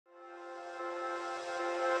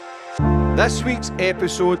This week's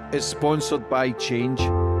episode is sponsored by Change.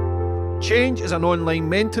 Change is an online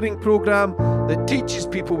mentoring program that teaches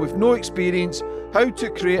people with no experience how to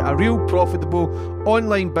create a real profitable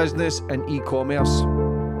online business in e-commerce.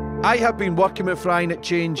 I have been working with Ryan at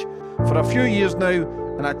Change for a few years now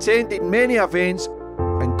and attended many events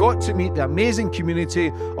and got to meet the amazing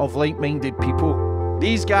community of like-minded people.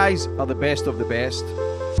 These guys are the best of the best.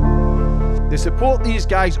 The support these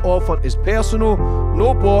guys offer is personal,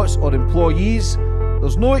 no bots or employees.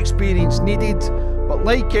 There's no experience needed, but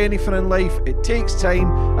like anything in life, it takes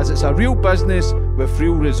time as it's a real business with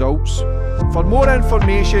real results. For more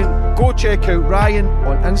information, go check out Ryan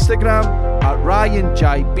on Instagram at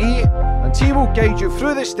RyanJB, and he will guide you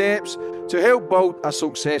through the steps to help build a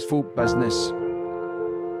successful business.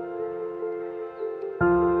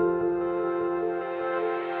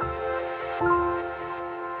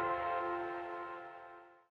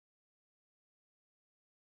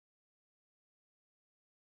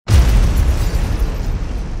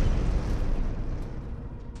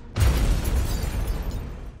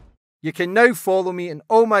 You can now follow me on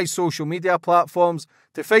all my social media platforms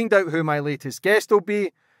to find out who my latest guest will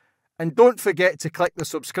be. And don't forget to click the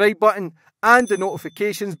subscribe button and the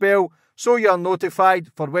notifications bell so you're notified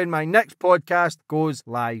for when my next podcast goes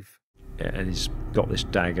live. Yeah, and he's got this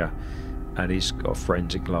dagger and he's got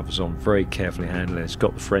forensic gloves on, very carefully handling it. It's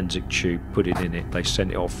got the forensic tube, put it in it. They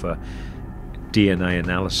sent it off for DNA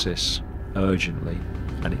analysis urgently,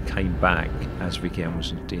 and it came back as Vicky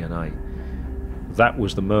Hamilton's DNA. That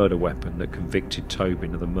was the murder weapon that convicted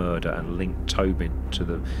Tobin of the murder and linked Tobin to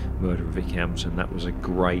the murder of Vicky Hamilton. That was a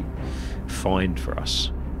great find for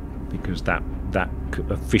us because that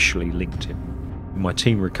officially linked him. My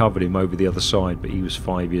team recovered him over the other side, but he was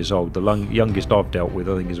 5 years old. The youngest I've dealt with,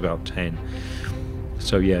 I think, is about 10.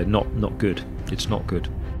 So yeah, not good. It's not good.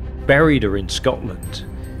 Buried her in Scotland,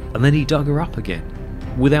 and then he dug her up again,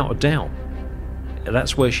 without a doubt. And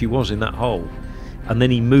that's where she was, in that hole. And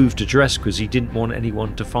then he moved address because he didn't want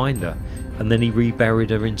anyone to find her, and then he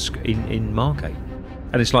reburied her in Margate.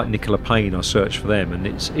 And it's like Nicola Payne. I searched for them, and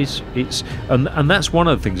and that's one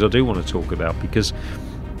of the things I do want to talk about, because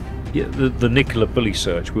the Nicola Bulley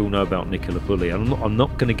search, we all know about Nicola Bulley. I'm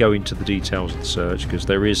not going to go into the details of the search because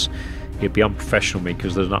it'd be unprofessional of me,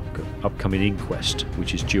 because there's an upcoming inquest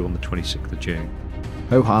which is due on the 26th of June.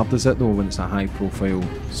 How hard is it though when it's a high profile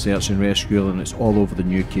search and rescue and it's all over the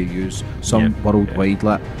new KUs, some worldwide?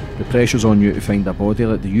 Like, the pressure's on you to find a body.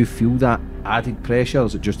 Like, do you feel that added pressure, or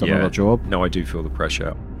is it just another job? No, I do feel the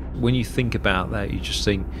pressure. When you think about that, you just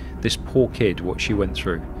think, this poor kid, what she went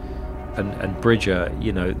through, and Bridger,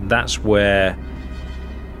 you know, that's where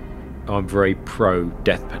I'm very pro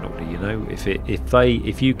death penalty. You know,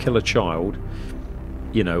 if you kill a child,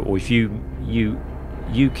 you know, or if you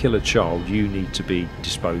kill a child, you need to be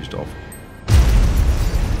disposed of.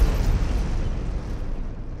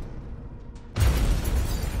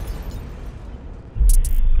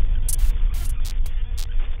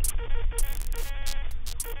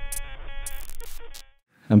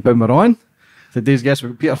 And boom, we're on. Today's guest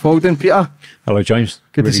is Peter Faulding. Peter. Hello, James.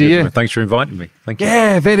 Good to see you. Thanks for inviting me. Thank you.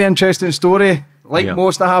 Yeah, very interesting story. Like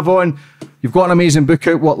most I have on, you've got an amazing book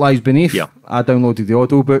out, What Lies Beneath. Yeah. I downloaded the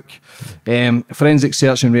audio book. Forensic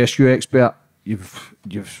search and rescue expert.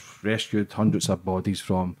 You've rescued hundreds of bodies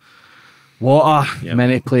from water,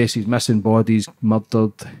 many places, missing bodies,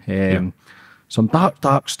 murdered. Some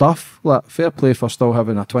dark stuff. Like, fair play for still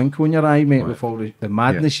having a twinkle in your eye, mate, with all the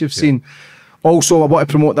madness you've seen. Also, I want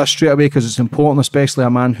to promote this straight away because it's important, especially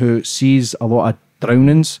a man who sees a lot of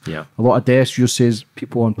drownings, a lot of deaths. You says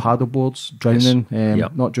people on paddle boards drowning,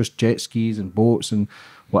 not just jet skis and boats and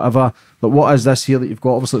whatever. But what is this here that you've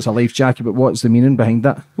got? Obviously, it's a life jacket, but what's the meaning behind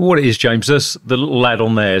that? What it is, James, the little lad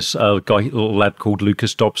on there is a little lad called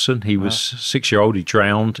Lucas Dobson. He was 6-year-old. He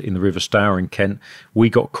drowned in the River Stour in Kent.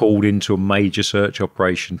 We got called into a major search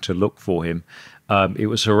operation to look for him. It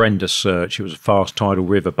was a horrendous search. It was a fast tidal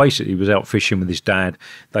river. Basically, he was out fishing with his dad.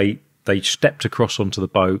 They stepped across onto the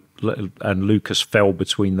boat, and Lucas fell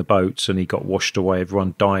between the boats, and he got washed away.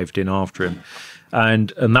 Everyone dived in after him,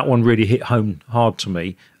 and that one really hit home hard to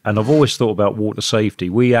me. And I've always thought about water safety.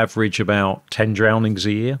 We average about 10 drownings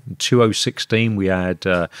a year. In 2016, we had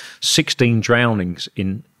 16 drownings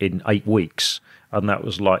in 8 weeks, and that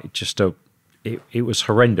was like just it was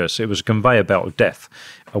horrendous. It was a conveyor belt of death,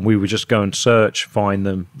 and we would just go and search, find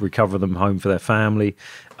them, recover them home for their family,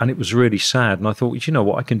 and it was really sad. And I thought, you know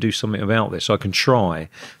what, I can do something about this. I can try.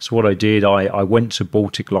 So what I did, I went to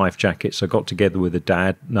Baltic Life Jackets. I got together with a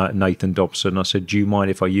dad, Nathan Dobson. I said, do you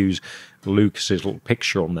mind if I use Lucas's little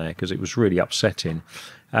picture on there, because it was really upsetting.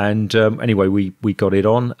 And anyway, we got it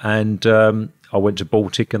on, and I went to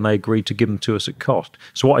Baltic and they agreed to give them to us at cost.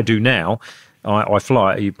 So what I do now, I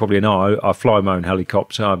fly, you probably know, I fly my own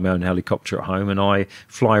helicopter. I have my own helicopter at home, and I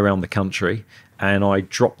fly around the country and I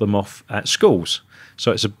drop them off at schools.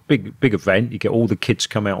 So it's a big event. You get all the kids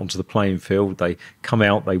come out onto the playing field. They come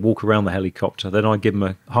out, they walk around the helicopter. Then I give them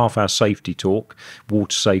a half-hour safety talk,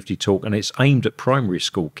 water safety talk, and it's aimed at primary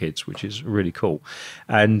school kids, which is really cool.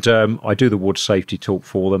 And I do the water safety talk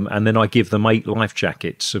for them, and then I give them 8 life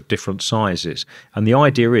jackets of different sizes. And the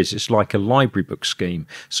idea is it's like a library book scheme.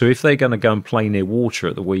 So if they're going to go and play near water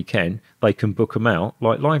at the weekend, they can book them out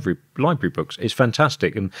like library books. It's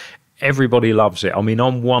fantastic, and everybody loves it. I mean,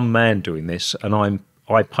 I'm one man doing this, and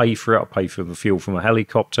I pay for it. I pay for the fuel from a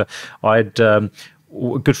helicopter. I had a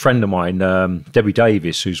good friend of mine, Debbie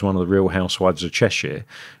Davis, who's one of the Real Housewives of Cheshire.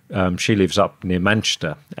 She lives up near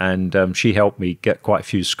Manchester, and she helped me get quite a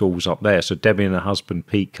few schools up there. So Debbie and her husband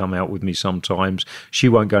Pete come out with me sometimes. She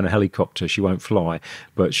won't go in a helicopter, she won't fly,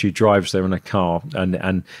 but she drives there in a car,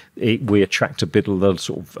 and we attract a bit of the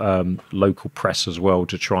sort of local press as well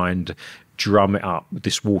to try and drum it up.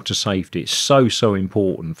 This water safety, it's so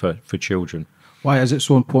important for children. Why is it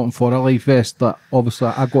so important for a life vest? That obviously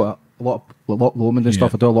I've got a lot of Lomond and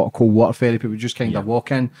stuff. I do a lot of cold water therapy. We just kind of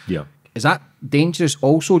walk in. Yeah. Is that dangerous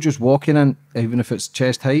also, just walking in, even if it's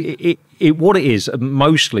chest height? What it is,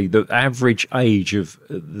 mostly the average age of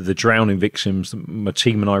the drowning victims my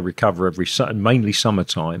team and I recover mainly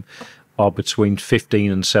summertime, are between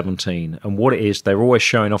 15 and 17. And what it is, they're always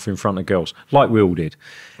showing off in front of girls, like we all did.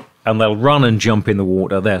 And they'll run and jump in the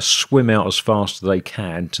water. They'll swim out as fast as they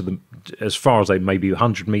can as far as they maybe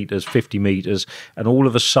 100 meters, 50 meters, and all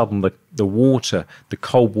of a sudden the water, the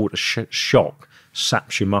cold water shock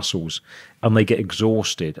saps your muscles, and they get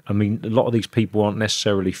exhausted. I mean, a lot of these people aren't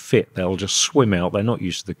necessarily fit. They'll just swim out. They're not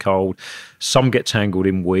used to the cold. Some get tangled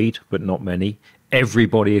in weed, but not many.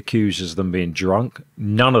 Everybody accuses them being drunk.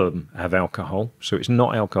 None of them have alcohol, so it's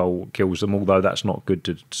not alcohol that kills them, although that's not good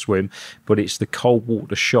to swim, but it's the cold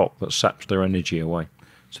water shock that saps their energy away.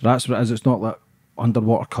 So that's what it is. It's not like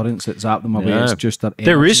underwater currents that zap them away. No. It's just that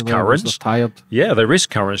there is currents. They're tired. Yeah, there is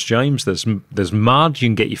currents, James. There's mud. You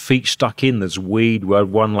can get your feet stuck in. There's weed. We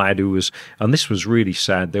had one lad who was, and this was really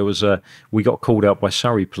sad. We got called out by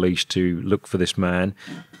Surrey police to look for this man,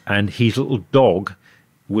 and his little dog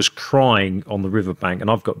was crying on the riverbank.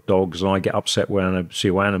 And I've got dogs, and I get upset when I see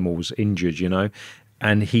animals injured, you know.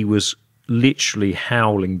 And he was literally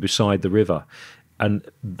howling beside the river. And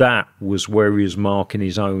that was where he was marking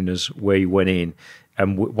his owners, where he went in.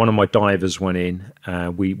 And one of my divers went in.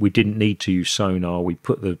 We didn't need to use sonar. We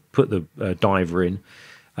put the diver in.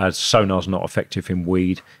 Sonar's not effective in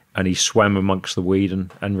weed, and he swam amongst the weed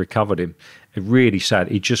and recovered him. It really sad.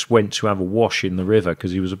 He just went to have a wash in the river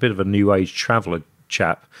because he was a bit of a new age traveller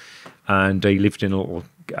chap, and he lived in a little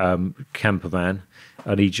camper van,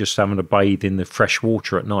 and he just having a bathe in the fresh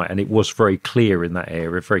water at night, and it was very clear in that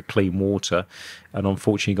area, very clean water, and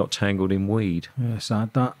unfortunately got tangled in weed. Yeah,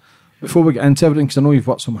 sad that. Before we get into everything, because I know you've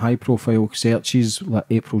got some high profile searches like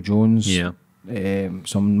April Jones,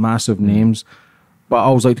 some massive names, but I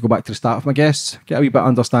always like to go back to the start of my guests, get a wee bit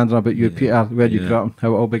understanding about you, Peter, where you grew up and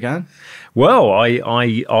how it all began. Well,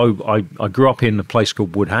 I grew up in a place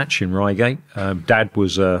called Woodhatch in Reigate. Dad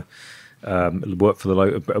was worked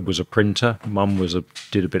for was a printer. Mum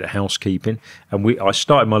did a bit of housekeeping, and I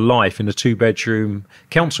started my life in a 2-bedroom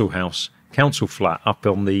council flat up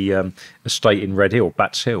on the estate in Red Hill,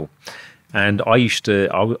 Bats Hill. And I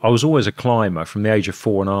was always a climber from the age of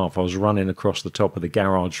 4.5. I was running across the top of the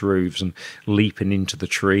garage roofs and leaping into the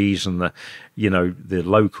trees, and the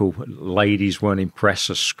local ladies weren't impressed,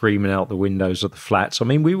 us screaming out the windows of the flats. I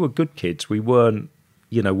mean, we were good kids. We weren't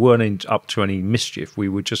up to any mischief. We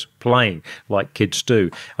were just playing like kids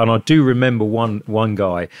do. And I do remember one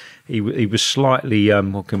guy, he was slightly,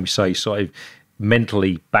 what can we say, sort of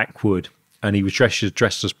mentally backward, and he was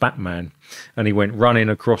dressed as Batman, and he went running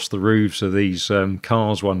across the roofs of these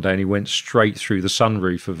cars one day, and he went straight through the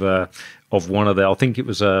sunroof of one of I think it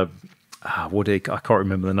was I can't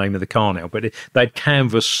remember the name of the car now, but they had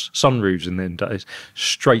canvas sunroofs in them days,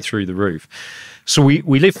 straight through the roof. So we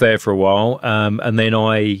lived there for a while, and then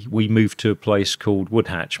we moved to a place called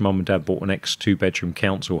Woodhatch. Mum and Dad bought an ex-2-bedroom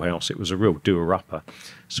council house. It was a real doer-upper.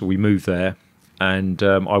 So we moved there, and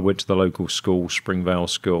I went to the local school, Springvale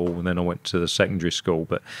School, and then I went to the secondary school.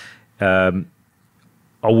 But I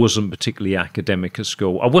wasn't particularly academic at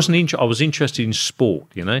school. I was interested in sport,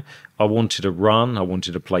 you know. I wanted to run. I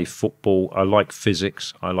wanted to play football. I like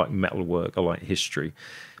physics. I like metalwork. I like history.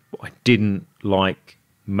 But I didn't like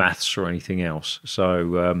maths or anything else.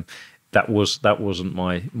 So that wasn't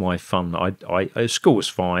my fun. School was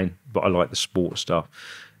fine, but I liked the sport stuff.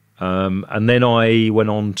 And then I went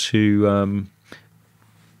on to,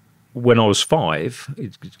 when I was 5,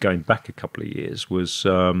 it's going back a couple of years, was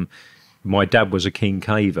my dad was a keen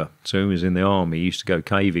caver. So he was in the army. He used to go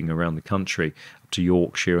caving around the country, up to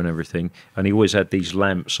Yorkshire and everything. And he always had these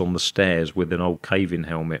lamps on the stairs with an old caving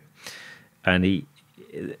helmet. And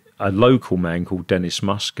a local man called Dennis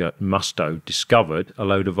Musto discovered a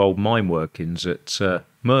load of old mine workings at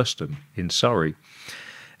Merstham in Surrey.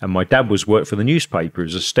 And my dad worked for the newspaper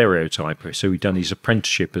as a stereotyper, so he'd done his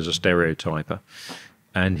apprenticeship as a stereotyper.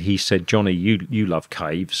 And he said, Johnny, you love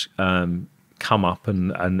caves. Come up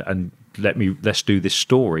and let's do this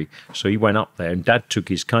story. So he went up there, and Dad took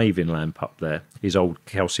his caving lamp up there, his old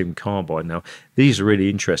calcium carbide. Now, these are really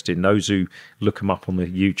interesting. Those who look them up on the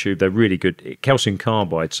YouTube, they're really good. Calcium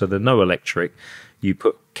carbide, so they're no electric. You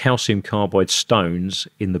put calcium carbide stones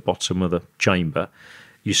in the bottom of the chamber.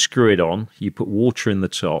 You screw it on. You put water in the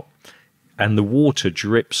top, and the water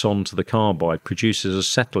drips onto the carbide, produces a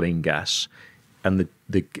settling gas, and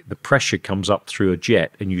the pressure comes up through a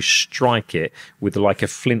jet, and you strike it with like a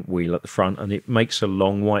flint wheel at the front, and it makes a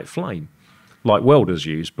long white flame, like welders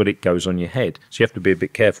use, but it goes on your head. So you have to be a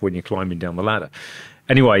bit careful when you're climbing down the ladder.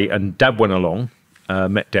 Anyway, and Dad went along,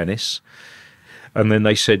 met Dennis, and then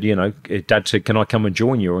they said, Dad said, can I come and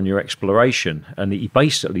join you on your exploration? And he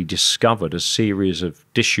basically discovered a series of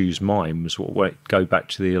disused mines, what go back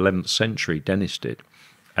to the 11th century, Dennis did.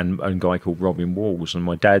 And a guy called Robin Walls, and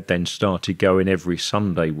my dad then started going every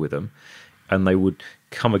Sunday with them, and they would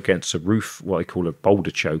come against a roof, what they call a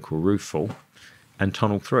boulder choke or roof fall, and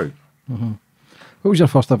tunnel through. Mm-hmm. What was your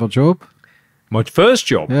first ever job? My first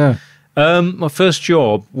job? Yeah. My first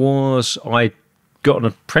job was I got an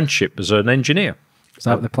apprenticeship as an engineer. Is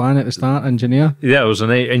that the plan at the start, engineer? Yeah, it was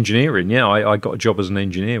engineering. Yeah, I got a job as an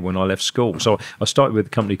engineer when I left school. So I started with a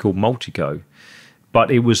company called Multico. But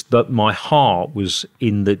it was that my heart was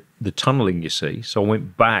in the tunnelling, you see. So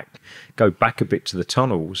I go back a bit to the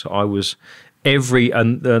tunnels. I was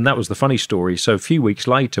and that was the funny story. So a few weeks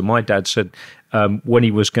later, my dad said, when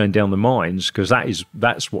he was going down the mines, because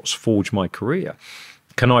that's what's forged my career,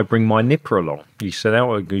 can I bring my nipper along? He said,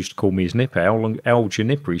 he used to call me his nipper. How old's your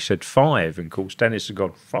nipper? He said, 5. And of course, Dennis had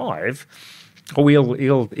gone, 5? Oh,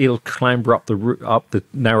 he'll clamber up the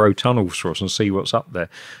narrow tunnels for us and see what's up there.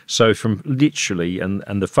 So from literally,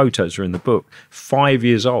 and the photos are in the book, 5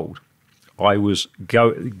 years old,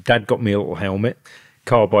 Dad got me a little helmet,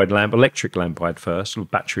 carbide lamp, electric lamp I had first, a little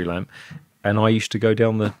battery lamp, and I used to go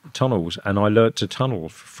down the tunnels, and I learnt to tunnel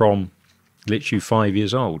from literally 5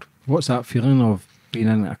 years old. What's that feeling of being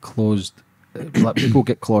in a closed, like people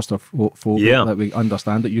get claustrophobic, like we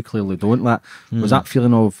understand it, you clearly don't. Was that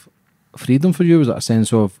feeling of freedom for you? Was that a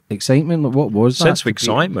sense of excitement? Like, what was that? Sense of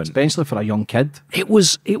excitement, especially for a young kid. It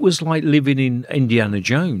was like living in Indiana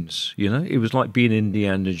Jones. It was like being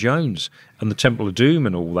Indiana Jones and the Temple of Doom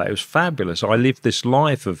and all that. It was fabulous. I lived this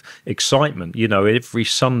life of excitement. Every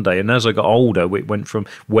Sunday, and as I got older, it went from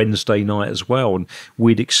Wednesday night as well, and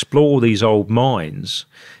we'd explore these old mines,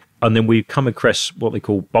 and then we'd come across what they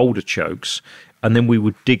call boulder chokes, and then we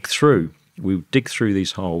would dig through. We would dig through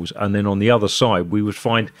these holes, and then on the other side we would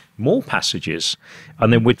find more passages,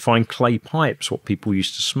 and then we'd find clay pipes, what people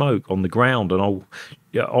used to smoke on the ground, and old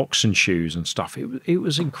oxen shoes and stuff. It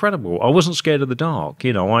was incredible. I wasn't scared of the dark.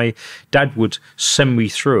 Dad would send me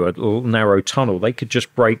through a little narrow tunnel. They could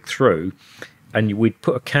just break through, and we'd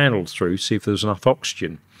put a candle through, see if there was enough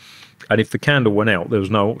oxygen. And if the candle went out, there was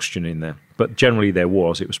no oxygen in there. But generally there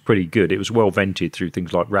was. It was pretty good. It was well vented through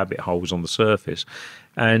things like rabbit holes on the surface.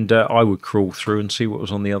 And I would crawl through and see what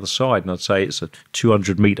was on the other side. And I'd say it's a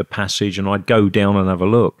 200-metre passage, and I'd go down and have a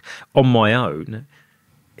look. On my own,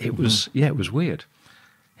 it was, it was weird.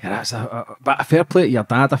 Yeah, that's but a fair play to your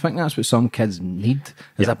dad. I think that's what some kids need.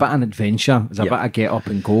 Is a bit of an adventure. Is a bit of get up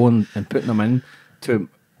and go and putting them in to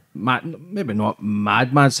maybe not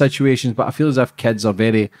mad situations, but I feel as if kids are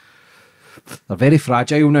they're very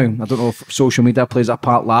fragile now. I don't know if social media plays a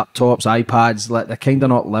part, laptops, iPads, they're kind of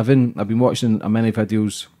not living. I've been watching many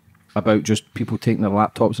videos about just people taking their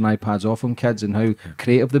laptops and iPads off on kids and how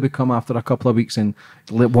creative they become after a couple of weeks and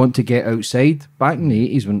want to get outside. Back in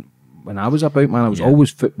the 80s when I was about, man, it was always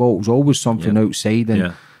football, it was always something outside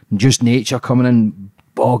and just nature coming in,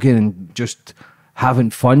 bogging and just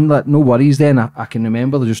having fun, no worries then. I can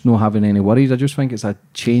remember just not having any worries. I just think it's a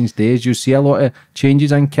changed days. You see a lot of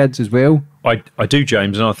changes in kids as well. I do,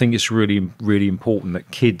 James, and I think it's really, really important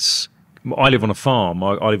that kids... I live on a farm.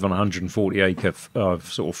 I live on a 140-acre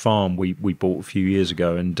sort of farm we bought a few years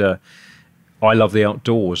ago, and I love the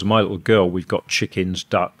outdoors. My little girl, we've got chickens,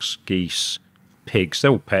 ducks, geese, pigs.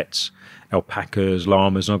 They're all pets. alpacas,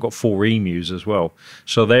 llamas, and I've got 4 emus as well.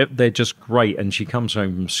 So they're just great. And she comes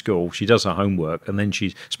home from school, she does her homework, and then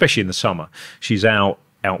she's, especially in the summer, she's out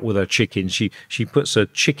with her chickens. She puts her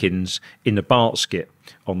chickens in the basket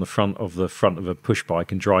on the front of a push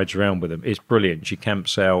bike and drives around with them. It's brilliant. She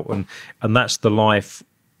camps out, and that's the life.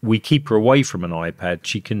 We keep her away from an iPad.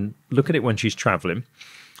 She can look at it when she's traveling.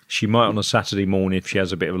 She might on a Saturday morning if she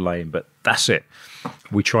has a bit of a lay-in, but that's it.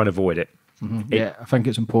 We try and avoid it. Yeah, I think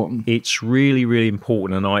it's important. It's really, really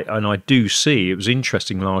important, and I do see. It was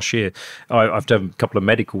interesting last year. I've done a couple of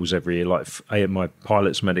medicals every year, like my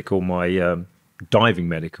pilot's medical, my diving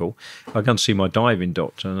medical. I go and see my diving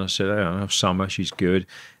doctor, and I said, "Oh, Summer, she's good,"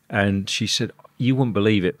 and she said, "You wouldn't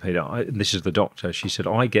believe it, Peter." This is the doctor. She said,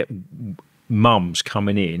 "I get mums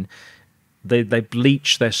coming in." They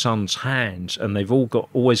bleach their son's hands, and they've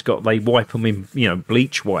always got they wipe them in,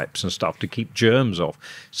 bleach wipes and stuff to keep germs off.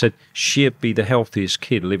 Said she'd be the healthiest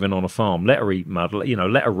kid living on a farm. Let her eat mud,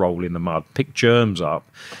 let her roll in the mud, pick germs up,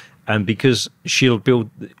 and because she'll build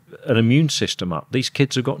an immune system up. These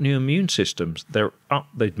kids have got new immune systems. They're up.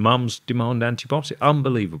 Their mums demand antibiotics.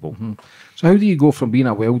 Unbelievable. So how do you go from being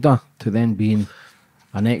a welder to then being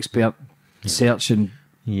an expert searching?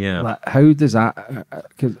 Yeah. Like, how does that?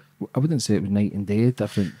 Because I wouldn't say it was night and day,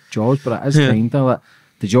 different jobs, but it is kind of like,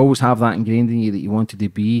 did you always have that ingrained in you that you wanted to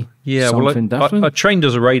be something different? I trained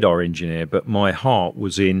as a radar engineer, but my heart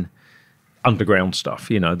was in underground stuff.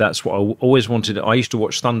 That's what I always wanted. I used to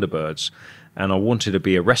watch Thunderbirds, and I wanted to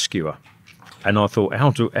be a rescuer. And I thought,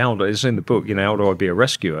 how do it's in the book, how do I be a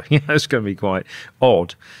rescuer? It's going to be quite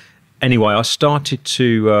odd. Anyway, I started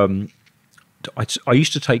to, I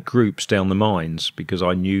used to take groups down the mines because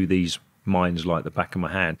I knew these mines like the back of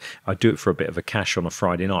my hand. I'd do it for a bit of a cash on a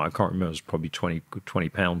Friday night. I can't remember, it was probably 20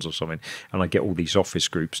 pounds or something. And I get all these office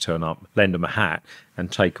groups turn up, lend them a hat,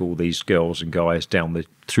 and take all these girls and guys down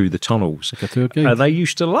through the tunnels. Like a tour guide. And they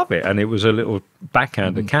used to love it. And it was a little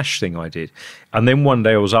backhanded cash thing I did. And then one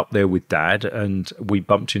day I was up there with Dad, and we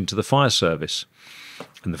bumped into the fire service.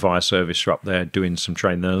 And the fire service were up there doing some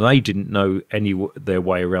training, and they didn't know their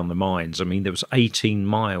way around the mines. I mean, there was 18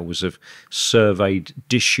 miles of surveyed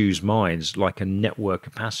disused mines, like a network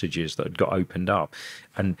of passages that had got opened up,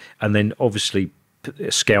 and then obviously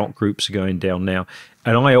scout groups are going down now.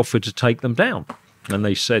 And I offered to take them down, and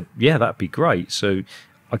they said, "Yeah, that'd be great." So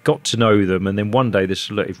I got to know them, and then one day they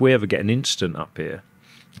said, "Look, if we ever get an incident up here,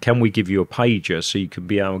 can we give you a pager so you can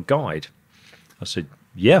be our guide?" I said,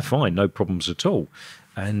 "Yeah, fine, no problems at all."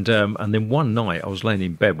 And then one night I was laying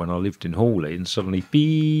in bed when I lived in Hawley, and suddenly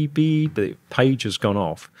beep, beep, the page has gone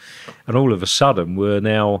off, and all of a sudden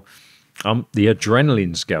the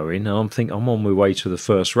adrenaline's going, and I'm thinking I'm on my way to the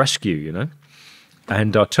first rescue,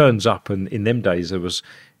 And I turns up, and in them days there was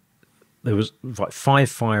like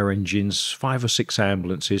 5 fire engines, 5 or 6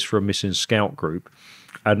 ambulances for a missing scout group,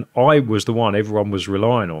 and I was the one everyone was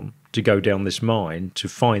relying on to go down this mine to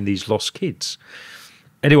find these lost kids.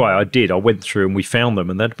 Anyway, I did. I went through and we found them,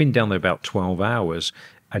 and they'd been down there about 12 hours,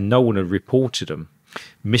 and no one had reported them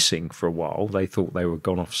missing for a while. They thought they were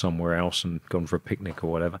gone off somewhere else and gone for a picnic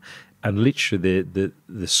or whatever. And literally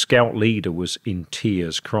the scout leader was in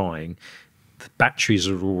tears crying. The batteries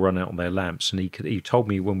had all run out on their lamps, and he told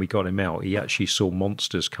me when we got him out, he actually saw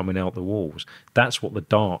monsters coming out the walls. That's what the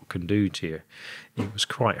dark can do to you. It was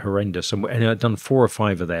quite horrendous. And I'd done 4 or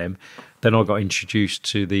 5 of them. Then I got introduced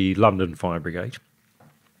to the London Fire Brigade.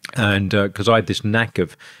 And because I had this knack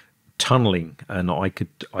of tunnelling, and I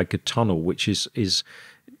could tunnel, which is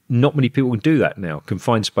not many people can do that now.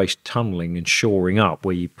 Confined space tunnelling and shoring up,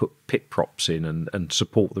 where you put pit props in and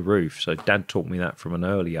support the roof. So Dad taught me that from an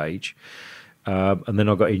early age. And then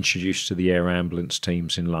I got introduced to the air ambulance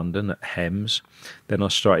teams in London at Hems. Then I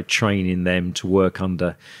started training them to work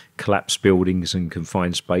under collapsed buildings and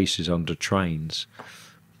confined spaces under trains.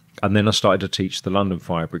 And then I started to teach the London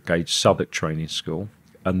Fire Brigade Southwark Training School.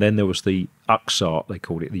 And then there was the UXART, they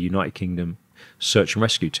called it, the United Kingdom Search and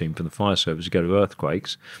Rescue Team from the fire service to go to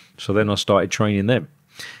earthquakes. So then I started training them.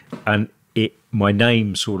 And my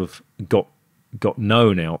name sort of got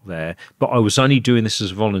known out there, but I was only doing this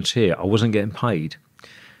as a volunteer. I wasn't getting paid.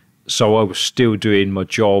 So I was still doing my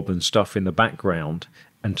job and stuff in the background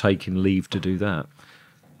and taking leave to do that.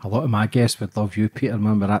 A lot of my guests would love you, Peter.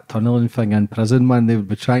 Remember that tunnelling thing in prison, man? They would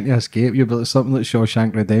be trying to escape you, but it's something like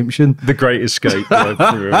Shawshank Redemption. The Great Escape.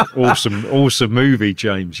 Awesome movie,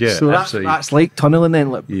 James. Yeah, so absolutely. That's like tunnelling then,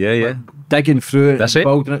 like, like digging through it, that's and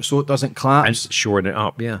building it so it doesn't collapse. And shoring it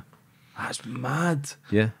up, yeah. That's mad.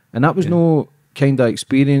 Yeah. And that was no kind of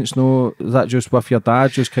experience? No, is that just with your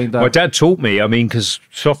dad? Just kind of. My dad taught me. I mean, because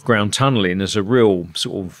soft ground tunnelling is a real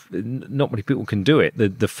sort of, not many people can do it.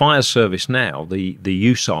 The fire service now, the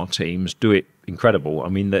USAR teams do it incredible. I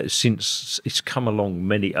mean, that since it's come along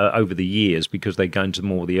many over the years, because they go into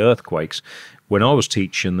more of the earthquakes. When I was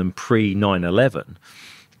teaching them pre 9/11,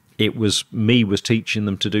 it was me was teaching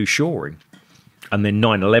them to do shoring. And then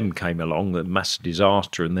 9/11 came along, the massive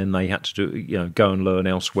disaster, and then they had to do, go and learn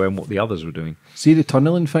elsewhere and what the others were doing. See, the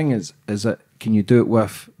tunnelling thing is it, can you do it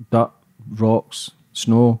with dirt, rocks,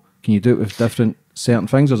 snow? Can you do it with different certain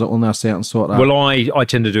things, or is it only a certain sort of... Well, I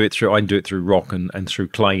tend to do it through, I can do it through rock and through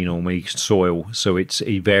clay normally, soil. So it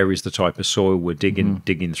varies the type of soil we're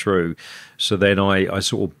digging through. So then I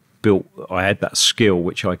sort of built, I had that skill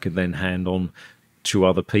which I could then hand on to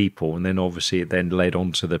other people, and then obviously it then led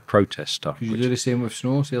on to the protest stuff. Could you do the same with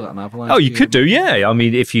snow, say like an avalanche? Oh, you could do, yeah. I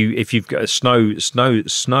mean, if you've got snow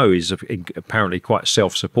is apparently quite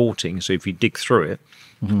self-supporting. So if you dig through it,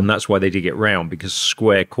 and that's why they dig it round, because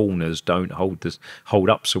square corners don't hold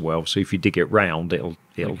up so well. So if you dig it round, it'll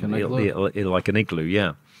like an igloo,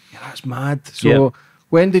 yeah. Yeah, that's mad. So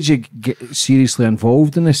when did you get seriously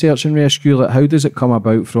involved in the search and rescue? Like, how does it come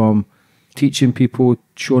about from teaching people,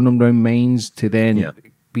 showing them around mines, to then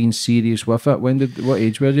being serious with it? What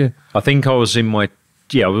age were you? I think I was I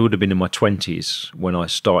would have been in my 20s when I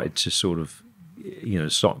started to sort of,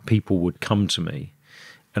 people would come to me.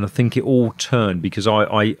 And I think it all turned because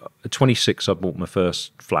at 26, I bought my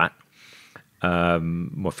first flat.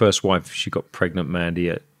 My first wife, she got pregnant,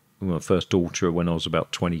 Mandy, my first daughter when I was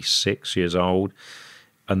about 26 years old.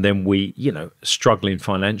 And then we, struggling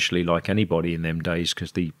financially like anybody in them days,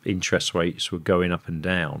 because the interest rates were going up and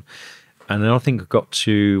down. And then I think I got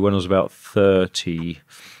to, when I was about 30,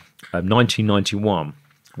 1991.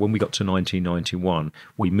 When we got to 1991,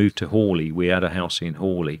 we moved to Hawley. We had a house in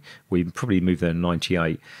Hawley. We probably moved there in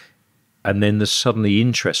 98. And then there's suddenly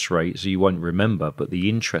interest rates, you won't remember, but the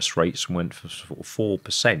interest rates went from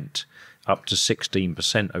 4% up to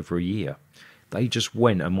 16% over a year. They just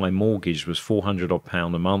went, and my mortgage was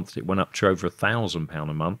 £400 a month. It went up to over £1,000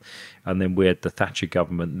 a month. And then we had the Thatcher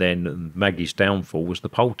government then, and Maggie's downfall was the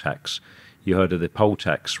poll tax. You heard of the poll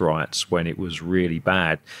tax riots when it was really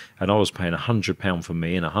bad. And I was paying £100 for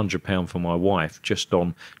me and £100 for my wife just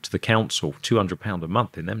on to the council, £200 a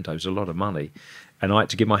month in them days, a lot of money. And I had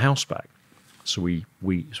to give my house back. So we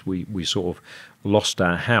sort of lost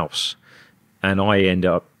our house. And I ended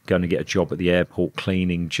up going to get a job at the airport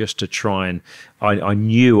cleaning, just to try and I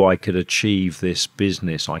knew I could achieve this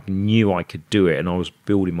business. I knew I could do it, and I was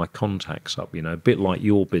building my contacts up, a bit like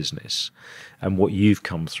your business and what you've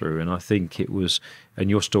come through. And I think it was, and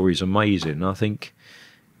your story is amazing. And I think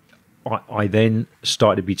I then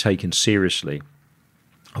started to be taken seriously.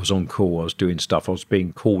 I was on call, I was doing stuff, I was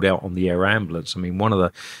being called out on the air ambulance. I mean, one of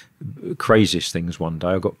the craziest things one day,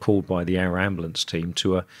 I got called by the air ambulance team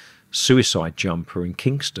to a suicide jumper in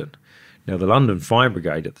Kingston. Now, the London Fire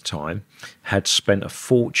Brigade at the time had spent a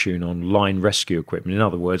fortune on line rescue equipment, in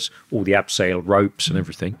other words, all the abseil ropes and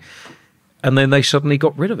everything, and then they suddenly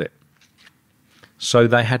got rid of it. So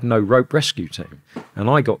they had no rope rescue team. And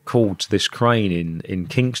I got called to this crane in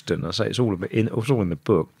Kingston. I say it was all in the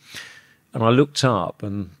book. And I looked up,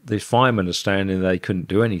 and the firemen are standing there, they couldn't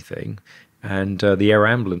do anything. And the air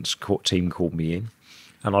ambulance team called me in.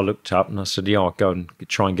 And I looked up and I said, I'll go and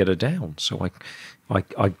try and get her down. So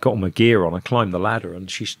I got my gear on, I climbed the ladder, and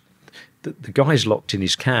the guy's locked in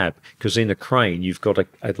his cab, because in a crane you've got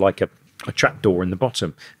a trap door in the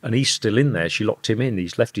bottom, and he's still in there. She locked him in,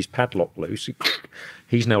 he's left his padlock loose.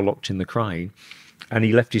 He's now locked in the crane, and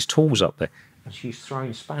he left his tools up there. And she's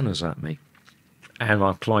throwing spanners at me. And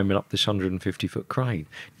I'm climbing up this 150-foot crane.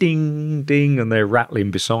 Ding, ding, and they're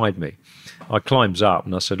rattling beside me. I climbs up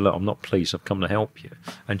and I said, look, I'm not police, I've come to help you.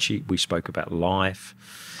 And we spoke about life,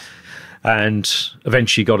 and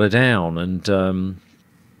eventually got her down. And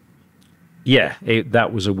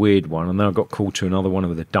that was a weird one. And then I got called to another one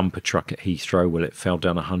with a dumper truck at Heathrow where it fell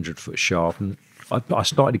down a 100-foot shaft. And I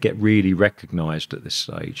started to get really recognised at this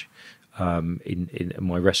stage in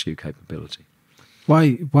my rescue capability.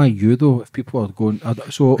 Why you though? If people are going,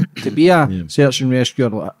 so to be a search and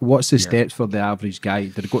rescuer, what's the steps for the average guy?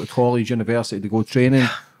 Did they go to college, university, did they go training,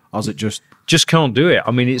 or is it just can't do it?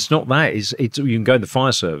 I mean, it's not that. It's you can go to the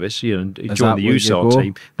fire service, and join the USAR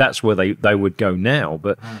team. That's where they would go now.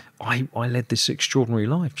 But I led this extraordinary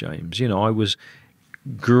life, James. I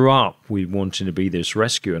grew up with wanting to be this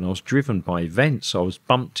rescuer, and I was driven by events. I was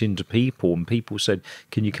bumped into people, and people said,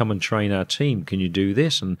 can you come and train our team? Can you do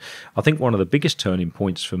this? And I think one of the biggest turning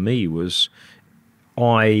points for me was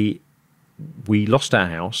we lost our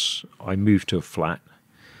house. I moved to a flat,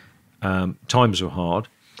 Times were hard.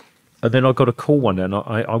 And then I got a call one day, and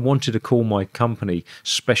I wanted to call my company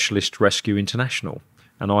Specialist Rescue International.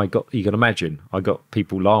 And you can imagine, I got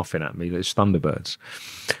people laughing at me, it's Thunderbirds.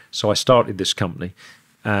 So I started this company.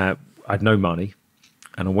 I had no money.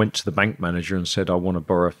 And I went to the bank manager and said, I want to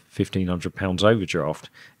borrow £1,500 overdraft.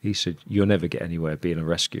 He said, you'll never get anywhere being a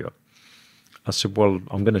rescuer. I said, well,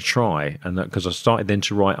 I'm going to try. And because I started then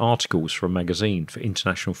to write articles for a magazine, for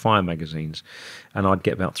international fire magazines. And I'd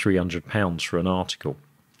get about £300 for an article,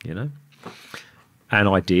 you know. And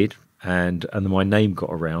I did. And then my name got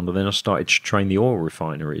around. And then I started to train the oil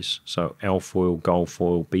refineries. So Alf Oil, Gulf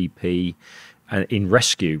Oil, BP, and in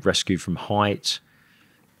rescue from height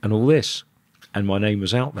and all this. And my name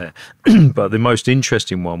was out there. But the most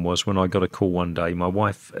interesting one was when I got a call one day, my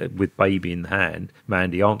wife with baby in hand,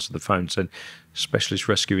 Mandy, answered the phone and said, Specialist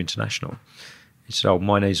Rescue International. He said, oh,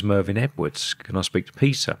 my name's Mervyn Edwards. Can I speak to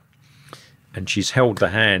Peter? And she's held the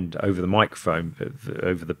hand over the microphone,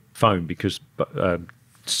 over the phone, because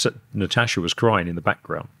Natasha was crying in the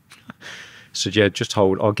background. Said, yeah, just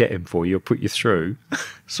hold, I'll get him for you, I'll put you through.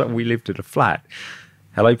 So we lived in a flat.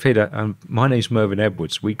 Hello, Peter. My name's Mervyn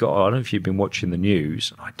Edwards. I don't know if you've been watching the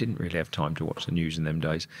news. I didn't really have time to watch the news in them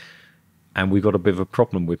days. And we got a bit of a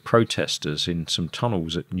problem with protesters in some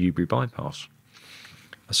tunnels at Newbury Bypass.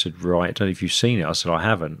 I said, right, I don't know if you've seen it. I said, I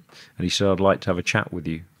haven't. And he said, I'd like to have a chat with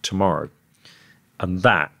you tomorrow. And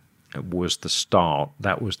that was the start.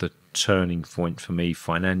 That was the turning point for me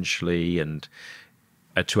financially and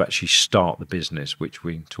to actually start the business, which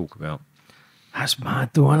we can talk about. That's mad,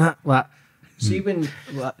 though, isn't it? Like, see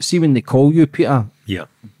when they call you, Peter. Yeah.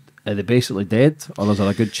 Are they basically dead, or is there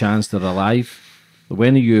a good chance they're alive?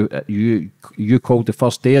 When are you called the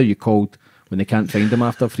first day, or you called when they can't find them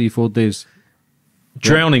after 3-4 days?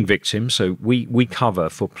 Drowning victims. So we cover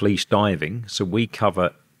for police diving. So we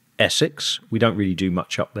cover Essex. We don't really do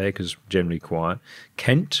much up there because generally quiet.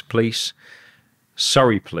 Kent Police,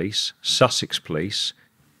 Surrey Police, Sussex Police,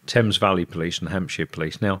 Thames Valley Police, and Hampshire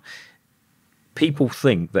Police. Now, people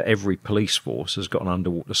think that every police force has got an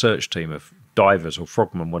underwater search team of divers or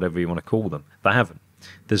frogmen, whatever you want to call them. They haven't.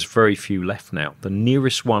 There's very few left now. The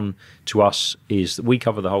nearest one to us is, we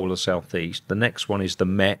cover the whole of South East. The next one is the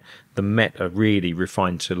Met. The Met are really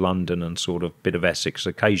refined to London and sort of bit of Essex.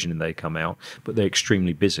 Occasionally they come out, but they're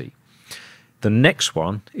extremely busy. The next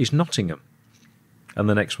one is Nottingham. And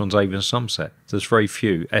the next one's Avon Somerset. There's very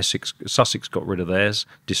few. Sussex got rid of theirs,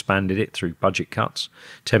 disbanded it through budget cuts.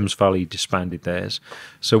 Thames Valley disbanded theirs.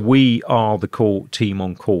 So we are the team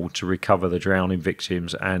on call to recover the drowning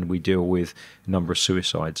victims, and we deal with a number of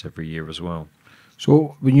suicides every year as well.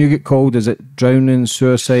 So when you get called, is it drowning,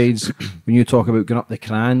 suicides? When you talk about going up the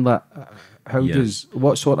crane, like,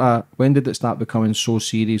 when did it start becoming so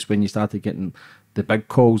serious when you started getting the big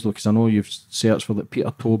calls? Because I know you've searched for like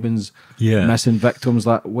Peter Tobin's missing victims.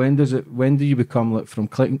 Like, when do you become, like, from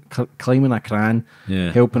climbing a crane,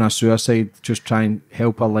 helping a suicide, just try and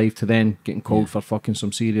help a life, to then getting called for fucking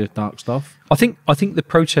some serious dark stuff? I think the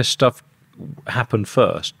protest stuff happened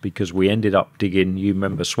first because we ended up digging, you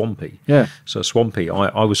remember Swampy? Yeah. So Swampy,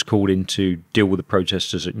 I was called in to deal with the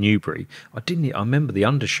protesters at Newbury. I remember the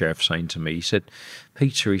undersheriff saying to me, he said,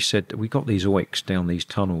 Peter, he said, we got these oiks down these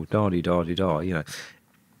tunnels, da-di-da-di-da, you know.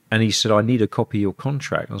 And he said, I need a copy of your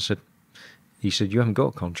contract. He said, you haven't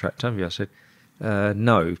got a contract, have you? I said,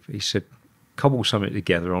 no. He said, cobble something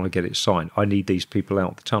together, I want to get it signed. I need these people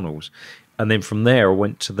out the tunnels. And then from there, I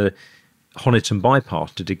went to the Honiton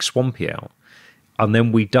bypass to dig Swampy out. And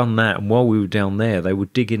then we'd done that, and while we were down there, they were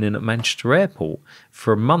digging in at Manchester Airport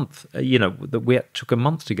for a month. You know, took a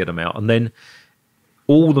month to get them out. And then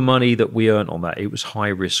all the money that we earned on that, it was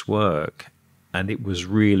high-risk work, and it was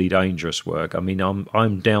really dangerous work. I mean,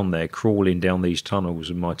 I'm down there crawling down these tunnels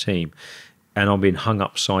with my team, and I'm being hung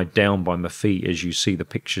upside down by my feet, as you see the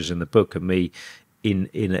pictures in the book of me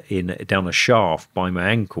down a shaft by my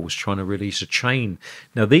ankles trying to release a chain.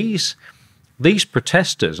 Now these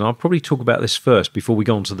protesters, and I'll probably talk about this first before we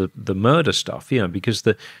go on to the murder stuff, you know, because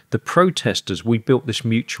the protesters, we built this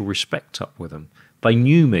mutual respect up with them. They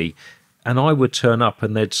knew me, and I would turn up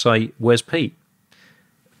and they'd say, where's Pete?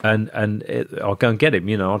 And I'll go and get him,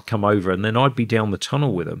 you know, I'd come over, and then I'd be down the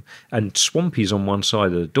tunnel with them, and Swampy's on one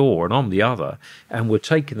side of the door and I'm the other, and we're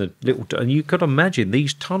taking the little, and you could imagine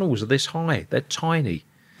these tunnels are this high, they're tiny.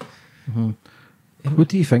 Mm-hmm. What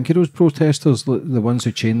do you think of those protesters, the ones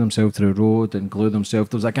who chain themselves to the road and glue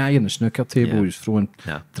themselves? There was a guy in the snooker table who's throwing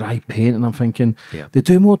dry paint, and I'm thinking, they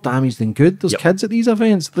do more damage than good. There's kids at these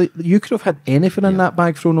events. You could have had anything in that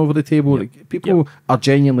bag thrown over the table. Like, people are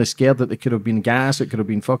genuinely scared that it could have been gas, it could have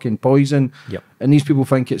been fucking poison, and these people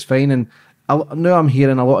think it's fine. And now I'm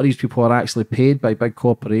hearing a lot of these people are actually paid by big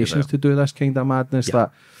corporations to do this kind of madness.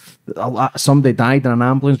 That somebody died in an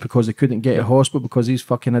ambulance because they couldn't get to hospital because these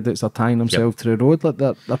fucking idiots are tying themselves to the road. Like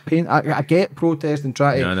they're paying. I get protest and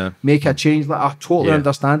try to make a change. Like I totally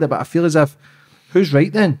understand it, but I feel as if who's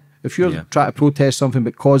right then? If you're trying to protest something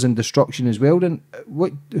but causing destruction as well, then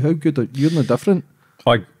how good are you're no different?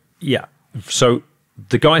 So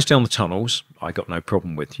the guys down the tunnels, I got no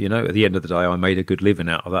problem with. You know, at the end of the day, I made a good living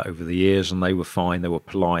out of that over the years, and they were fine. They were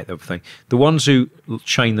polite. Everything. The ones who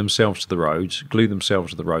chain themselves to the roads, glue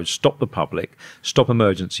themselves to the roads, stop the public, stop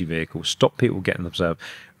emergency vehicles, stop people getting themselves.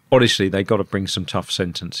 Honestly, they got to bring some tough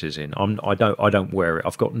sentences in. I don't wear it.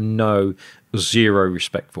 I've got zero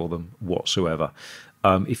respect for them whatsoever.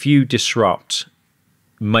 If you disrupt,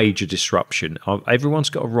 major disruption, everyone's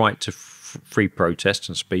got a right to free protest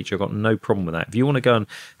and speech. I've got no problem with that. If you want to go and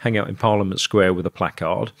hang out in Parliament Square with a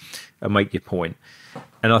placard and make your point,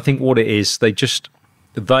 and I think what it is,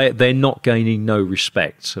 they're not gaining no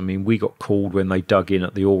respect. I mean, we got called when they dug in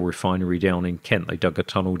at the oil refinery down in Kent. They dug a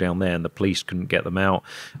tunnel down there and the police couldn't get them out.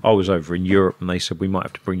 I was over in Europe and they said, we might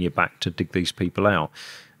have to bring you back to dig these people out.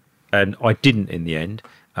 And I didn't in the end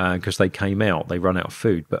because they came out. They run out of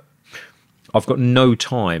food. But I've got no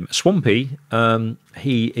time. Swampy,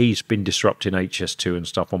 he's been disrupting HS2 and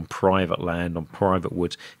stuff on private land, on private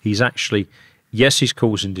woods. He's actually, yes, he's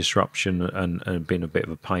causing disruption and been a bit of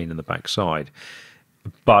a pain in the backside.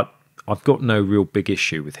 But I've got no real big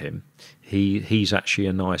issue with him. He's actually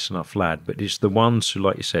a nice enough lad. But it's the ones who,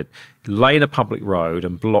 like you said, lay in a public road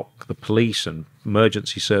and block the police and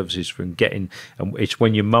emergency services from getting. And it's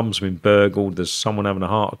when your mum's been burgled, there's someone having a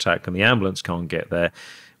heart attack, and the ambulance can't get there.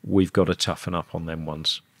 We've got to toughen up on them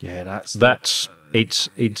ones. Yeah, it's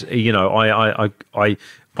you know, like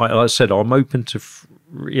I said, I'm open to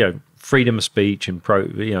freedom of speech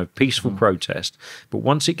and peaceful protest, but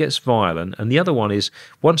once it gets violent, and the other one is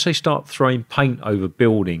once they start throwing paint over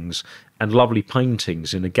buildings and lovely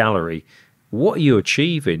paintings in a gallery, what are you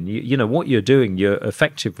achieving? You know what you're doing. You're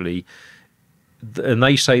effectively. And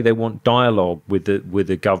they say they want dialogue with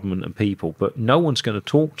the government and people, but no one's going to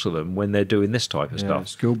talk to them when they're doing this type of stuff.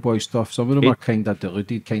 Schoolboy stuff. Some of them are kind of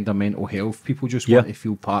deluded, kind of mental health. People just want to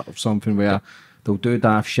feel part of something where they'll do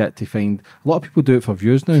daft shit to find. A lot of people do it for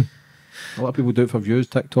views now. A lot of people do it for views,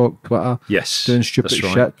 TikTok, Twitter. Yes, doing stupid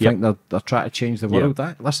shit. Think they're trying to change the world.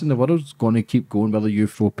 Listen, the world's going to keep going whether you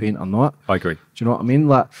throw paint or not. I agree. Do you know what I mean?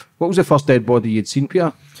 Like, what was the first dead body you'd seen,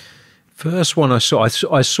 Peter? First one I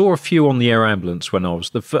saw a few on the air ambulance when I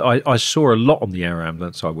was I saw a lot on the air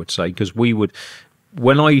ambulance, I would say, because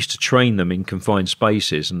when I used to train them in confined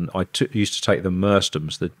spaces, and I used to take them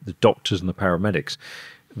MERSTMs, the doctors and the paramedics,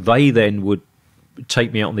 they then would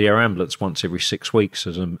take me out on the air ambulance once every 6 weeks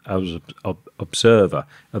as an observer,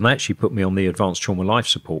 and they actually put me on the advanced trauma life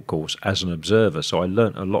support course as an observer. So I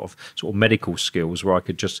learnt a lot of sort of medical skills where I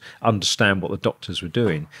could just understand what the doctors were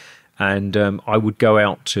doing. And I would go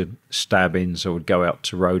out to stabbings, I would go out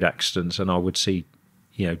to road accidents, and I would see,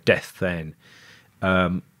 death then.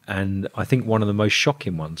 And I think one of the most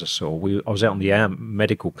shocking ones I saw, I was out in the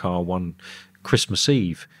medical car one Christmas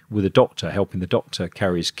Eve with a doctor, helping the doctor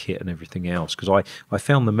carry his kit and everything else, because I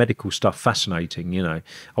found the medical stuff fascinating. I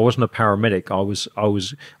wasn't a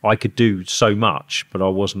paramedic. I could do so much, but I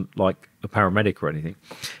wasn't like a paramedic or anything.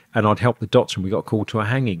 And I'd help the doctor, and we got called to a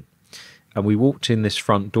hanging. And we walked in this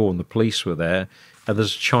front door and the police were there, and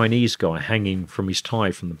there's a Chinese guy hanging from his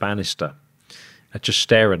tie from the banister, just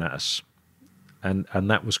staring at us. And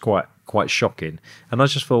that was quite shocking. And I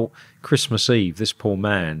just thought, Christmas Eve, this poor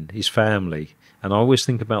man, his family, and I always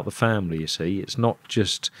think about the family, you see. It's not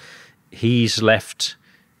just he's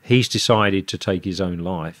decided to take his own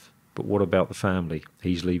life, but what about the family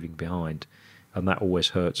he's leaving behind? And that always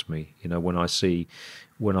hurts me,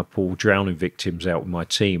 when I pull drowning victims out with my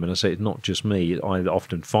team, and I say it's not just me. I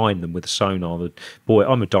often find them with a sonar.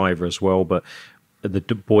 I'm a diver as well, but the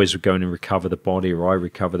boys would go in and recover the body, or I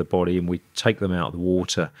recover the body, and we take them out of the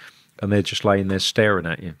water, and they're just laying there staring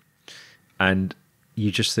at you. And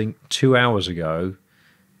you just think 2 hours ago,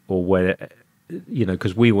 or where,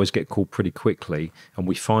 because we always get called pretty quickly, and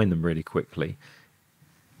we find them really quickly.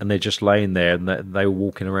 And they're just laying there, and they were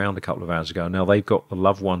walking around a couple of hours ago. Now they've got the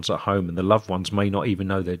loved ones at home, and the loved ones may not even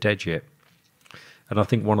know they're dead yet. And I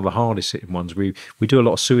think one of the hardest hitting ones, we do a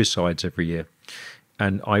lot of suicides every year.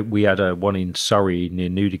 And we had one in Surrey near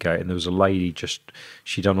Newdigate, and there was a lady,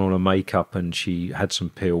 she'd done all her makeup, and she had some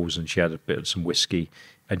pills, and she had a bit of some whiskey,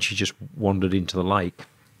 and she just wandered into the lake.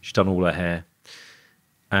 She'd done all her hair.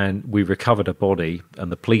 And we recovered her body,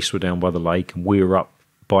 and the police were down by the lake, and we were up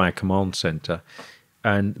by a command centre.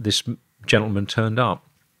 And this gentleman turned up,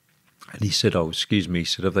 And he said, "Oh, excuse me." He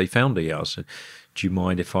said, "Have they found her yet?" I said, "Do you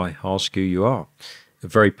mind if I ask who you are?"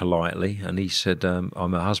 Very politely. And he said, "I'm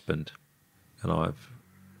her husband." And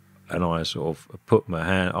I sort of put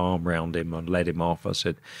my arm around him and led him off. I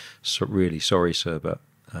said, "Really sorry, sir, but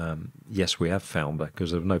yes, we have found her,"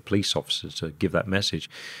 because there were no police officers to give that message.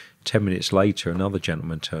 10 minutes later, another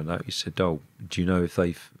gentleman turned up. He said, "Oh, do you know if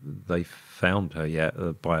they've found her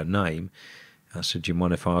yet by her name?" I said, "Do you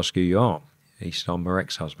mind if I ask who you are?" He said, "I'm her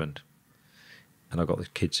ex-husband." And I got the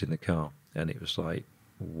kids in the car, and it was like,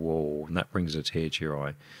 whoa, and that brings a tear to your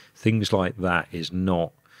eye. Things like that is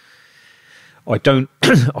not... I don't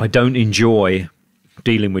enjoy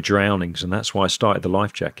dealing with drownings, and that's why I started the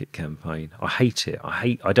life jacket campaign. I hate it.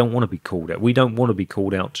 I don't want to be called out. We don't want to be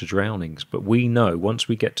called out to drownings, but we know once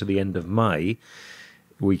we get to the end of May,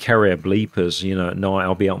 we carry our bleepers. You know, at night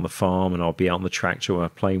I'll be out on the farm and I'll be out on the tractor or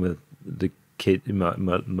playing with the kid in my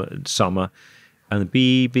summer, and the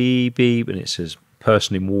beep, beep, beep, and it says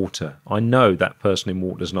person in water. I know that person in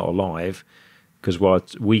water is not alive, because while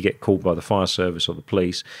we get called by the fire service or the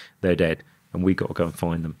police, they're dead, and we got to go and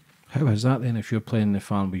find them. How is that then if you're playing the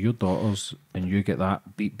farm with your daughters and you get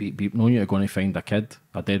that beep, beep, beep, knowing you're going to find a kid,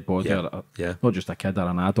 a dead body, or not just a kid or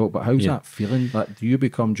an adult, but how's that feeling? Like, do you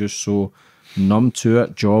become just so numb to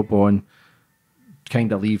it, job on,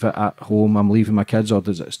 kind of leave it at home, I'm leaving my kids, or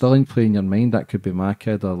does it still play in your mind that could be my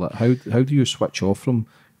kid? Or like, how do you switch off from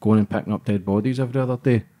going and picking up dead bodies every other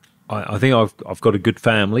day? I think I've got a good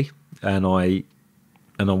family, and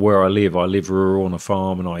where I live rural on a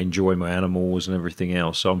farm, and I enjoy my animals and everything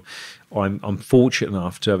else. So I'm fortunate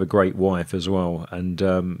enough to have a great wife as well. And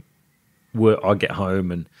I get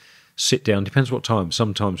home and sit down. Depends what time.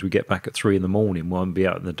 Sometimes we get back at 3 a.m. We'll be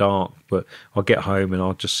out in the dark, but I'll get home and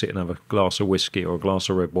I'll just sit and have a glass of whiskey or a glass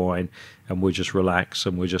of red wine, and we'll just relax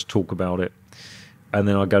and we'll just talk about it. And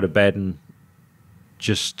then I go to bed and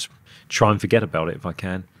just try and forget about it if I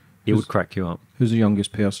can. It would crack you up. Who's the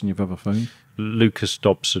youngest person you've ever found? Lucas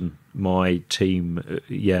Dobson, my team.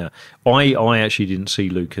 I actually didn't see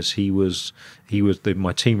Lucas.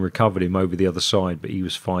 My team recovered him over the other side, but he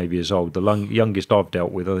was 5 years old. The youngest I've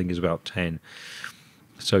dealt with, I think, is about 10.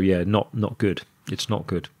 So yeah, not good. It's not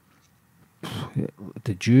good.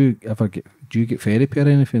 Did you get therapy or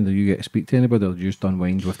anything? Did you get to speak to anybody, or did you just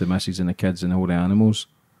unwind with the missus and the kids and all the animals?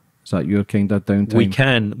 Is that your kind of downtime? We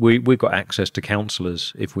can. We've got access to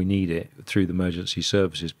counsellors if we need it through the emergency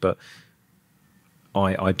services, but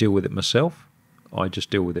I deal with it myself. I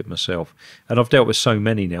just deal with it myself. And I've dealt with so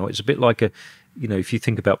many now. It's a bit like if you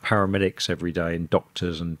think about paramedics every day and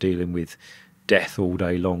doctors and dealing with death all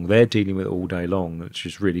day long, they're dealing with it all day long, which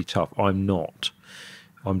is really tough. I'm not.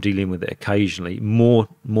 I'm dealing with it occasionally, more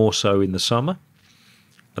so in the summer.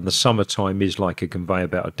 And the summertime is like a conveyor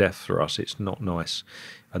belt of death for us. It's not nice.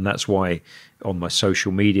 And that's why on my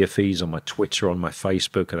social media feeds, on my Twitter, on my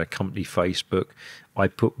Facebook, and a company Facebook, I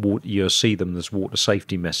put water, you'll see them, there's water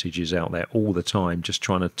safety messages out there all the time, just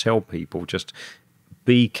trying to tell people, just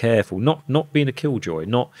be careful. Not being a killjoy,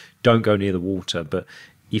 don't go near the water, but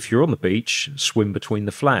if you're on the beach, swim between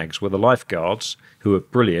the flags, where the lifeguards, who are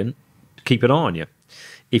brilliant, keep an eye on you.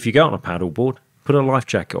 If you go on a paddleboard, put a life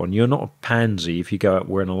jacket on. You're not a pansy if you go out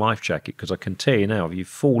wearing a life jacket, because I can tell you now, if you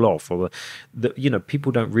fall off, or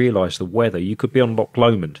people don't realise the weather. You could be on Loch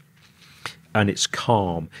Lomond and it's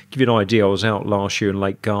calm. Give you an idea, I was out last year in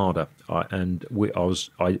Lake Garda, and I was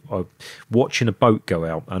watching a boat go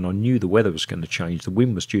out, and I knew the weather was going to change. The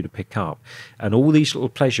wind was due to pick up, and all these little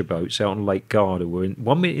pleasure boats out on Lake Garda were in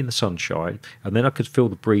 1 minute in the sunshine, and then I could feel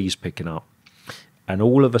the breeze picking up. And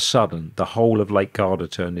all of a sudden, the whole of Lake Garda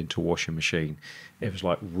turned into a washing machine. It was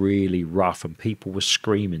like really rough, and people were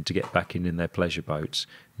screaming to get back in their pleasure boats.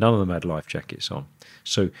 None of them had life jackets on.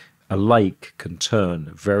 So a lake can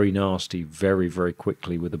turn very nasty very, very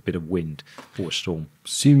quickly with a bit of wind or a storm.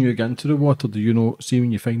 See, when you get into the water,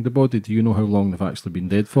 when you find the body, do you know how long they've actually been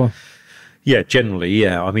dead for? Yeah, generally,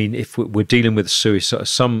 yeah. I mean, if we're dealing with suicide,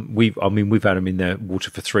 we've had them in their water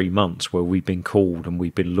for 3 months where we've been called and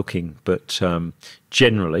we've been looking. But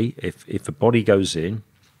generally, if a body goes in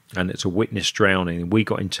and it's a witness drowning, and we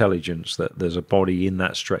got intelligence that there's a body in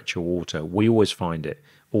that stretch of water, we always find it.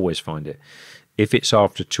 Always find it. If it's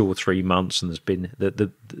after 2 or 3 months and there's been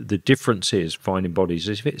the difference is finding bodies.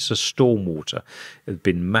 If it's a storm water, there's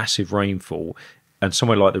been massive rainfall, and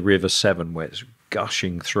somewhere like the River Severn where it's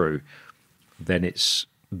gushing through,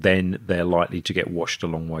 then they're likely to get washed a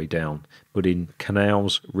long way down. But in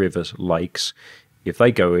canals, rivers, lakes, if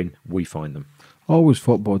they go in, we find them. I always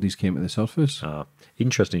thought bodies came to the surface.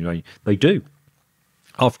 Interestingly, they do.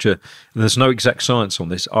 There's no exact science on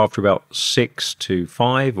this, after about 6 to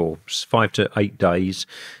 5 or 5 to 8 days,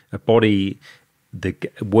 a body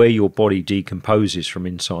where your body decomposes from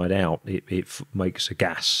inside out, it makes a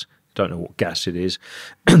gas. Don't know what gas it is.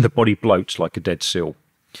 The body bloats like a dead seal,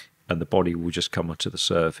 and the body will just come onto the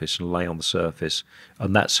surface and lay on the surface.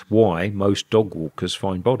 And that's why most dog walkers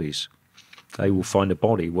find bodies. They will find a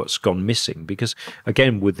body what's gone missing, because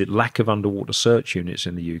again, with the lack of underwater search units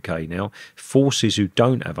in the UK now, forces who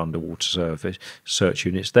don't have underwater search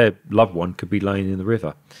units, their loved one could be laying in the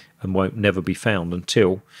river and won't never be found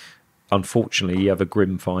until, unfortunately, you have a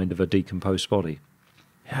grim find of a decomposed body.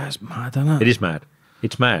 Yeah, it's mad, isn't it? It is mad.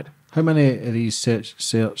 It's mad. How many of these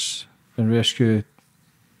search and rescue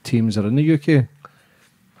teams are in the UK?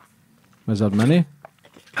 Is there many?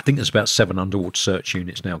 I think there's about 7 underwater search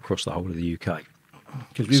units now across the whole of the UK.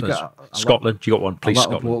 Because we've got Scotland. You got one, please,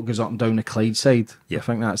 Scotland. What goes up and down the Clyde side. Yeah. I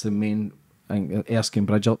think that's the main. I think Erskine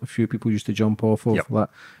Bridge, a few people used to jump off of. Yep. Like,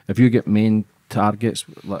 if you get main targets,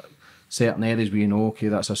 like certain areas where you know, okay,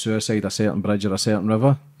 that's a suicide, a certain bridge or a certain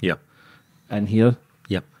river. Yeah. In here.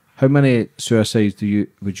 Yeah. How many suicides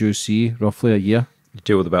would you see roughly a year? You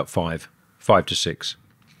deal with about 5 to 6.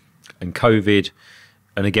 And COVID.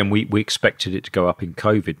 And again, we expected it to go up in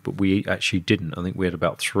COVID, but we actually didn't. I think we had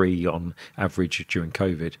about 3 on average during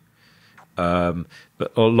COVID.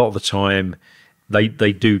 But a lot of the time, they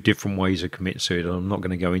do different ways of committing suicide. I'm not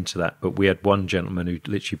going to go into that, but we had one gentleman who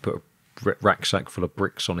literally put a rucksack full of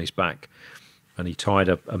bricks on his back, and he tied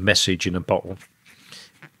a message in a bottle,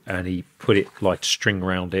 and he put it like string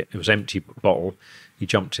around it. It was an empty bottle. He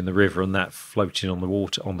jumped in the river, and that floated on the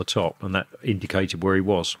water on the top, and that indicated where he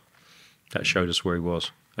was. That showed us where he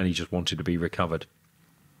was, and he just wanted to be recovered.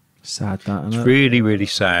 Sad, that, isn't it's it? really, really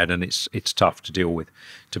sad, and it's tough to deal with,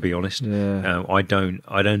 to be honest. Yeah. I don't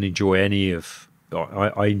enjoy any of.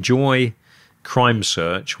 I enjoy crime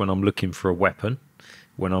search when I'm looking for a weapon,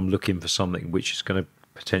 when I'm looking for something which is going to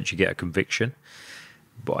potentially get a conviction.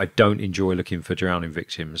 But I don't enjoy looking for drowning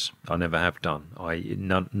victims. I never have done.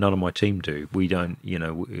 None of my team do. We don't,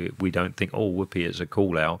 we don't think, oh, whoopee, it's a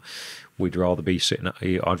call out. We'd rather be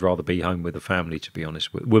I'd rather be home with the family, to be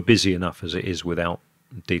honest. We're busy enough as it is without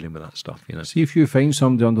dealing with that stuff, See, if you find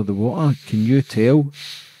somebody under the water, can you tell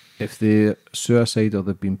if they're suicide or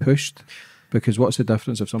they've been pushed? Because what's the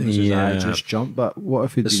difference if somebody says, I just jumped, but what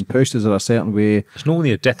if it's been pushed? Is there a certain way? It's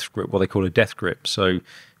normally a death grip, what they call a death grip. So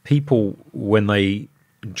people, when they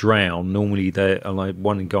drown, normally they're like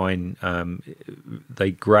one guy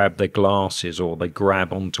they grab their glasses or they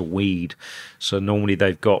grab onto weed. So normally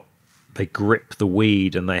they grip the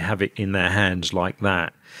weed and they have it in their hands like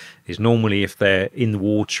that. Is normally if they're in the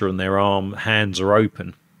water and their hands are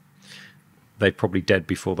open, they're probably dead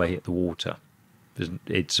before they hit the water.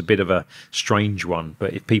 It's a bit of a strange one,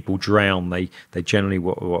 but if people drown, they generally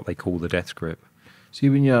what they call the death grip. See,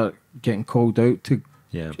 when you're getting called out to,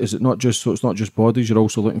 is it not just, so it's not just bodies, you're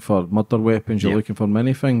also looking for murder weapons, you're looking for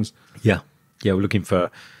many things? Yeah, we're looking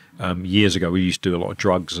for, years ago we used to do a lot of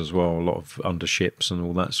drugs as well, a lot of under ships and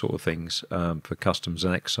all that sort of things for customs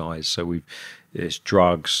and excise. So it's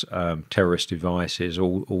drugs, terrorist devices,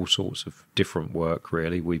 all sorts of different work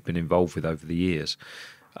really we've been involved with over the years.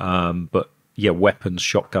 But yeah, weapons,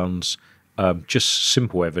 shotguns, just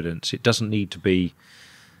simple evidence. It doesn't need to be,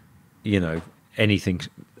 anything.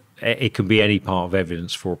 It can be any part of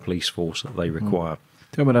evidence for a police force that they require.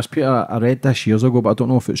 Tell me this, Peter, I read this years ago, but I don't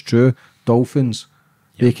know if it's true. Dolphins,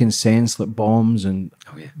 they can sense like bombs and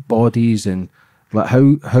bodies, and like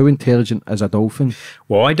how intelligent is a dolphin?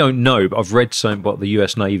 Well, I don't know, but I've read something what the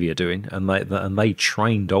US Navy are doing, and they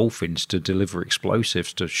train dolphins to deliver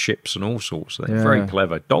explosives to ships and all sorts. They're very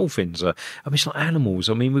clever. Dolphins are, it's like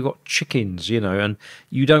animals. We've got chickens, and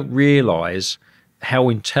you don't realise how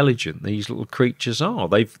intelligent these little creatures are.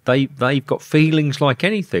 They've got feelings like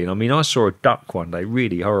anything. I saw a duck one day,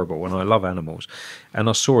 really horrible, and I love animals, and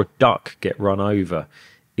I saw a duck get run over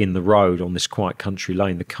in the road on this quiet country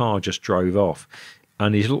lane. The car just drove off,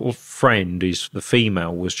 and his little friend, the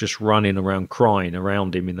female, was just running around crying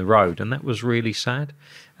around him in the road, and that was really sad.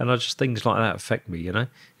 And things like that affect me.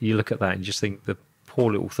 You look at that and just think the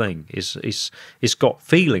poor little thing it's got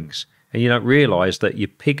feelings. And you don't realise that your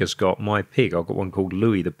pig has got, my pig, I've got one called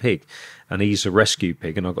Louis the pig, and he's a rescue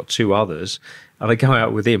pig, and I've got 2 others, and I go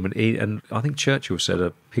out with him, and I think Churchill said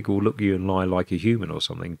a pig will look at you and lie like a human or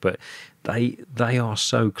something, but they are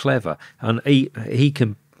so clever, and he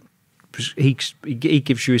gives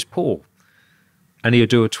you his paw, and he'll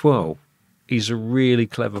do a twirl. He's a really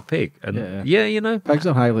clever pig. And pigs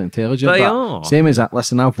are highly intelligent. They are. Same as that.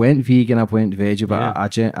 Listen, I've went vegan, I've went veggie, but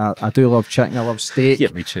I do love chicken, I love steak. Yeah,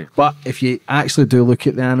 me too. But if you actually do look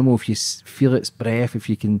at the animal, if you feel its breath, if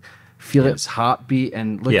you can feel its heartbeat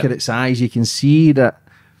and look at its eyes, you can see that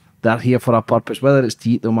they're here for a purpose, whether it's to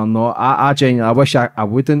eat them or not. I genuinely, I wish I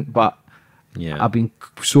wouldn't, but Yeah. I've been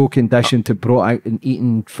so conditioned to brought out and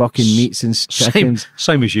eating fucking meats and chickens.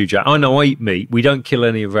 Same as you, Jack. I know I eat meat. We don't kill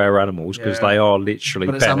any of our animals because they are literally.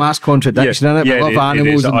 But it's a mass contradiction, isn't it? Yeah, we love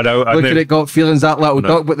animals. I know. Look at it, got feelings that little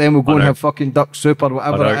duck, but then we'll go and know. have fucking duck soup or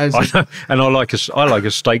whatever it is. I know. And I like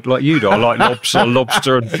a steak like you do. I like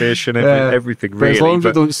lobster and fish and everything. But Really, as long as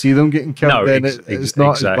we don't see them getting killed, then it's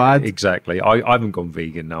not as bad. Exactly. I haven't gone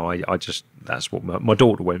vegan now. I just that's what my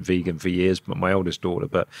daughter went vegan for years, but my oldest daughter,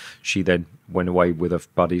 but she then went away with her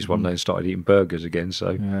buddies one day and started eating burgers again.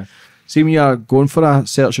 So. Yeah. See, when you're going for a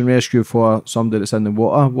search and rescue for somebody that's in the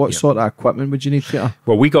water, what sort of equipment would you need, Peter?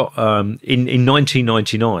 Well, we got, in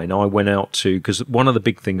 1999, I went out to, because one of the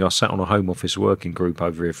big things, I sat on a Home Office working group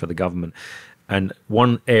over here for the government, and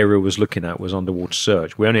one area was looking at was underwater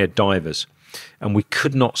search. We only had divers, and we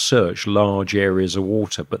could not search large areas of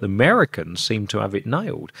water, but the Americans seemed to have it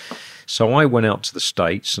nailed. So I went out to the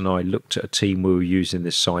States, and I looked at a team who were using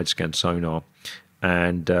this side scan sonar,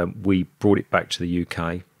 and we brought it back to the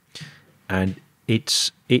UK. And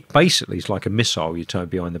it basically is like a missile you turn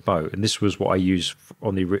behind the boat. And this was what I used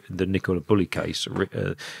on the Nicola Bulley case,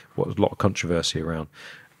 what was a lot of controversy around.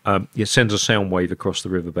 It sends a sound wave across the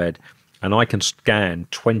riverbed, and I can scan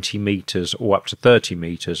 20 metres or up to 30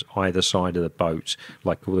 metres either side of the boat,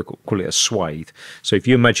 like we'll call it a swathe. So if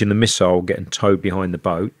you imagine the missile getting towed behind the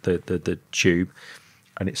boat, the tube,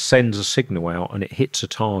 and it sends a signal out and it hits a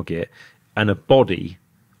target, and a body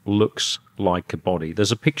looks like a body.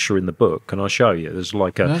 There's a picture in the book. Can I show you? There's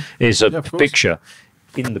like a picture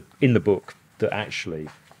in the book that actually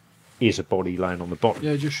is a body laying on the bottom.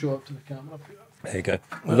 Yeah, just show up to the camera. There you go.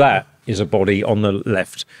 That is a body on the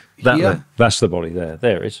left. That's the body there.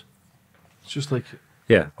 There it is. It's just like...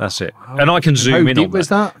 Yeah, that's it. And I can zoom in on that. How deep was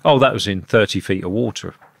that? Oh, that was in 30 feet of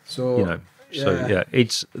water. So,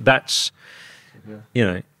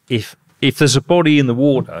 if there's a body in the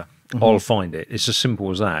water, I'll find it. It's as simple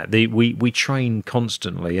as that. We train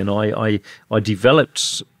constantly, and I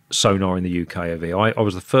developed sonar in the UK over here. I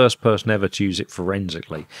was the first person ever to use it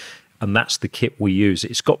forensically, and that's the kit we use.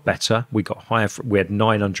 It's got better. We got higher. We had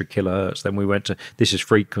 900 kilohertz. Then we went to, this is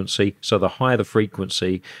frequency. So the higher the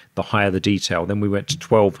frequency, the higher the detail. Then we went to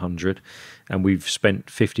 1200, and we've spent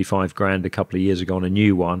 55 grand a couple of years ago on a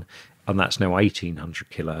new one. And that's now 1800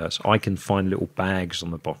 kilohertz. I can find little bags on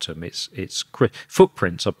the bottom. It's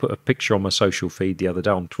footprints. I put a picture on my social feed the other day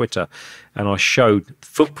on Twitter, and I showed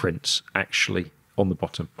footprints actually on the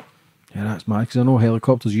bottom. Yeah, that's mad, because I know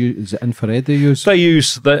helicopters use, is it infrared they use?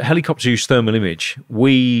 The helicopters use thermal image.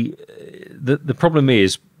 The problem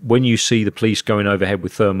is when you see the police going overhead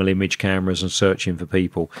with thermal image cameras and searching for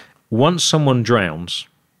people, once someone drowns,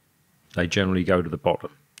 they generally go to the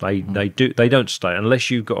bottom. They don't stay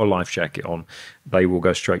unless you've got a life jacket on. They will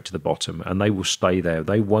go straight to the bottom and they will stay there.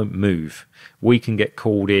 They won't move. We can get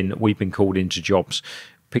called in. We've been called into jobs.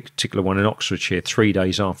 Particular one in Oxfordshire. 3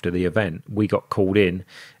 days after the event, we got called in,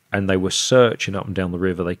 and they were searching up and down the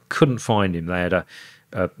river. They couldn't find him. They had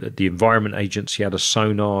the Environment Agency had a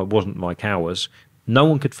sonar. It wasn't like ours. No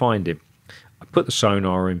one could find him. I put the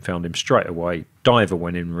sonar in, found him straight away. Diver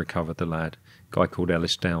went in and recovered the lad. Guy called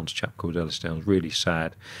Ellis Downs, chap called Ellis Downs, really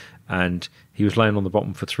sad. And he was laying on the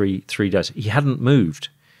bottom for three days. He hadn't moved.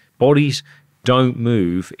 Bodies don't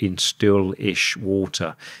move in still-ish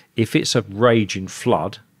water. If it's a raging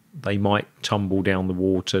flood, they might tumble down the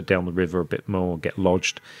water, down the river a bit more, get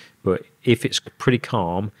lodged. But if it's pretty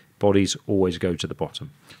calm, bodies always go to the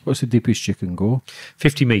bottom. What's the deepest you can go?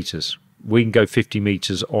 50 metres. We can go 50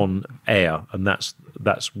 metres on air, and that's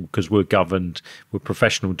because we're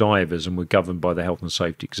professional divers, and we're governed by the Health and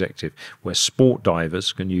Safety Executive, where sport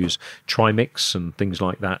divers can use trimix and things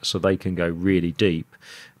like that, so they can go really deep,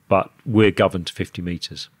 but we're governed to 50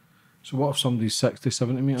 metres. So what if somebody's 60,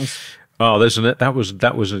 70 metres? Oh,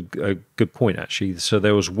 that was a good point, actually. So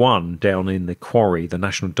there was one down in the quarry, the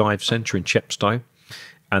National Dive Centre in Chepstow,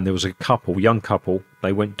 and there was a young couple,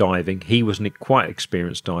 they went diving. He was a quite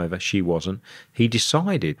experienced diver, she wasn't. He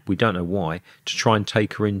decided, we don't know why, to try and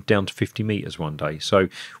take her in down to 50 metres one day. So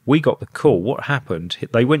we got the call. What happened,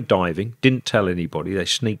 they went diving, didn't tell anybody, they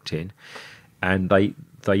sneaked in, and they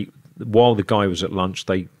while the guy was at lunch,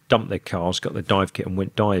 they dumped their cars, got their dive kit and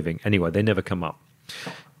went diving. Anyway, they never come up.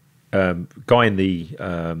 Guy in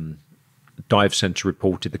the dive centre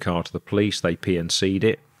reported the car to the police, they PNC'd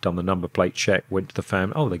it, done the number plate check, went to the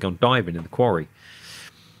family. Oh, they'd gone diving in the quarry.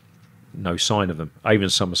 No sign of them. Avon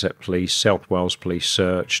Somerset Police, South Wales Police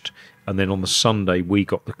searched. And then on the Sunday, we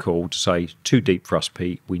got the call to say, too deep for us,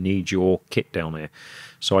 Pete. We need your kit down here.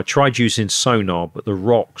 So I tried using sonar, but the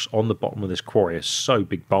rocks on the bottom of this quarry are so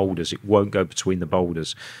big boulders, it won't go between the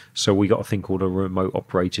boulders. So we got a thing called a remote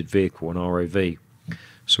operated vehicle, an ROV.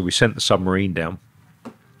 So we sent the submarine down,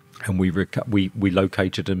 and we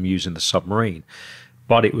located them using the submarine.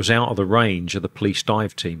 But it was out of the range of the police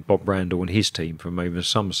dive team, Bob Randall and his team from over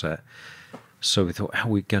Somerset. So we thought, how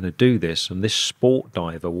are we going to do this? And this sport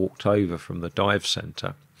diver walked over from the dive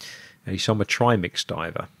centre, and he saw a trimix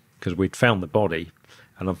diver, because we'd found the body.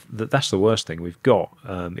 And that's the worst thing we've got.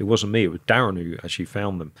 It wasn't me, it was Darren who actually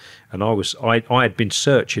found them. And I had been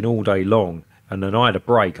searching all day long, and then I had a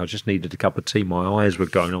break. I just needed a cup of tea. My eyes were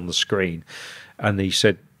going on the screen. And he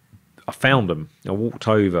said, I found them. I walked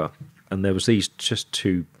over, and there was these just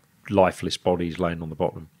two lifeless bodies laying on the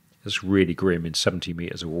bottom. It's really grim in 70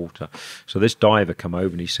 metres of water. So this diver come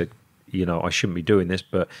over and he said, you know, I shouldn't be doing this,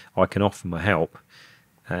 but I can offer my help.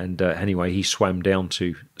 And anyway, he swam down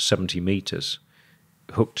to 70 metres,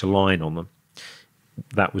 hooked a line on them.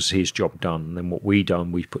 That was his job done. And then what we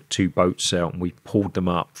done, we put two boats out and we pulled them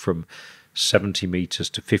up from 70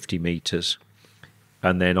 metres to 50 metres.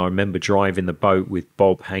 And then I remember driving the boat with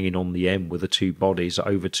Bob hanging on the end with the two bodies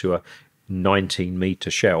over to a 19-metre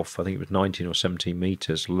shelf. I think it was 19 or 17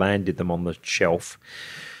 metres. Landed them on the shelf.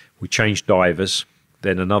 We changed divers.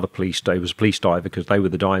 Then another police diver, was a police diver, because they were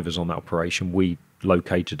the divers on that operation. We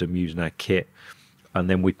located them using our kit, and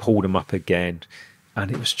then we pulled them up again,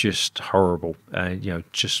 and it was just horrible. You know,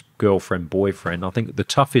 just girlfriend, boyfriend. I think the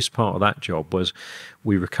toughest part of that job was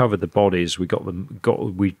we recovered the bodies. We got them.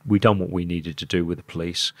 We done what we needed to do with the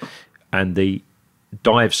police, and the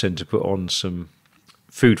dive centre put on some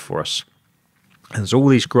food for us. And there's all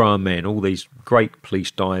these grown men, all these great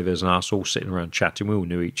police divers, and us all sitting around chatting. We all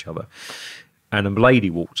knew each other. And a lady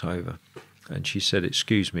walked over, and she said,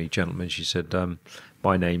 "Excuse me, gentlemen." She said, "I'm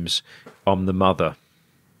the mother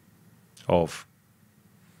of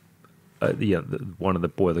one of the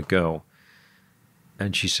boy or the girl."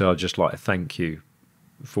 And she said, "I'd just like to thank you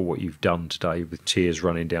for what you've done today," with tears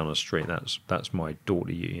running down the street. That's my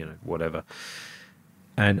daughter, you know, whatever.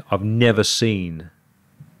 And I've never seen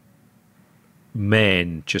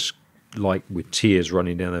men just like with tears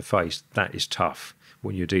running down their face. That is tough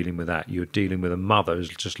when you're dealing with that. You're dealing with a mother who's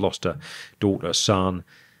just lost a daughter, a son,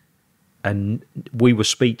 and we were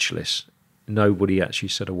speechless. Nobody actually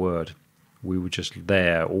said a word. We were just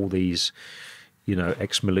there, all these, you know,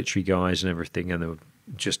 ex-military guys and everything, and there were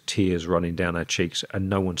just tears running down our cheeks, and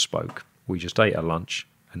no one spoke. We just ate our lunch,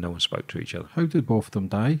 and no one spoke to each other. How did both of them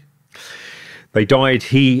die? They died.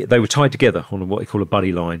 They were tied together on what they call a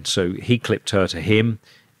buddy line. So he clipped her to him.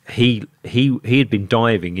 He had been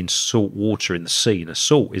diving in salt water in the sea, and the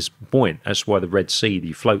salt is buoyant. That's why the Red Sea,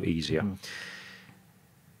 you float easier.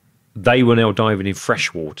 They were now diving in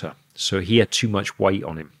fresh water, so he had too much weight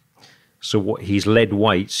on him. So what his lead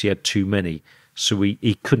weights, he had too many, so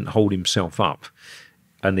he couldn't hold himself up,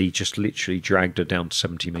 and he just literally dragged her down to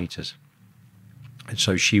 70 metres. And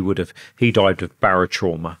so he died of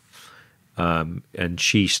barotrauma. And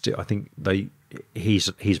she still, I think he's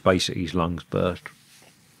basically, his lungs burst.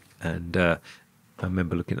 And I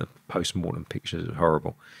remember looking at the post-mortem pictures, it's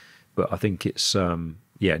horrible. But I think it's,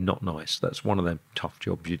 not nice. That's one of them tough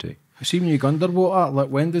jobs you do. I see when you go underwater, like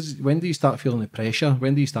when do you start feeling the pressure?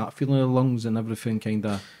 When do you start feeling the lungs and everything kind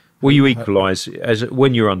of? Well, you equalise.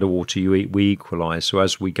 When you're underwater, we equalise. So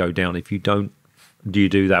as we go down, if you don't, you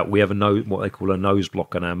do that, we have what they call a nose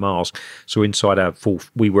block on our mask. So inside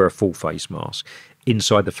we wear a full face mask.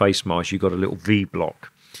 Inside the face mask, you've got a little V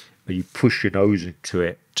block, where you push your nose into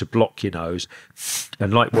it to block your nose.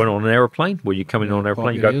 And like when on an aeroplane, when you're coming on an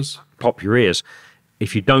aeroplane, you go pop your ears.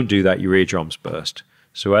 If you don't do that, your eardrums burst.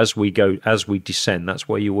 So as we descend, that's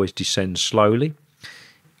why you always descend slowly,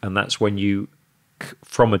 and that's when you,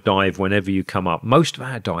 from a dive, whenever you come up, most of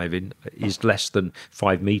our diving is less than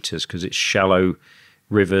 5 metres because it's shallow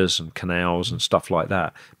rivers and canals and stuff like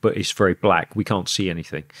that, but it's very black. We can't see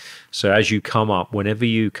anything. So as you come up, whenever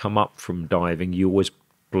you come up from diving, you always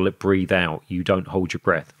breathe out. You don't hold your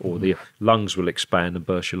breath, or the lungs will expand and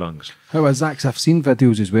burst your lungs. How is that? 'Cause I've seen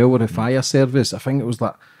videos as well with the fire service. I think it was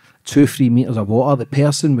like 2-3 metres of water. The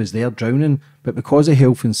person was there drowning, but because of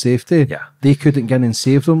health and safety, they couldn't get in and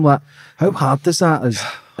save them. Like, how hard is that?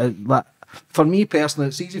 Like, for me personally,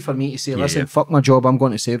 it's easy for me to say, listen, fuck my job, I'm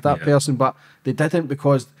going to save that person, but they didn't,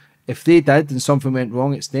 because if they did and something went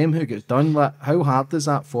wrong, it's them who gets done. Like, how hard is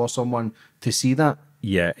that for someone to see that?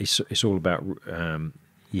 Yeah, it's all about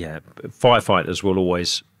firefighters will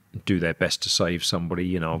always do their best to save somebody,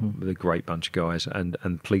 you know, with a great bunch of guys,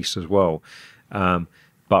 and police as well.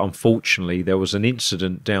 But unfortunately, there was an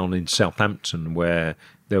incident down in Southampton where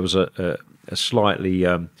there was a slightly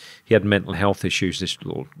he had mental health issues.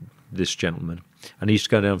 This gentleman, and he used to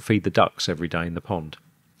go down and feed the ducks every day in the pond.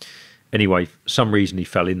 Anyway, for some reason he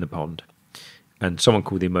fell in the pond, and someone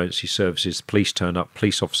called the emergency services. The police turned up.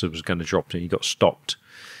 Police officer was going to drop him. He got stopped.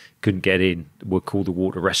 Couldn't get in. We'll call the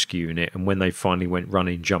water rescue unit, and when they finally went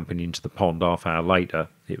running, jumping into the pond, half hour later,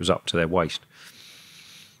 it was up to their waist.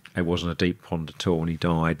 It wasn't a deep pond at all, and he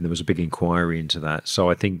died. And there was a big inquiry into that. So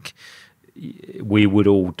I think we would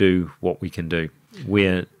all do what we can do.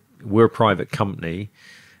 We're a private company,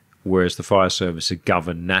 whereas the fire service are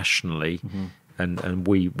governed nationally, and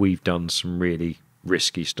we've done some really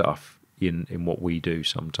risky stuff in what we do.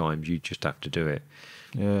 Sometimes you just have to do it.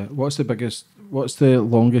 Yeah. What's the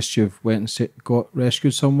longest you've went and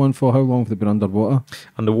rescued someone for? How long have they been underwater?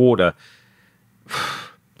 Underwater,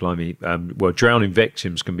 blimey. Well, drowning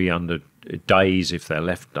victims can be under days if they're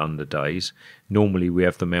left under days. Normally we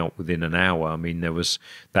have them out within an hour. I mean,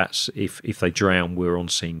 that's if they drown, we're on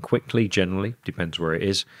scene quickly. Generally, depends where it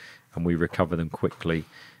is, and we recover them quickly.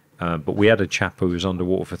 But we had a chap who was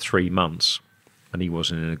underwater for 3 months, and he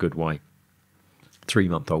wasn't in a good way.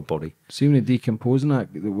 3-month-old body. See, when it decomposing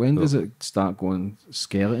that, when does it start going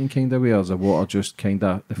skeleton kind of way, or is the water just kind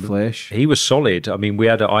of the flesh? He was solid. I mean,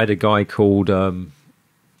 I had a guy called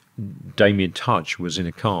Damien Tudge was in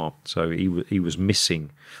a car, so he was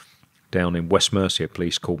missing down in West Mercia.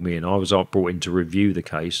 Police called me, and I was brought in to review the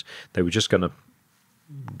case. They were just going to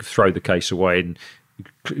throw the case away and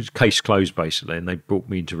case closed basically, and they brought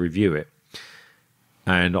me in to review it.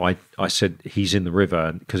 And I said, he's in the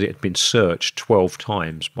river, because it had been searched 12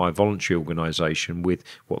 times by a voluntary organisation with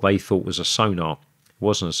what they thought was a sonar. It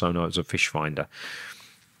wasn't a sonar, it was a fish finder.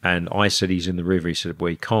 And I said, he's in the river. He said, well,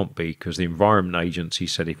 he can't be, because the Environment Agency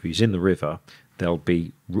said if he's in the river, there'll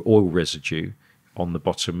be oil residue on the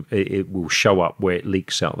bottom. It will show up where it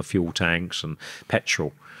leaks out the fuel tanks and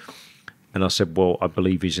petrol. And I said, well, I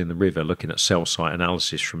believe he's in the river, looking at cell site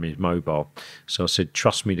analysis from his mobile. So I said,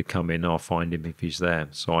 trust me to come in, I'll find him if he's there.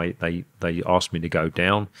 So they asked me to go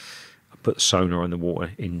down. I put the sonar in the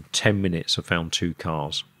water. In 10 minutes, I found 2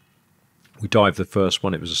 cars. We dived the first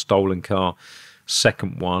one, it was a stolen car.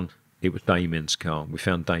 Second one, it was Damien's car. We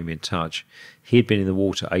found Damien Tudge. He had been in the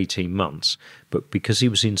water 18 months, but because he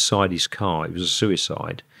was inside his car, it was a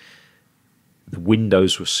suicide. The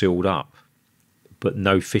windows were sealed up, but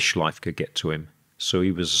no fish life could get to him. So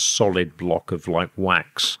he was a solid block of like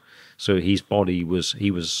wax. So his body was,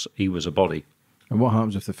 he was a body. And what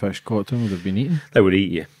happens if the fish caught to him? Would they have been eaten? They would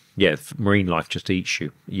eat you. Yeah, marine life just eats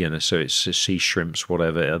you. You know, so it's sea shrimps,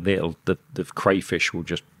 whatever. The crayfish will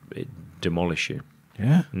just demolish you.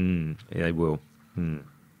 Yeah? Yeah, they will.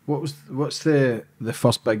 What's the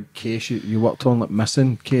first big case you worked on, like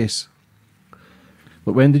missing case?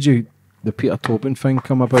 Like when did the Peter Tobin thing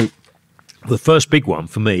come about? The first big one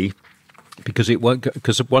for me, because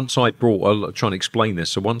once I brought, I'll try and explain this.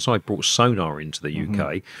 So once I brought sonar into the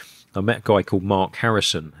UK, I met a guy called Mark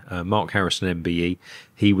Harrison MBE.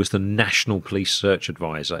 He was the National Police Search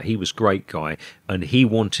Advisor. He was a great guy, and he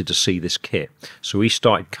wanted to see this kit. So he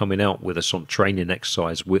started coming out with us on training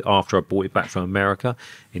exercise after I brought it back from America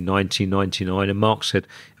in 1999. And Mark said,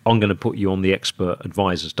 I'm going to put you on the expert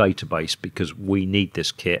advisors database because we need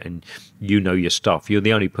this kit and you know your stuff. You're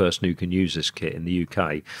the only person who can use this kit in the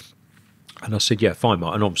UK. And I said, yeah, fine,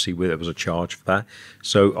 Mark. And obviously there was a charge for that.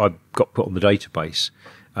 So I got put on the database.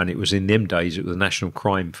 And it was in them days, it was the National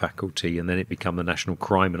Crime Faculty, and then it became the National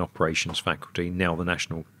Crime and Operations Faculty, now the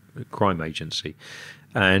National Crime Agency.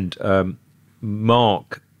 And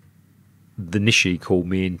Mark initially called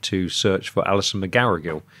me in to search for Alison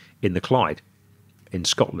McGarrigle in the Clyde in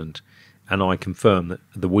Scotland. And I confirmed that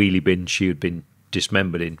the wheelie bin she had been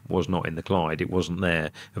dismembered in was not in the Clyde. It wasn't there.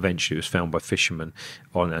 Eventually it was found by fishermen,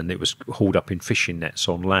 and it was hauled up in fishing nets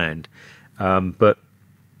on land. But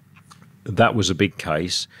that was a big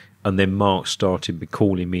case, and then Mark started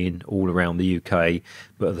calling me in all around the UK.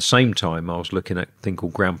 But at the same time, I was looking at a thing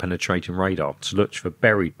called ground penetrating radar to look for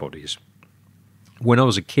buried bodies. When I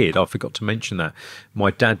was a kid, I forgot to mention that,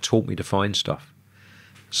 my dad taught me to find stuff.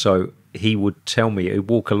 So he would tell me, he'd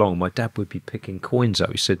walk along, my dad would be picking coins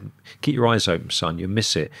out. He said, keep your eyes open, son, you'll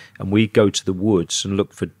miss it. And we'd go to the woods and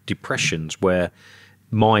look for depressions where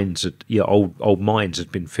mines, old mines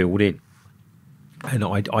had been filled in. And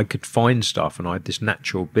I could find stuff, and I had this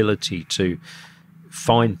natural ability to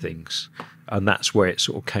find things, and that's where it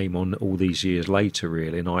sort of came on all these years later,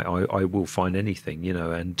 really. And I will find anything, you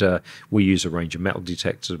know. And we use a range of metal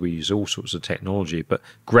detectors, we use all sorts of technology, but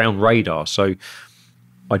ground radar. So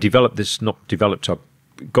I got this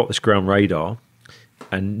ground radar,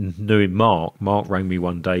 and knowing Mark rang me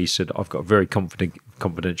one day. He said, "I've got a very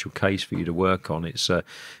confidential case for you to work on. It's a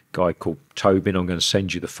guy called Tobin. I'm going to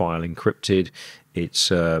send you the file encrypted.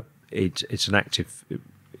 It's an active.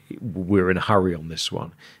 We're in a hurry on this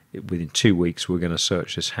one. Within 2 weeks, we're going to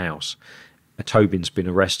search this house. Tobin's been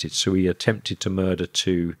arrested, so he attempted to murder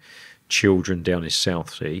 2 children down in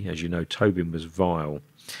Southsea. As you know, Tobin was vile,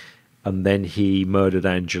 and then he murdered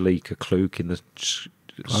Angelica Kluke in the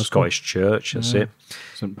Scottish Church. That's it.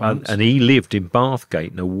 And he lived in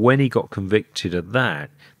Bathgate. Now, when he got convicted of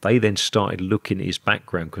that, they then started looking at his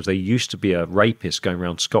background, because there used to be a rapist going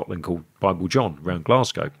around Scotland called Bible John around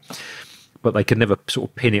Glasgow, but they could never sort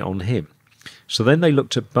of pin it on him. So then they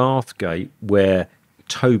looked at Bathgate, where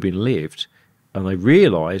Tobin lived, and they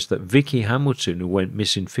realised that Vicky Hamilton, who went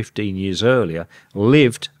missing 15 years earlier,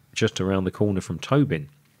 lived just around the corner from Tobin.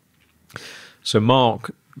 So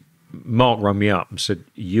Mark rang me up and said,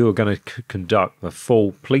 "You are going to conduct the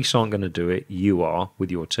full. Police aren't going to do it. You are, with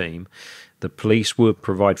your team. The police will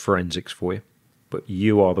provide forensics for you, but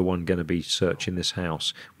you are the one going to be searching this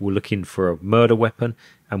house. We're looking for a murder weapon,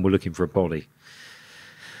 and we're looking for a body."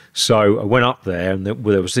 So I went up there, and there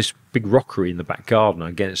was this big rockery in the back garden.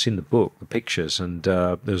 Again, it's in the book, the pictures, and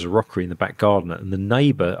there's a rockery in the back garden. And the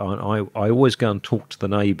neighbour, I always go and talk to the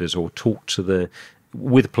neighbours, or talk to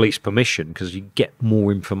with police permission, because you get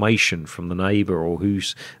more information from the neighbour, or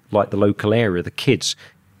who's like the local area, the kids.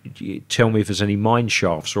 You tell me if there's any mine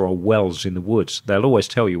shafts or wells in the woods. They'll always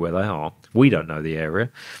tell you where they are. We don't know the area.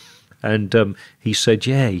 And he said,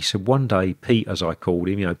 one day Pete, as I called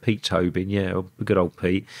him, Pete Tobin, good old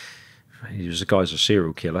Pete, he was a guy's a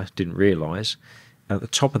serial killer, didn't realise. At the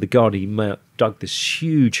top of the garden, he dug this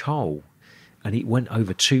huge hole, and it went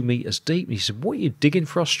over 2 meters deep. And he said, "What are you digging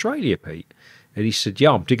for Australia, Pete?" And he said,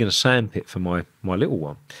 "Yeah, I'm digging a sandpit for my little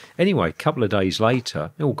one." Anyway, a couple of days later,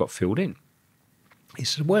 it all got filled in. He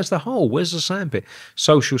said, "Where's the hole? Where's the sandpit?"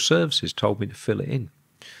 Social services told me to fill it in.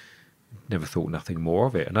 Never thought nothing more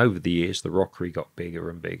of it. And over the years, the rockery got bigger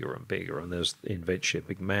and bigger and bigger, and there's eventually a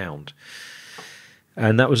big mound.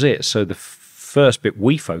 And that was it. So the first bit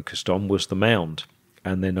we focused on was the mound.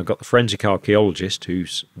 And then I got the forensic archaeologist, who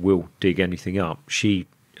will dig anything up. She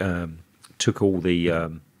took all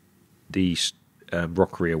the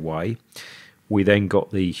rockery away. We then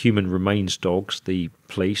got the human remains dogs, the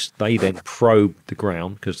police. They then probed the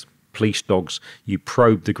ground, because police dogs, you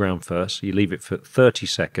probe the ground first. You leave it for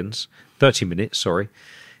 30 minutes,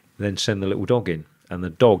 then send the little dog in. And the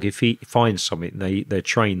dog, if he finds something, they're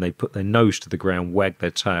trained, they put their nose to the ground, wag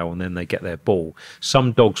their tail, and then they get their ball.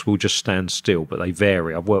 Some dogs will just stand still, but they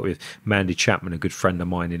vary. I've worked with Mandy Chapman, a good friend of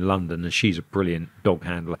mine in London, and she's a brilliant dog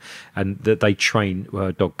handler. And they train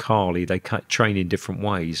her dog Carly, they train in different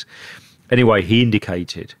ways. Anyway, he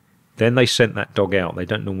indicated. Then they sent that dog out. They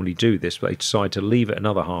don't normally do this, but they decided to leave it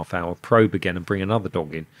another half hour, probe again, and bring another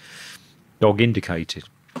dog in. Dog indicated.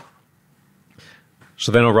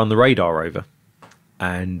 So then I run the radar over,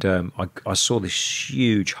 and I saw this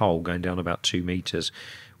huge hole going down about 2 meters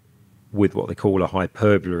with what they call a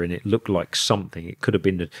hyperbola in it. It looked like something. It could have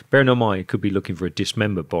been, bearing in mind, it could be looking for a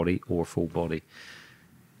dismembered body or a full body.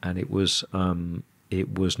 And it was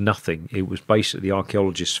nothing. It was basically the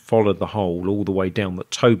archaeologists followed the hole all the way down that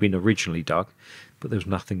Tobin originally dug, but there was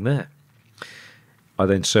nothing there. I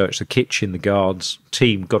then searched the kitchen, the guards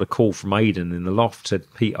team got a call from Aidan in the loft,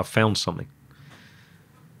 said, "Pete, I found something."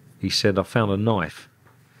 He said, "I found a knife."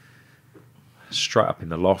 Straight up in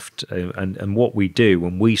the loft. And what we do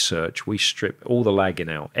when we search, we strip all the lagging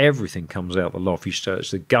out. Everything comes out the loft. You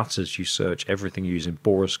search the gutters, you search everything using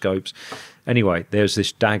boroscopes. Anyway, there's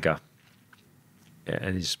this dagger.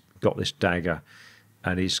 And he's got this dagger,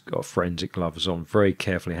 and he's got forensic gloves on, very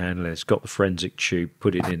carefully handled it. It's got the forensic tube,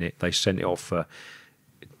 put it in it. They sent it off for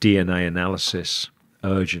DNA analysis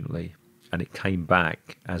urgently, and it came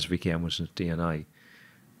back as Vicky Hamilton's DNA.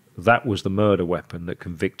 That was the murder weapon that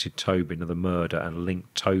convicted Tobin of the murder and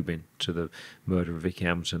linked Tobin to the murder of Vicky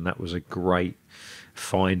Hamilton. That was a great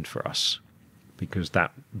find for us, because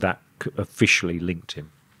that officially linked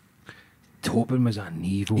him. Tobin was an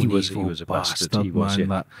evil, he was bastard, a bastard. He was, man.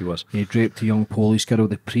 yeah. He was. He raped a young Polish girl.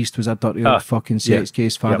 The priest was a dirty old fucking sex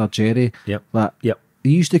case, Father Jerry. Yep.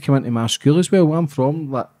 He used to come into my school as well. Where I'm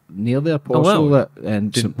from, near the Apostle,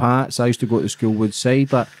 and St Pat's. I used to go to school Woodside.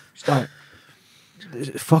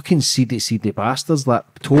 Fucking seedy bastards.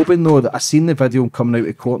 Tobin, though, I seen the video coming out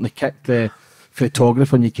of court, and they kicked the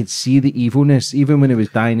photographer, and you could see the evilness. Even when he was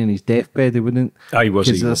dying in his deathbed, they wouldn't. He was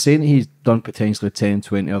evil. Because they're saying he's done potentially 10,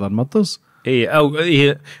 20 other murders.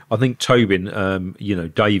 I think Tobin,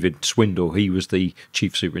 David Swindle, he was the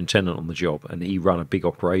chief superintendent on the job, and he ran a big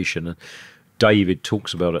operation. And David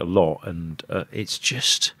talks about it a lot, and it's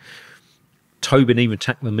just... Tobin even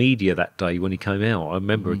attacked the media that day when he came out. I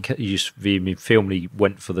remember he used to be filmed. He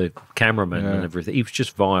went for the cameraman and everything. He was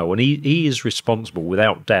just vile, and he is responsible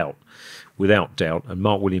without doubt. And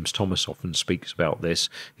Mark Williams Thomas often speaks about this.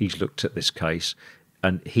 He's looked at this case,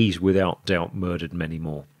 and he's without doubt murdered many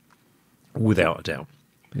more. Without a doubt.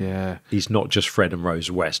 Yeah, he's not just Fred and Rose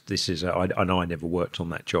West. This is I know I never worked on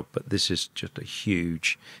that job, but this is just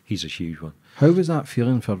he's a huge one. How was that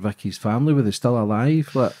feeling for Vicky's family? Were they still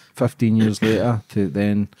alive? Like 15 years later to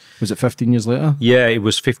then, was it 15 years later? Yeah, it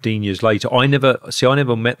was 15 years later. I never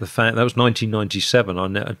met the family. That was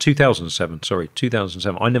 1997. 2007. Sorry,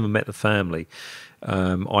 2007. I never met the family.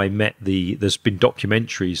 I met there's been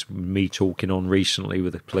documentaries me talking on recently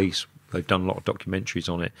with the police. They've done a lot of documentaries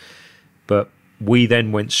on it, but we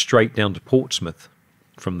then went straight down to Portsmouth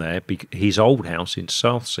from there, his old house in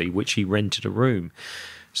Southsea, which he rented a room.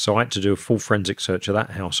 So I had to do a full forensic search of that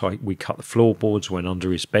house. We cut the floorboards, went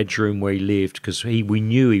under his bedroom where he lived, because we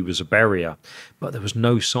knew he was a barrier, but there was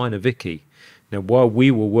no sign of Vicky. Now, while we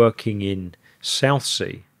were working in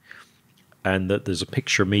Southsea, and that there's a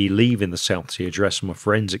picture of me leaving the Southsea address and my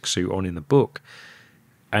forensic suit on in the book,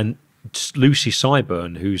 and Lucy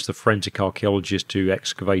Syburn, who's the forensic archaeologist who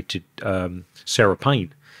excavated Sarah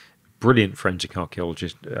Payne, brilliant forensic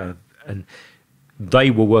archaeologist, and they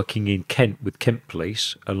were working in Kent with Kent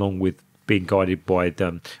Police, along with being guided by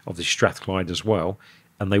obviously Strathclyde as well,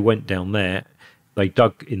 and they went down there. They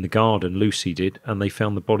dug in the garden, Lucy did, and they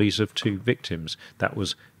found the bodies of two victims. That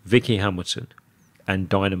was Vicky Hamilton and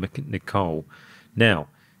Dinah Nicole. Now,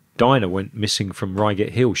 Dinah went missing from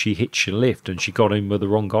Reigate Hill. She hitched a lift and she got in with the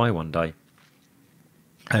wrong guy one day.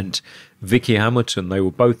 And Vicky Hamilton, they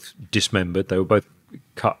were both dismembered. They were both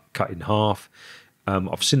cut in half.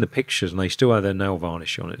 I've seen the pictures and they still have their nail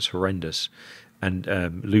varnish on. It's horrendous. And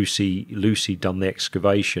Lucy done the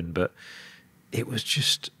excavation, but it was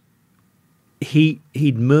just...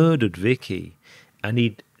 He'd murdered Vicky and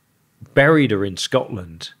he'd buried her in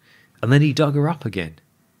Scotland, and then he dug her up again,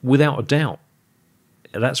 without a doubt.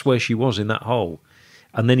 That's where she was, in that hole.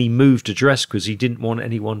 And then he moved address because he didn't want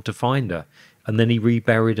anyone to find her. And then he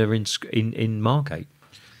reburied her in Margate.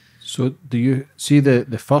 So do you see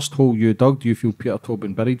the first hole you dug? Do you feel Peter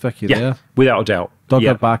Tobin buried Vicky there? Without a doubt. Dug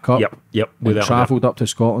her back up. Yep. And travelled up to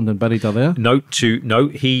Scotland and buried her there. No.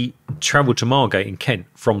 He travelled to Margate in Kent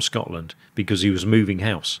from Scotland because he was moving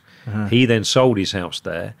house. He then sold his house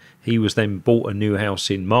there. He was then bought a new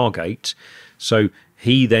house in Margate. So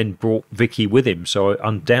he then brought Vicky with him. So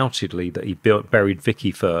undoubtedly that he buried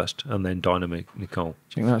Vicky first and then Dinah Nicole. Do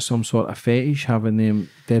you think that's some sort of fetish, having them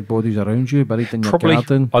dead bodies around you, buried in your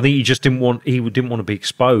garden? I think he just didn't want to be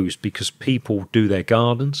exposed, because people do their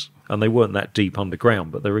gardens and they weren't that deep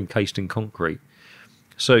underground, but they're encased in concrete.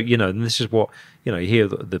 So, and this is what, you hear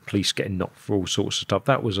the police getting knocked for all sorts of stuff.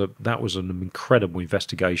 That was an incredible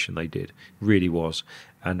investigation they did. It really was.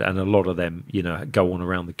 And a lot of them, go on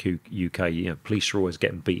around the UK. Police are always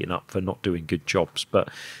getting beaten up for not doing good jobs. But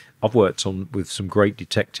I've worked with some great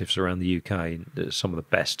detectives around the UK, and some of the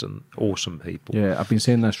best and awesome people. Yeah, I've been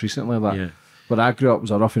saying this recently, that where I grew up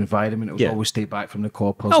was a rough environment. It was always stay back from the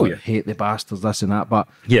coppers, hate the bastards, this and that. But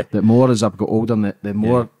the more as I've got older, the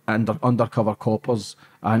more undercover coppers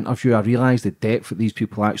I interview, I realise the depth that these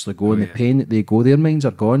people actually go and the pain that they go. Their minds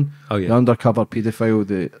are gone. The undercover paedophile,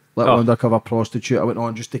 the little undercover prostitute, I went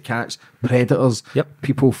on just to catch predators.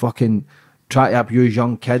 People fucking try to abuse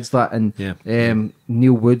young kids.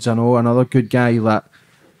 Neil Woods, I know, another good guy,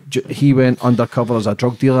 he went undercover as a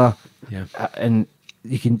drug dealer. And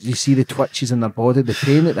you see the twitches in their body, the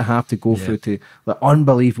pain that they have to go through to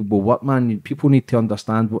unbelievable work, man. People need to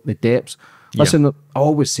understand what the depths. Listen, I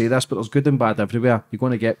always say this, but there's good and bad everywhere. You're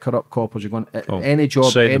going to get corrupt coppers. You're going any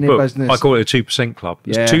job, any business. I call it a 2% club.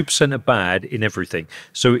 It's 2% of bad in everything.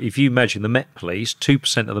 So if you imagine the Met Police,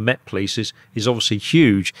 2% of the Met Police is obviously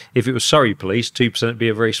huge. If it was Surrey Police, 2% would be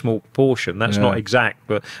a very small proportion. That's not exact,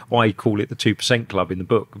 but I call it the 2% club in the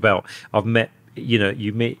book. I've met,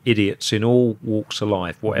 you meet idiots in all walks of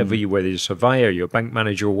life, whatever whether you're a surveyor, you're a bank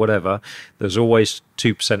manager or whatever, there's always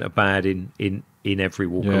 2% of bad in every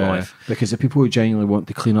walk of life. Because the people who genuinely want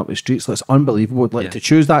to clean up the streets, that's unbelievable. To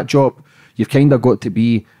choose that job, you've kind of got to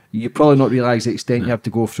be, you probably not realise the extent you have to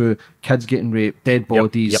go through, kids getting raped, dead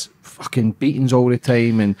bodies, fucking beatings all the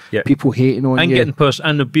time, and people hating on you. And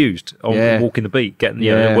getting abused on walking the beat.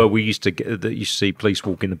 Where we used to see police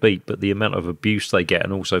walking the beat, but the amount of abuse they get,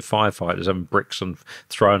 and also firefighters having bricks and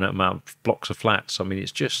throwing at them out of blocks of flats. I mean,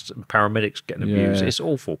 it's just paramedics getting abused. It's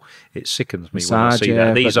awful. It sickens me when I see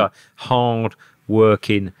that. These are hard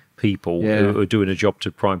working people who are doing a job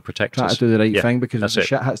to try and protect Try us. to do the right thing, because if the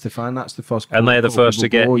shit hits the fan, that's the first. And they're the first to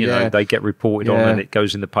get, they get reported on and it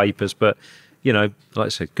goes in the papers. But, like I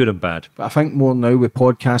said, good and bad. But I think more now with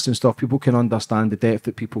podcasts and stuff, people can understand the depth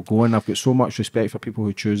that people go in. I've got so much respect for people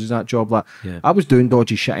who chooses that job. Like, I was doing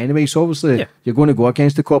dodgy shit anyway, so obviously you're going to go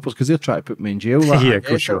against the coppers because they're trying to put me in jail. Like, yeah, of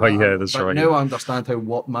course you are. Yeah, that's but right. Now I understand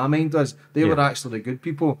what my mind was. They were actually the good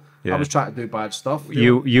people. I was trying to do bad stuff.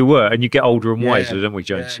 You were, and you get older and wiser, don't we,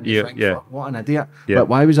 James? Yeah. What an idiot. But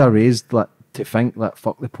why was I raised to think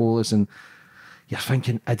fuck the police, and you're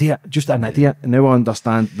thinking, idiot, just an idiot. And now I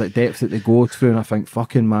understand the depth that they go through, and I think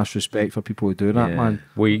fucking mass respect for people who do that, man.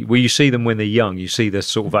 You see them when they're young, you see they're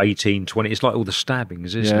sort of 18, 20, it's like all the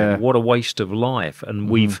stabbings, isn't it? What a waste of life.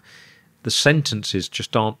 And the sentences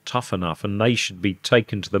just aren't tough enough, and they should be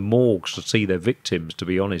taken to the morgues to see their victims, to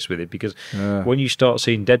be honest with it, because when you start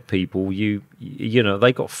seeing dead people, you know,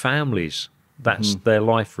 they got families. That's their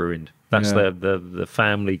life ruined. That's the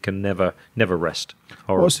family can never rest.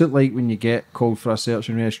 Horrible. What's it like when you get called for a search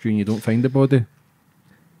and rescue and you don't find the body?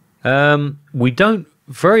 We don't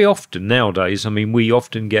very often nowadays. I mean, we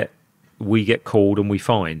get called and we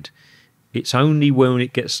find. It's only when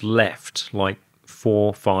it gets left, like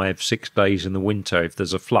 4, 5, 6 days in the winter, if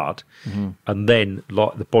there's a flood, and then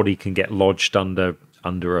the body can get lodged under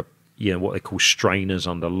a what they call strainers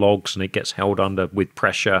under logs, and it gets held under with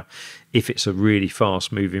pressure. If it's a really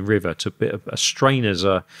fast moving river, a strainers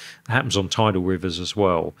happens on tidal rivers as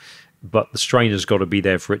well, but the strainer's got to be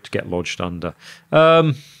there for it to get lodged under.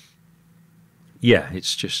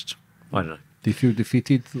 It's just, I don't know. Do you feel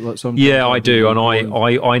defeated? Yeah, I do, and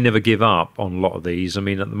I never give up on a lot of these. I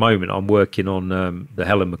mean, at the moment, I'm working on the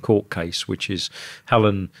Helen McCourt case, which is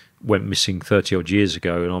Helen went missing 30 odd years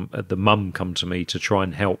ago, and the mum come to me to try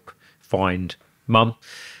and help find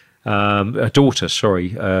a daughter.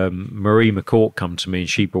 Marie McCourt come to me, and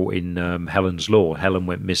she brought in Helen's law. Helen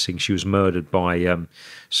went missing. She was murdered by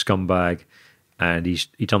scumbag. And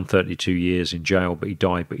he'd done 32 years in jail, but he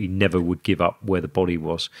died, but he never would give up where the body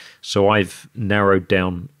was. So I've narrowed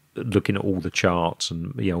down, looking at all the charts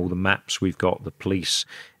and all the maps we've got, the police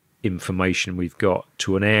information we've got,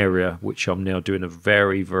 to an area which I'm now doing a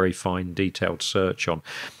very, very fine, detailed search on.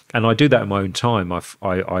 And I do that in my own time.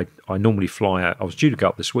 I normally fly out. I was due to go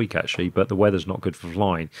up this week, actually, but the weather's not good for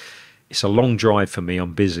flying. It's a long drive for me.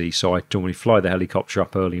 I'm busy, so I normally fly the helicopter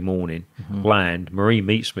up early morning, land. Marie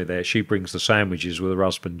meets me there. She brings the sandwiches with her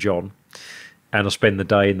husband, John, and I spend the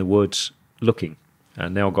day in the woods looking.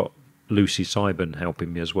 And now I've got Lucy Seiburn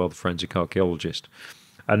helping me as well, the forensic archaeologist.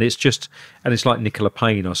 And it's like Nicola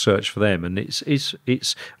Payne. I search for them, and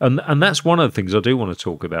and that's one of the things I do want to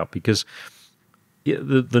talk about, because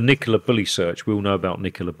the Nicola Bulley search, we all know about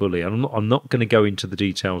Nicola Bulley. And I'm not going to go into the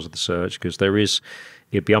details of the search, because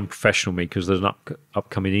it'd be unprofessional of me, because there's an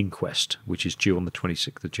upcoming inquest which is due on the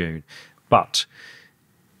 26th of June. But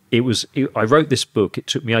I wrote this book. It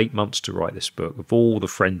took me 8 months to write this book, of all the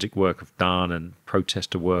forensic work I've done and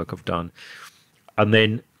protester work I've done. And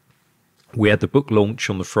then we had the book launch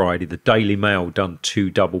on the Friday. The Daily Mail done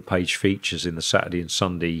 2 double-page features in the Saturday and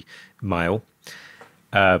Sunday Mail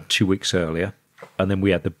 2 weeks earlier. And then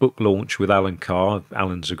we had the book launch with Alan Carr.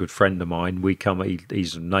 Alan's a good friend of mine.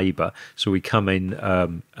 He's a neighbour. So we come in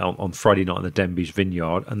on Friday night in the Denby's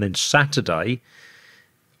Vineyard. And then Saturday,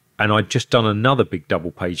 and I'd just done another big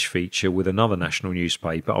double-page feature with another national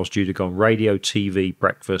newspaper. I was due to go on radio, TV,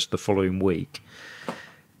 breakfast the following week.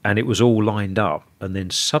 And it was all lined up. And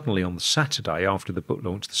then suddenly on the Saturday, after the book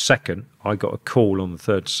launch, the 2nd, I got a call on the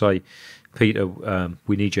 3rd to say, Peter,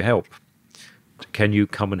 we need your help. Can you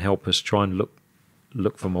come and help us try and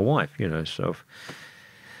look for my wife? So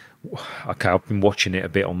okay, I've been watching it a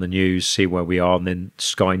bit on the news, see where we are, and then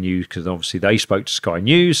Sky News, because obviously they spoke to Sky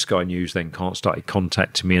News then started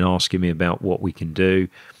contacting me and asking me about what we can do.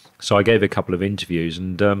 So I gave a couple of interviews,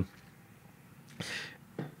 and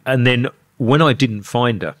then when I didn't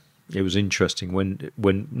find her, it was interesting.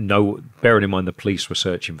 Bearing in mind the police were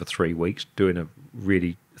searching for 3 weeks, doing a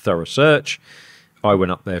really thorough search, I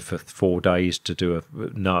went up there for 4 days to do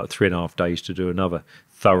 3.5 days to do another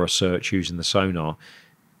thorough search using the sonar,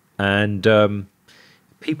 and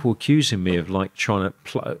people accusing me of trying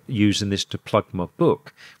to using this to plug my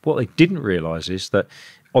book. What they didn't realise is that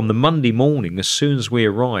on the Monday morning, as soon as we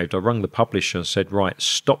arrived, I rang the publisher and said, right,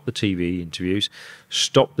 stop the TV interviews,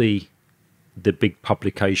 stop the big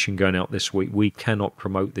publication going out this week. We cannot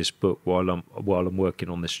promote this book while I'm working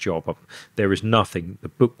on this job. There is nothing. The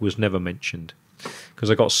book was never mentioned,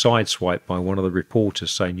 because I got sideswiped by one of the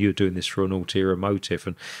reporters saying, you're doing this for an ulterior motive.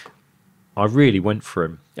 And I really went for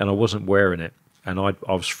him, and I wasn't wearing it. and I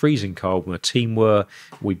was freezing cold. My team were.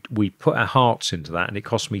 We put our hearts into that, and it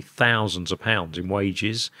cost me thousands of pounds in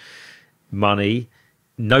wages, money.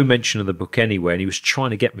 No mention of the book anywhere, and he was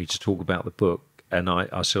trying to get me to talk about the book. And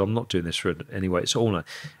I said, I'm not doing this for it anyway. It's all no.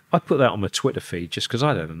 I put that on my Twitter feed just because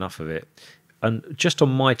I'd had enough of it. And just on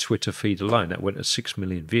my Twitter feed alone, that went to 6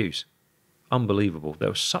 million views. Unbelievable. There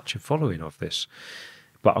was such a following of this.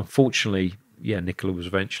 But unfortunately, yeah, Nicola was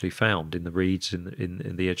eventually found in the reeds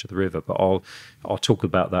in the edge of the river. But I'll talk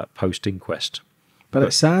about that post-inquest. But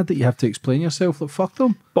it's sad that you have to explain yourself. Like, fuck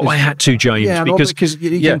them. But I had to, James. Yeah, because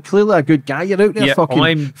you're clearly a good guy. You're out there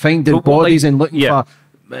finding bodies and looking for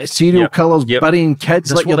serial killers, burying kids.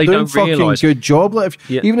 That's like, you're doing fucking good job. Like,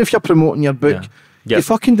 even if you're promoting your book, you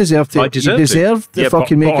fucking deserve to. You deserve to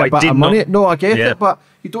fucking make a bit of money. No, I get it, but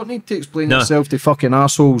you don't need to explain yourself to fucking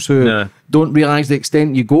assholes who don't realise the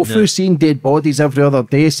extent you go through, seeing dead bodies every other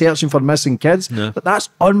day, searching for missing kids. But that's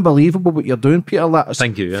unbelievable what you're doing, Peter. That's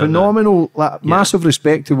Thank you. Phenomenal. Massive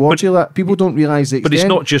respect to watch you. People don't realise the extent. But it's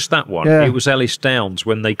not just that one. It was Ellis Downs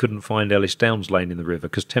when they couldn't find Ellis Downs laying in the river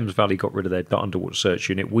because Thames Valley got rid of their underwater search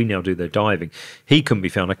unit. We now do their diving. He couldn't be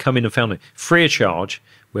found. I come in and found him free of charge.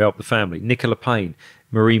 We helped the family. Nicola Payne,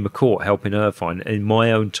 Marie McCourt helping her find in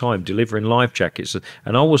my own time, delivering life jackets.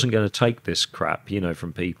 And I wasn't going to take this crap,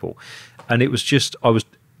 from people. And it was just,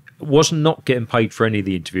 was not getting paid for any of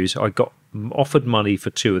the interviews. I got offered money for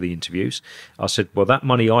 2 of the interviews. I said, well, that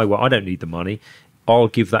money I don't need the money. I'll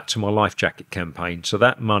give that to my life jacket campaign. So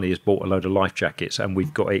that money has bought a load of life jackets, and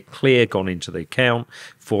we've got it gone into the account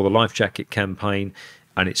for the life jacket campaign.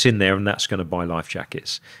 And it's in there, and that's going to buy life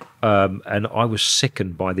jackets. And I was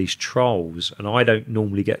sickened by these trolls, and I don't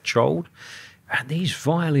normally get trolled. And these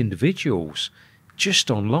vile individuals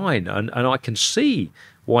just online, and I can see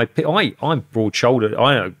why I'm broad-shouldered.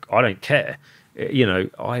 I don't care.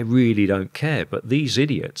 I really don't care. But these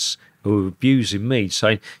idiots who are abusing me,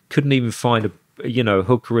 saying couldn't even find a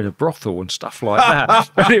hooker in a brothel and stuff like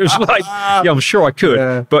that. And it was like, I'm sure I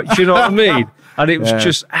could, but do you know what I mean? And it was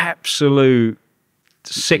just absolute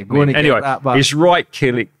sickening. Anyway, it's right,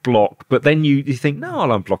 kill it, block. But then you think, no,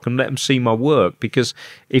 I'll unblock and let them see my work, because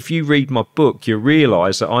if you read my book, you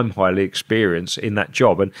realise that I'm highly experienced in that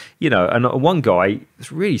job. And and one guy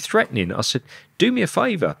was really threatening. I said, do me a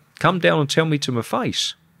favour, come down and tell me to my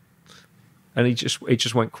face. And he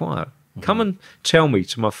just went quiet. Come and tell me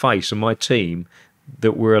to my face and my team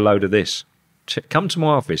that we're a load of this. Come to my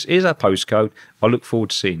office. Here's our postcode. I look forward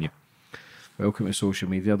to seeing you. Welcome to social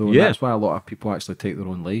media, though. And that's why a lot of people actually take their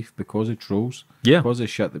own life, because of trolls. Because of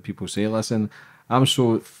shit that people say. Listen, I'm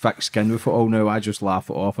so thick-skinned with it all now, I just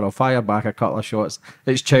laugh it off, or I'll fire back a couple of shots.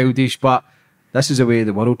 It's childish, but this is the way of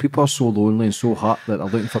the world. People are so lonely and so hurt that they're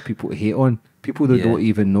looking for people to hate on. People they don't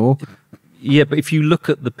even know. Yeah, but if you look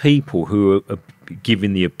at the people who are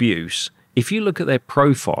giving the abuse, if you look at their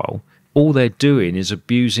profile, all they're doing is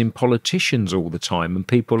abusing politicians all the time and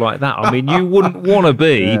people like that. I mean, you wouldn't want to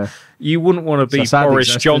be,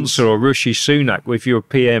 Boris Johnson or Rishi Sunak if you're a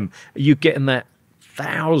PM. You're getting that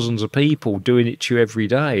thousands of people doing it to you every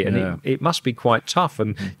day, and it must be quite tough.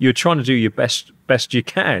 And you're trying to do your best you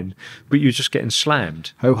can, but you're just getting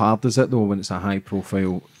slammed. How hard is it though when it's a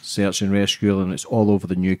high-profile search and rescue and it's all over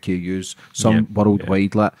the UKUs, some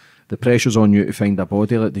worldwide? Like, the pressure's on you to find a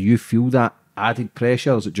body. Like, do you feel that added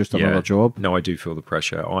pressure, or is it just another job? No, I do feel the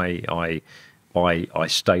pressure. I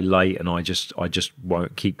stay late, and I just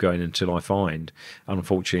won't keep going until I find.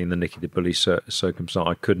 Unfortunately, in the Nikki the Bully circumstance,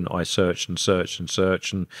 I couldn't. I searched and searched and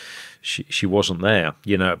searched, and she wasn't there.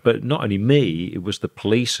 But not only me, it was the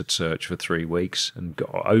police had searched for 3 weeks and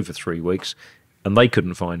got over 3 weeks, and they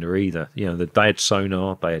couldn't find her either. They had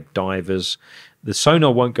sonar, they had divers. The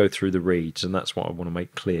sonar won't go through the reeds, and that's what I want to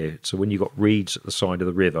make clear. So when you've got reeds at the side of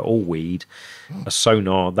the river, or weed, a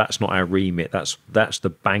sonar, that's not our remit. That's the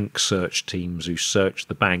bank search teams who search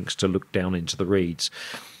the banks to look down into the reeds.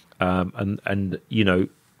 And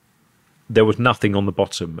there was nothing on the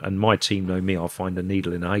bottom. And my team know me, I'll find a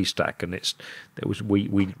needle in a haystack, and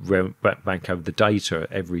we went back over the data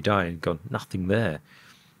every day and gone, nothing there.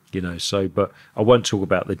 But I won't talk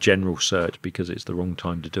about the general search because it's the wrong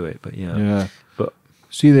time to do it. But but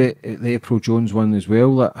see the April Jones one as well.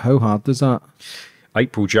 Like, how hard is that?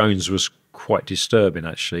 April Jones was quite disturbing,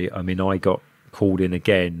 actually. I mean, I got called in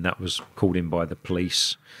again. That was called in by the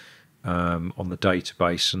police on the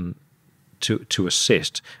database and to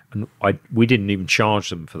assist. And we didn't even charge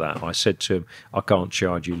them for that. I said to him, I can't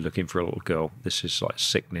charge you looking for a little girl. This is like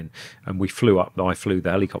sickening. And we flew up. I flew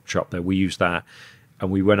the helicopter up there. We used that. And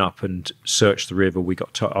we went up and searched the river. We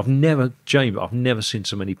got I've never seen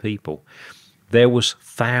so many people. There was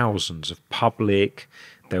thousands of public,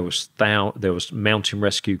 There was mountain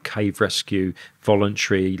rescue, cave rescue,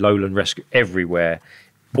 voluntary, lowland rescue, everywhere,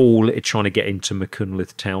 all trying to get into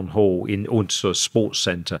Machynlleth Town Hall, onto a sports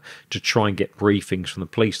centre to try and get briefings from the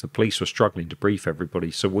police. The police were struggling to brief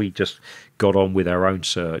everybody, so we just got on with our own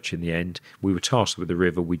search in the end. We were tasked with the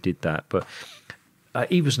river, we did that. But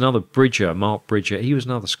he was another Bridger, Mark Bridger, he was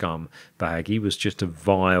another scumbag. He was just a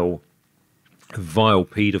vile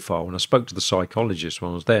paedophile. And I spoke to the psychologist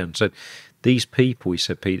when I was there and said, these people, he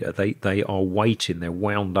said, Peter, they are waiting, they're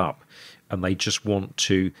wound up, and they just want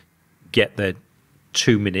to get their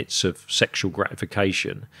 2 minutes of sexual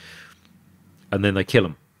gratification, and then they kill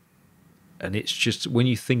them. And it's just, when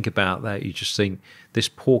you think about that, you just think, this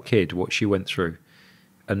poor kid, what she went through.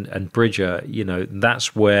 And Bridger, you know,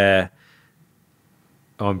 that's where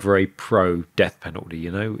I'm very pro death penalty. You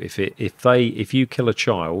know, if you kill a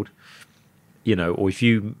child, you know, or if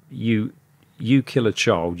you kill a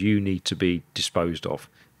child, you need to be disposed of,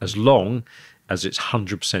 as long as it's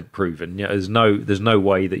 100% proven. You know, there's no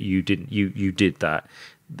way that you did that.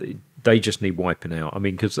 They just need wiping out. I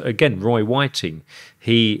mean, because again, Roy Whiting,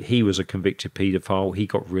 he was a convicted paedophile. He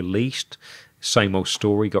got released. Same old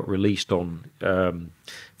story. Got released on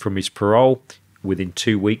from his parole. Within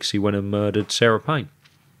 2 weeks, he went and murdered Sarah Payne.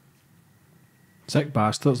 Sick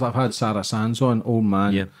bastards. I've had Sarah Sands on. Old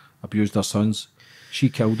man, abused her sons. She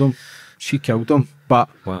killed him. But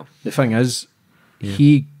the thing is,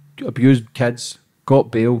 he abused kids,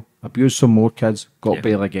 got bail, abused some more kids, got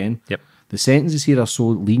bail again. Yep. The sentences here are so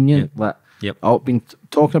lenient that I've been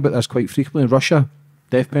talking about this quite frequently. In Russia,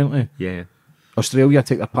 death penalty. Yeah. Australia,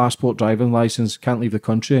 take their passport, driving licence, can't leave the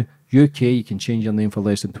country. UK, you can change your name for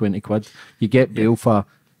less than 20 quid. You get bail for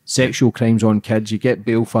sexual crimes on kids. You get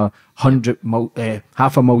bail for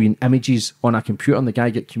 500,000 images on a computer, and the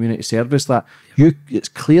guy get community service. It's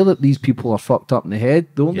clear that these people are fucked up in the head.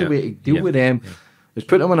 The only way to deal with them is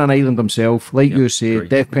put them on an island himself, like you say,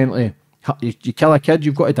 death penalty. You kill a kid,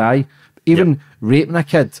 you've got to die. Even raping a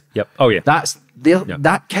kid. Yep. Oh yeah.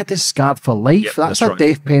 That kid is scarred for life. Yep, that's a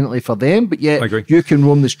death penalty for them. But yet you can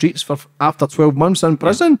roam the streets for after 12 months in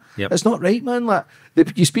prison. Yep. It's not right, man. Like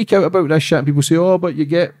you speak out about this shit, and people say, "Oh, but you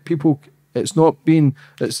get people." It's not been.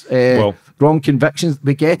 It's wrong convictions.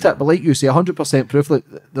 We get it, but like you say, 100% proof. Like,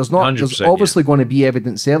 there's obviously going to be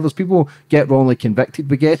evidence there. There's people get wrongly convicted.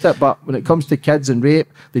 We get it, but when it comes to kids and rape,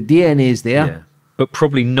 the DNA is there. Yeah. But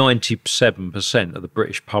probably 97% of the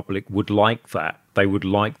British public would like that. They would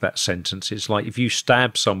like that sentence. It's like if you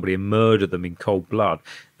stab somebody and murder them in cold blood.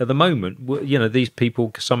 At the moment, you know, these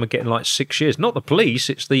people, some are getting like 6 years. Not the police.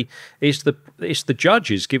 It's the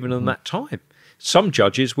judges giving them that time. Some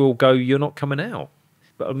judges will go, "You're not coming out."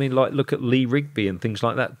 But I mean, like, look at Lee Rigby and things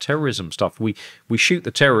like that. Terrorism stuff. We shoot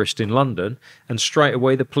the terrorist in London, and straight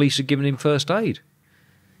away the police are giving him first aid.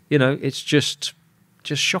 You know, it's just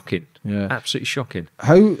shocking. Yeah, absolutely shocking.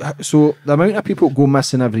 So the amount of people go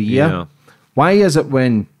missing every year. Yeah. Why is it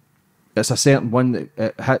when it's a certain one that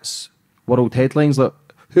it hits world headlines? Like,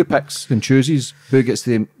 who picks and chooses who gets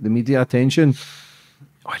the media attention?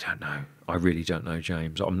 I don't know. I really don't know,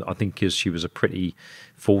 James. I think because she was a pretty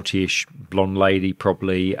 40-ish blonde lady,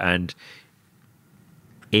 probably, and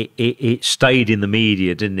it stayed in the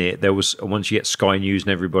media, didn't it? There was, once you get Sky News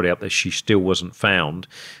and everybody up there, she still wasn't found.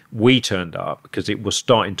 We turned up because it was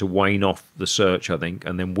starting to wane off the search, I think,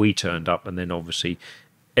 and then we turned up, and then obviously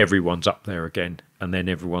everyone's up there again, and then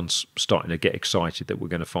everyone's starting to get excited that we're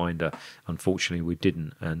going to find her. Unfortunately, we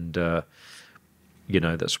didn't, and you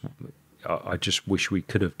know, I just wish we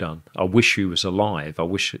could have done. I wish she was alive. I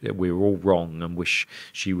wish we were all wrong, and wish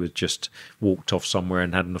she was just walked off somewhere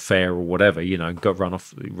and had an affair or whatever, you know, and got run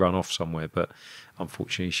off somewhere. But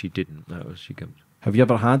unfortunately, she didn't. Have you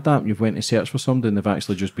ever had that? You've went to search for somebody and they've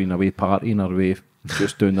actually just been away partying or away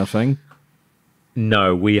just doing their thing?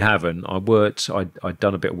 No, we haven't. I'd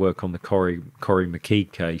done a bit of work on the Corrie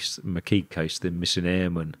McKeag case, the missing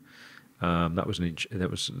airman. That was an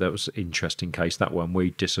interesting case. That one,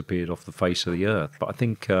 we disappeared off the face of the earth. But I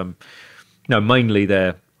think mainly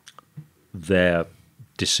they're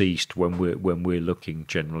deceased when we're looking.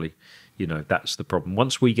 Generally, you know, that's the problem.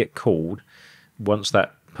 Once we get called, once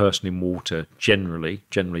that person in water, generally,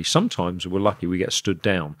 sometimes we're lucky, we get stood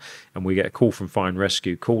down and we get a call from Fire and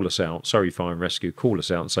Rescue, call us out. Sorry, Fire and Rescue, call us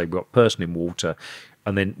out and say we've got a person in water,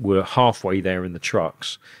 and then we're halfway there in the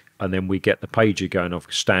trucks. And then we get the pager going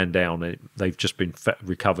off, stand down, and they've just been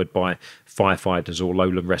recovered by firefighters or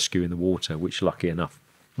lowland rescue in the water, which lucky enough.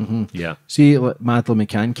 Mm-hmm. Yeah. See, like Madeleine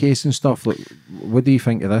McCann case and stuff, like, what do you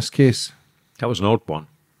think of this case? That was an odd one.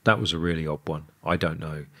 That was a really odd one. I don't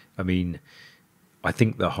know. I mean, I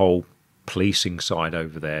think the whole policing side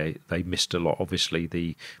over there, they missed a lot. Obviously,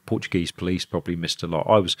 the Portuguese police probably missed a lot.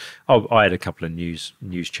 I had a couple of news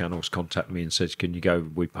channels contact me and said, "Can you go?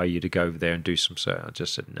 We pay you to go over there and do some search." I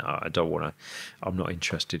just said, "No, I don't want to. I'm not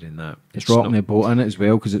interested in that." It's rocking the boat in it as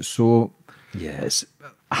well because it's so. Yeah,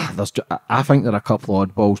 I think they're a couple of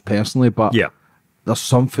oddballs personally, but yeah, there's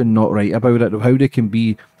something not right about it. How they can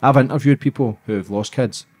be. I've interviewed people who have lost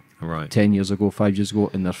kids, right, 10 years ago, 5 years ago,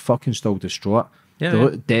 and they're fucking still distraught. Yeah, they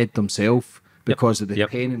look dead themselves because of the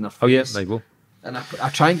pain in their face. Oh yeah, they will. And I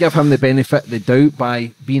try and give him the benefit of the doubt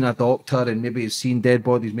by being a doctor and maybe he's seen dead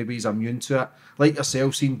bodies, maybe he's immune to it. Like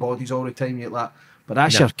yourself, seeing bodies all the time, you're like, but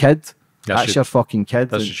that's your kid. That's your fucking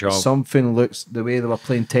kid. That's your child. Something looks the way they were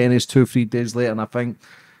playing tennis 2-3 days later, and I think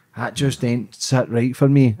that just ain't sit right for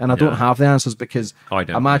me. And I don't have the answers because I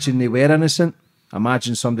don't imagine they were innocent.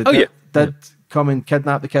 Imagine somebody did come and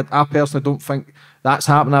kidnap the kid. I personally don't think that's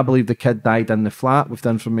happened. I believe the kid died in the flat with the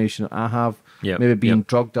information that I have. Maybe being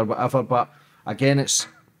drugged or whatever. But again,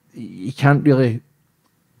 you can't really.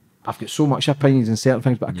 I've got so much opinions in certain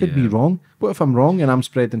things, but I could be wrong. What if I'm wrong and I'm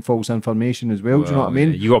spreading false information as well? Do you know what I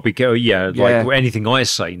mean? You got to be careful. Like anything I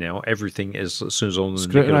say now, everything is as soon as on the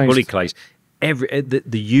bully case. The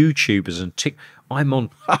YouTubers and I'm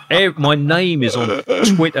on. My name is on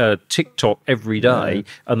Twitter, TikTok every day,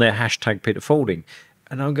 and they're hashtag Peter Faulding.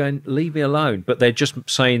 And I'm going, leave me alone. But they're just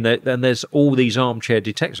saying that, and there's all these armchair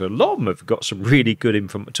detectives. A lot of them have got some really good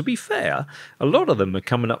information. To be fair, a lot of them are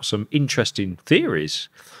coming up with some interesting theories.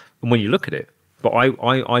 And when you look at it, but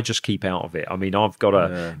I just keep out of it. I mean, I've got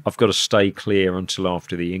to stay clear until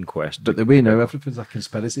after the inquest. But the way now, everything's a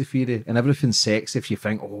conspiracy theory, and everything's sex. If you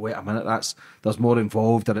think, oh wait a minute, there's more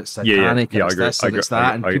involved, or it's satanic, or it's this, or it's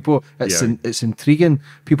that, and people, it's intriguing.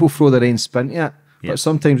 People throw their own spin to it. But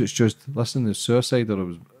sometimes it's just, listen, there's suicide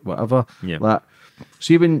or whatever. Yeah. Like,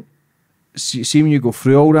 see when you go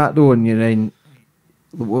through all that though, and you're in,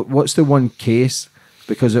 what's the one case?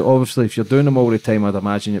 Because obviously, if you're doing them all the time, I'd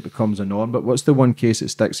imagine it becomes a norm. But what's the one case that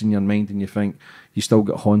sticks in your mind and you think you still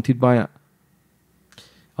get haunted by it?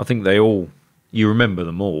 I think you remember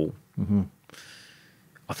them all. Mm-hmm.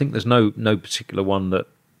 I think there's no particular one that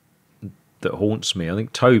haunts me. I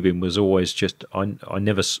think Tobin was always just, I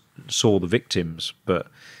never saw the victims, but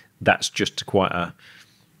that's just quite a,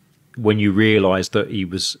 when you realise that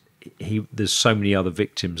there's so many other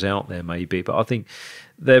victims out there maybe, but I think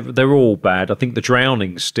they're all bad. I think the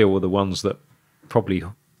drownings still are the ones that probably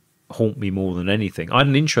haunt me more than anything. I had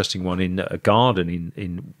an interesting one in a garden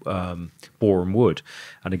in Boreham Wood,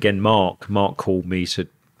 and again Mark called me, said,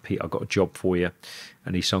 "Pete, I've got a job for you,"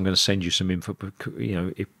 and he said, "I'm going to send you some info,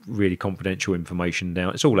 really confidential information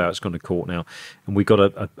now. It's all out. It's gone to court now." And we got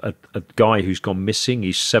a guy who's gone missing.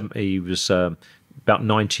 He was about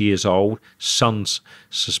 90 years old. Son's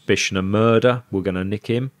suspicion of murder. We're going to nick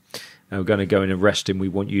him. And we're going to go and arrest him. We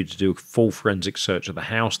want you to do a full forensic search of the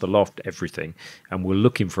house, the loft, everything. And we're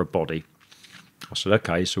looking for a body. I said,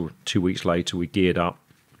 okay. So 2 weeks later, we geared up.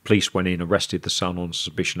 Police went in, arrested the son on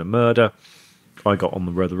suspicion of murder. I got on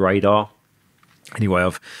the radar. Anyway,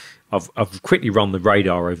 I've quickly run the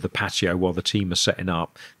radar over the patio while the team are setting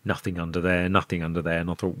up. Nothing under there, nothing under there.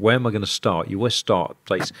 And I thought, where am I going to start? You always start at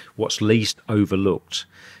place what's least overlooked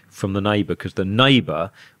from the neighbour, because the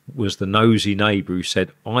neighbour was the nosy neighbour who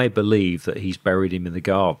said, I believe that he's buried him in the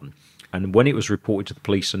garden. And when it was reported to the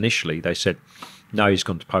police initially, they said, no, he's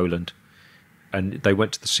gone to Poland. And they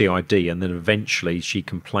went to the CID, and then eventually she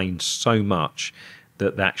complained so much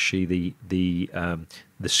that actually the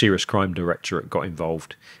serious crime directorate got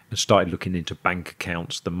involved and started looking into bank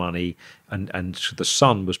accounts, the money, and the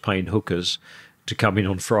son was paying hookers to come in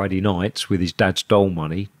on Friday nights with his dad's dole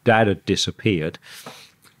money. Dad had disappeared,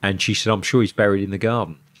 and she said, I'm sure he's buried in the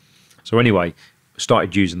garden. So anyway,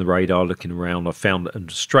 started using the radar, looking around. And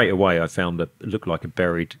straight away I found it looked like a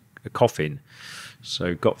buried coffin.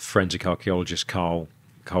 So got forensic archaeologist Cole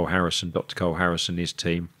Harrison, Dr. Cole Harrison, his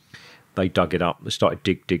team. They dug it up. They started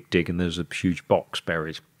dig, and there's a huge box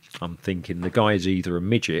buried. I'm thinking the guy's either a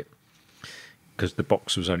midget because the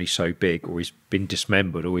box was only so big, or he's been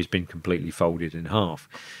dismembered, or he's been completely folded in half.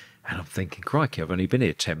 And I'm thinking, crikey, I've only been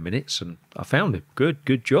here 10 minutes and I found it.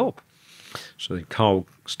 Good job. So then Carl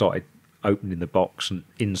started opening the box, and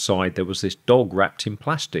inside there was this dog wrapped in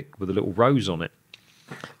plastic with a little rose on it.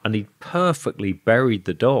 And he perfectly buried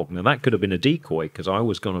the dog. Now, that could have been a decoy, because I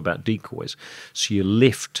always gone about decoys. So you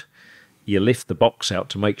lift the box out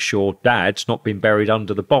to make sure Dad's not been buried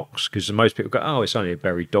under the box, because most people go, oh, it's only a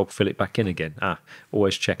buried dog, fill it back in again.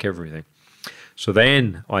 Always check everything. So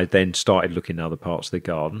then I started looking at other parts of the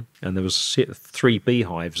garden, and there was 3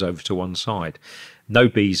 beehives over to one side. No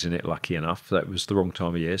bees in it, lucky enough. That was the wrong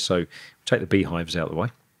time of year. So take the beehives out of the way.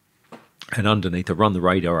 and underneath I run the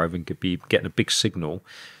radar over and could be getting a big signal.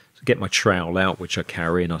 So get my trowel out, which I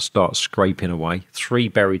carry, and I start scraping away 3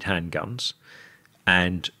 buried handguns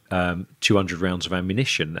and 200 rounds of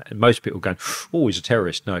ammunition. And most people go, oh, he's a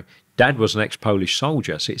terrorist. No, Dad was an ex-Polish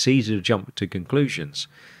soldier, so it's easy to jump to conclusions.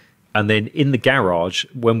 And then in the garage,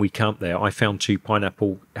 when we camped there, I found 2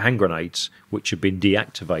 pineapple hand grenades, which had been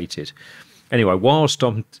deactivated. Anyway, whilst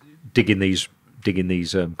I'm digging this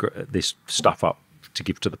stuff up to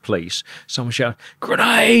give to the police, someone shouted,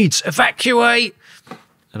 "Grenades! Evacuate!"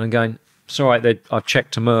 And I'm going, "It's all right. I've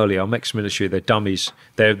checked them earlier. I'm ex-military. They're dummies.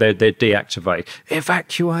 They're deactivated.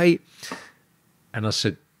 Evacuate!" And I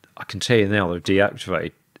said, "I can tell you now, they're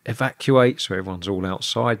deactivated. Evacuate." So everyone's all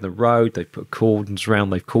outside the road. They've put cordons around.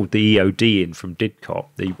 They've called the EOD in from Didcot.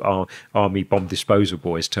 The Army Bomb Disposal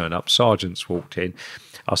boys turned up. Sergeants walked in.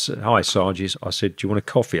 I said, "Hi, Sergeants." I said, "Do you want a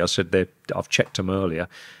coffee?" I said, "I've checked them earlier."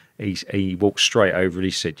 He walked straight over and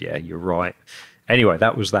he said, "Yeah, you're right." Anyway,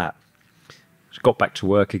 that was that. Got back to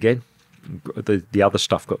work again. The other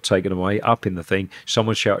stuff got taken away. Up in the thing,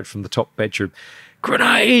 someone shouted from the top bedroom,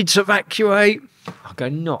 "Grenades! Evacuate!" I go,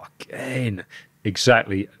 "Not again."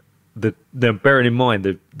 Exactly. Bearing in mind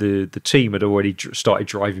the team had already started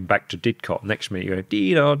driving back to Didcot. Next minute you go,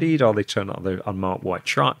 dee-dah, dee-dah. They turn up their unmarked white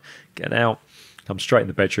truck, get out, come straight in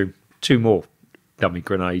the bedroom. 2 more dummy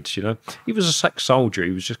grenades, you know. He was a sex soldier.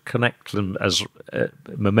 He was just collecting them as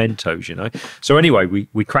mementos, you know. So anyway,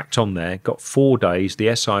 we cracked on there, got 4 days. The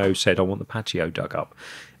SIO said, "I want the patio dug up."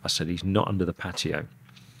 I said, "He's not under the patio.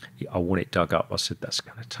 I want it dug up." I said, "That's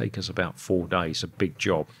going to take us about 4 days, a big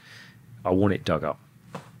job. I want it dug up."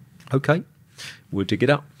 Okay, we'll dig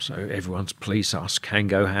it up. So everyone's police asked,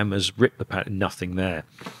 Kango hammers, rip the pattern, nothing there.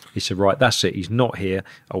 He said, "Right, that's it. He's not here.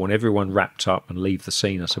 I want everyone wrapped up and leave the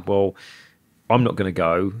scene." I said, "Well, I'm not going to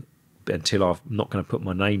go until I'm not going to put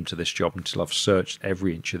my name to this job until I've searched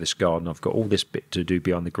every inch of this garden. I've got all this bit to do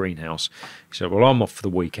behind the greenhouse." He said, "Well, I'm off for the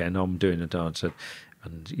weekend. I'm doing a dance."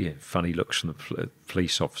 And yeah, funny looks from the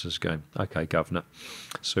police officers going, "Okay, Governor."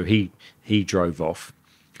 So he drove off.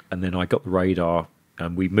 And then I got the radar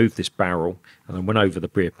and we moved this barrel and then went over the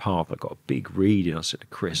rear path. I got a big reading. I said to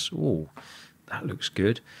Chris, "Oh, that looks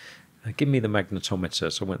good. Give me the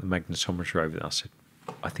magnetometer." So I went the magnetometer over there. I said,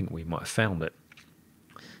 "I think we might have found it."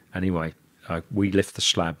 Anyway, we lift the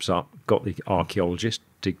slabs up, got the archaeologist,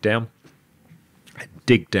 dig down,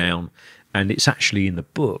 and it's actually in the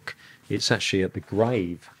book. It's actually at the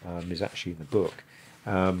grave, is actually in the book.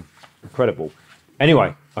 Incredible.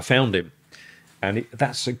 Anyway, I found him. And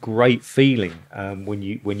that's a great feeling when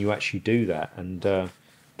you actually do that, and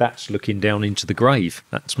that's looking down into the grave.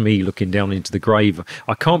 That's me looking down into the grave.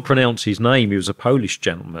 I can't pronounce his name. He was a Polish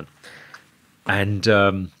gentleman, and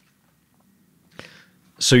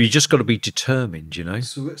so you just got to be determined, you know.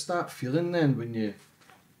 So what's that feeling then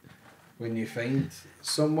when you find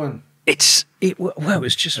someone? Well,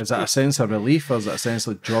 it's just. Is that a sense of relief, or is that a sense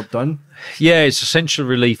of job done? Yeah, it's a sense of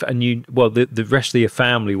relief, and the rest of your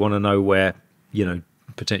family want to know where, you know,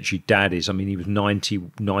 potentially Dad is. I mean, he was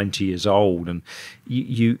 90 years old, and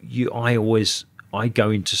I go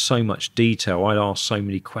into so much detail. I ask so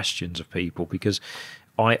many questions of people because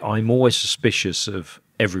I'm always suspicious of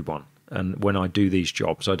everyone. And when I do these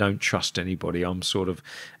jobs, I don't trust anybody. I'm sort of,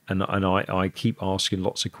 and I keep asking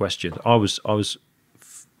lots of questions. I was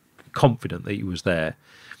confident that he was there.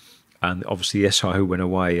 And obviously the SIO went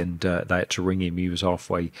away and they had to ring him. He was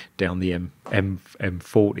halfway down the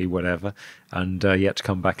M40, whatever, and he had to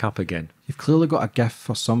come back up again. You've clearly got a gift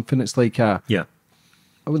for something. It's like I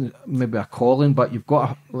wouldn't maybe a calling, but you've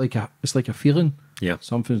got it's like a feeling. Yeah,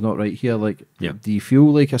 something's not right here. Like, yeah. Do you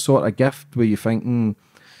feel like a sort of gift where you think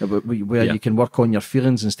where you can work on your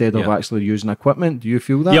feelings instead of actually using equipment? Do you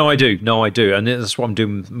feel that? Yeah, I do. No, I do, and that's what I'm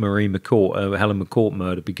doing with Marie McCourt, Helen McCourt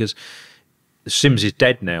murder, because Sims is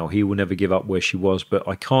dead now. He will never give up where she was, but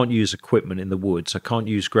I can't use equipment in the woods. I can't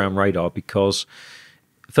use ground radar because,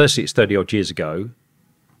 firstly, it's 30 odd years ago,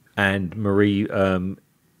 and Marie,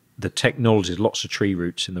 the technology, lots of tree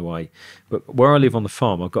roots in the way. But where I live on the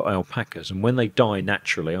farm, I've got alpacas, and when they die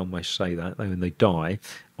naturally, I always say that, when they die,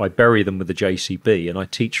 I bury them with the JCB, and I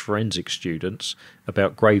teach forensic students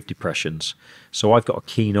about grave depressions. So I've got a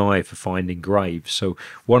keen eye for finding graves. So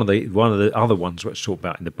one of the other ones which I talk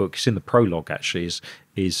about in the book, it's in the prologue actually,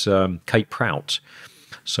 is Kate Prout.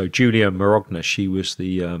 So Julia Marogna, she was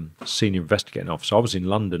the senior investigating officer. I was in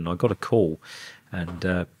London. I got a call,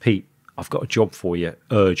 and Pete, I've got a job for you,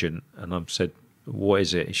 urgent. And I said, "What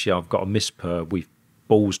is it?" I've got a miss per. We've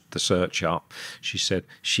ballsed the search up. She said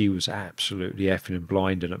she was absolutely effing and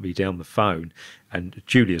blinding at me down the phone. And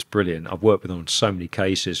Julia's brilliant. I've worked with her on so many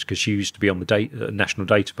cases because she used to be on the national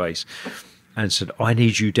database. and said, I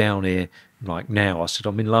need you down here like now. I said,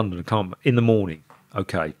 I'm in London, I can't, in the morning.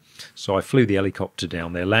 Okay. So I flew the helicopter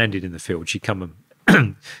down there, landed in the field. She come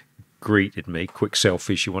and greeted me, quick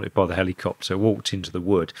selfie. She wanted by the helicopter, walked into the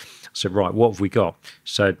wood. I said, right, what have we got?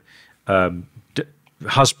 So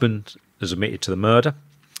husband has admitted to the murder.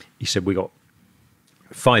 He said, we got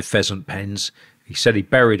 5 pheasant pens. He said he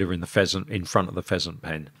buried her in front of the pheasant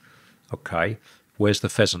pen. Okay, where's the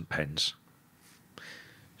pheasant pens?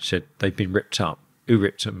 Said they've been ripped up. Who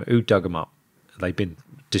ripped them? Who dug them up? They've been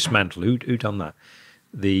dismantled. Who done that?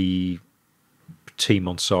 The team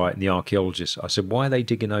on site and the archaeologists. I said, why are they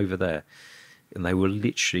digging over there? And they were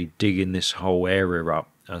literally digging this whole area up.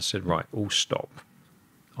 I said, right, all stop.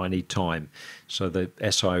 I need time. So the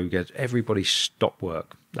SIO goes, everybody stop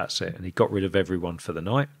work. That's it. And he got rid of everyone for the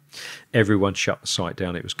night. Everyone shut the site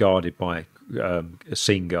down. It was guarded by a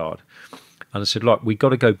scene guard. And I said, look, we got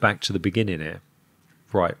to go back to the beginning here.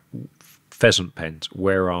 Right, pheasant pens,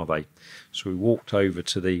 where are they? So we walked over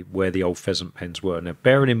to where the old pheasant pens were. Now,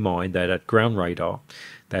 bearing in mind, they had ground radar.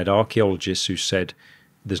 They had archaeologists who said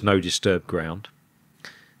there's no disturbed ground.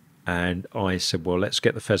 And I said, well, let's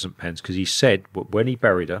get the pheasant pens, because he said when he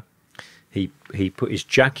buried her, he put his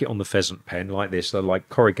jacket on the pheasant pen like this. They're like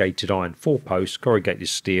corrugated iron, 4 posts, corrugated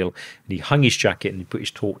steel. And he hung his jacket and he put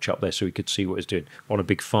his torch up there so he could see what he was doing on a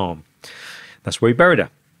big farm. That's where he buried her.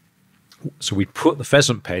 So we put the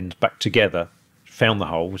pheasant pens back together, found the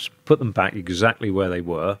holes, put them back exactly where they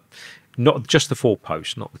were. Not just the 4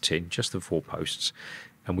 posts, not the tin, just the 4 posts.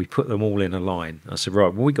 And we put them all in a line. I said,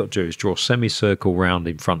 right, what we got to do is draw a semicircle round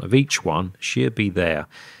in front of each one. She'll be there.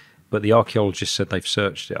 But the archaeologist said they've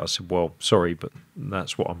searched it. I said, well, sorry, but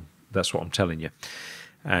that's what I'm telling you.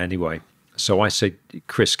 Anyway, so I said,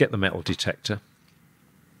 Chris, get the metal detector.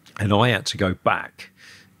 And I had to go back.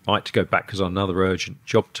 I had to go back because I had another urgent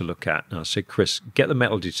job to look at. And I said, Chris, get the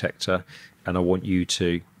metal detector, and I want you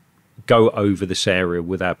to go over this area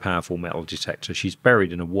with our powerful metal detector. She's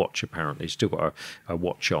buried in a watch, apparently. Still got a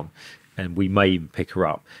watch on, and we may even pick her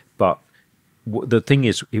up. But the thing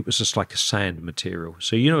is, it was just like a sand material.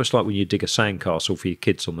 So, you know, it's like when you dig a sandcastle for your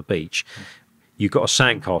kids on the beach. You've got a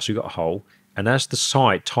sandcastle, you've got a hole, and as the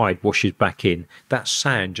tide washes back in, that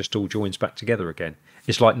sand just all joins back together again.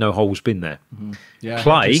 It's like no hole's been there. Mm-hmm. Yeah,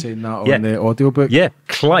 clay, seen that on the audiobook. Yeah,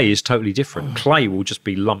 clay is totally different. Clay will just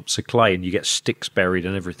be lumps of clay, and you get sticks buried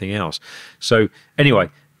and everything else. So anyway,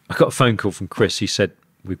 I got a phone call from Chris. He said,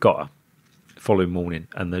 we've got her. Following morning,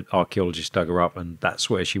 and the archaeologist dug her up, and that's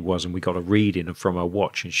where she was, and we got a reading from her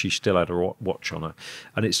watch, and she still had her watch on her.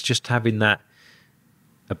 And it's just having that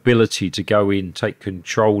ability to go in, take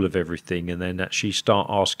control of everything, and then actually start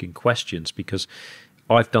asking questions, because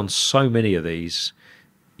I've done so many of these.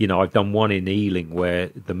 You know, I've done one in Ealing where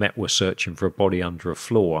the Met were searching for a body under a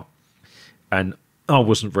floor, and I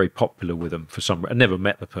wasn't very popular with them for some reason. I never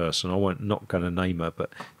met the person. Not going to name her, but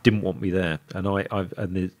didn't want me there. And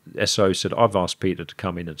and the SO said, I've asked Peter to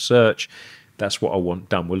come in and search. That's what I want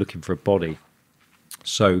done. We're looking for a body.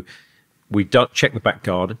 So we checked the back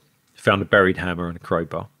garden, found a buried hammer and a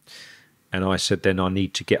crowbar. And I said, then I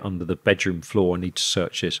need to get under the bedroom floor. I need to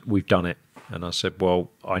search this. We've done it. And I said, well,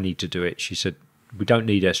 I need to do it. She said, we don't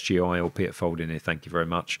need SGI or Peter Faulding here. Thank you very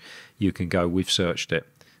much. You can go. We've searched it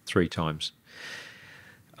 3 times.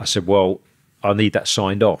 I said, well, I need that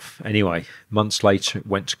signed off. Anyway, months later, it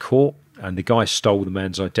went to court, and the guy stole the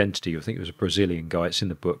man's identity. I think it was a Brazilian guy. It's in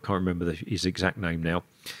the book. Can't remember his exact name now.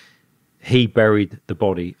 He buried the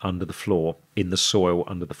body under the floor, in the soil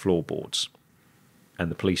under the floorboards, and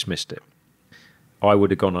the police missed it. I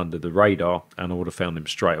would have gone under the radar, and I would have found him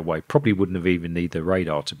straight away. Probably wouldn't have even needed the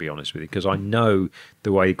radar, to be honest with you, because I know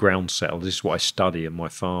the way ground settles. This is what I study in my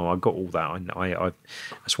farm. I got all that. I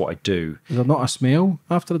that's what I do. Is there not a smell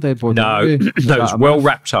after the dead body? No, no, it was well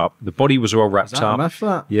wrapped up. The body was well wrapped up. Myth,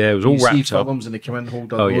 that? Yeah, it was all wrapped up. You see films and they come in and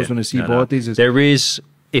hold their nose when they see bodies. There is,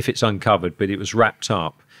 if it's uncovered, but it was wrapped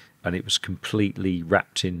up. And it was completely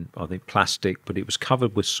wrapped in, I think, plastic, but it was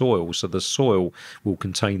covered with soil, so the soil will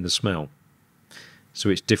contain the smell. So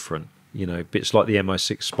it's different, you know. Bits like the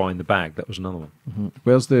MI6 spy in the bag. That was another one. Mm-hmm.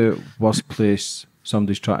 Where's the worst place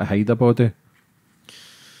somebody's trying to hide a body?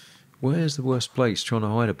 Where's the worst place trying to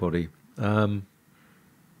hide a body? I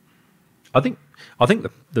think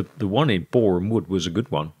the one in Boreham Wood was a good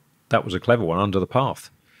one. That was a clever one, under the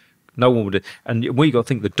path. No one would, and we got to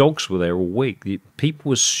think the dogs were there all week.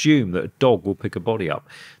 People assume that a dog will pick a body up.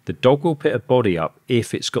 The dog will pick a body up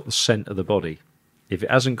if it's got the scent of the body. If it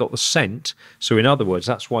hasn't got the scent, so in other words,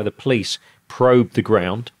 that's why the police probed the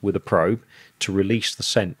ground with a probe to release the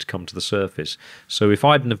scent to come to the surface. So if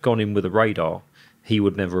I hadn't have gone in with a radar, he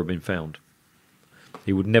would never have been found.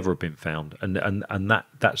 He would never have been found. And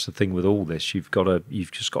that's the thing with all this. You've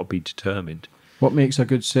just got to be determined. What makes a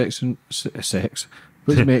good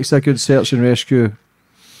What makes a good search and rescue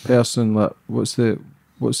person? Like, what's the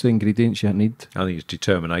ingredients you need? I think it's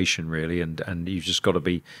determination, really, and you've just got to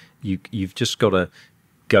be you've just got to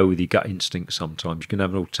go with your gut instinct. Sometimes you can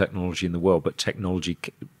have all technology in the world, but technology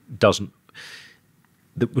doesn't.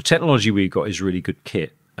 The technology we've got is really good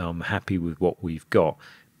kit. I'm happy with what we've got,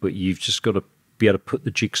 but you've just got to be able to put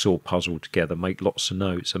the jigsaw puzzle together, make lots of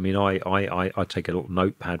notes. I mean, I take a little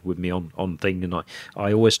notepad with me on thing, and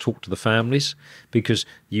I always talk to the families, because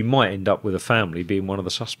you might end up with a family being one of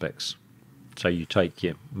the suspects. So you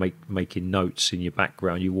making notes in your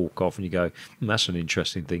background, you walk off and you go, that's an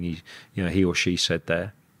interesting thing he or she said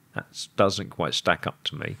there. That doesn't quite stack up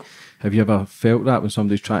to me. Have you ever felt that when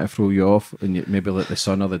somebody's trying to throw you off, and maybe like the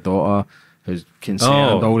son or the daughter who's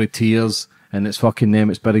concerned, all the tears, and it's fucking them,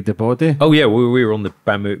 it's buried the body? Oh yeah, we were on the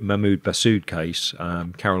Mahmoud Bassoud case.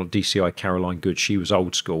 DCI Caroline Good, she was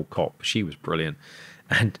old school cop. She was brilliant.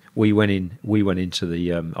 And we went into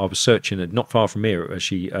the. I was searching it not far from here.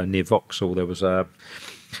 Near Vauxhall, there was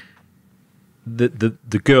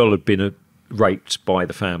the girl had been raped by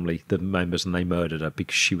the family, the members, and they murdered her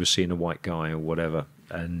because she was seeing a white guy or whatever.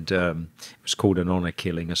 And it was called an honour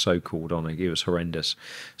killing, a so-called honour. It was horrendous.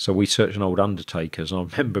 So we searched an old Undertaker's, and I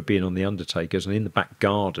remember being on the Undertaker's, and in the back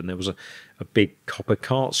garden there was a big copper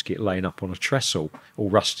casket laying up on a trestle, all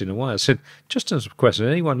rusting away. I said, just as a question,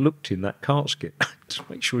 anyone looked in that casket? Just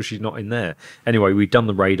make sure she's not in there. Anyway, we'd done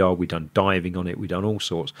the radar, we'd done diving on it, we'd done all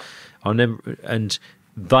sorts. And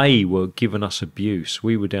they were giving us abuse.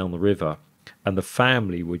 We were down the river, and the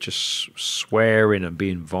family were just swearing and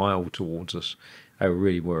being vile towards us. They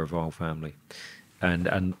really were a vile family,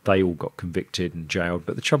 and they all got convicted and jailed.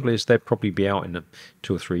 But the trouble is, they'll probably be out in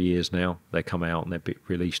 2 or 3 years now. They come out and they're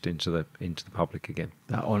released into the public again.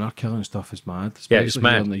 That honour killing stuff is mad. Especially it's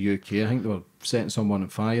mad. Here in the UK, I think they were setting someone on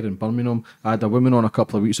fire in Birmingham. I had a woman on a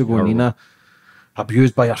couple of weeks ago, Nina,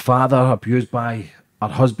 abused by her father, abused by her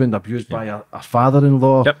husband, abused by her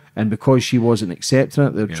father-in-law, and because she wasn't accepting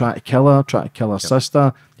it, they were trying to kill her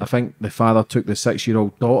sister. I think the father took the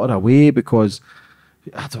 6-year-old daughter away because.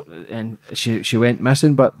 And she went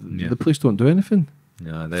missing, but the police don't do anything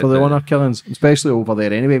for the honour killings, especially over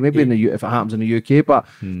there anyway. Maybe if it happens in the UK, but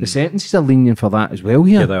the sentences are lenient for that as well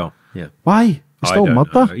here. Yeah, they are. Yeah. Why? It's still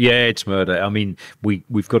murder. Know. Yeah, it's murder. I mean,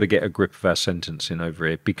 we've got to get a grip of our sentencing over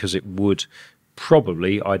here, because it would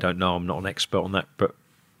probably, I don't know, I'm not an expert on that, but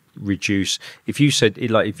reduce. If you said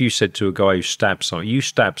to a guy who stabbed somebody, you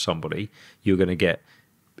stab somebody, you're going to get,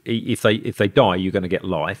 if they die, you're going to get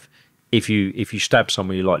life. If you stab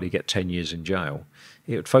someone, you're likely to get 10 years in jail.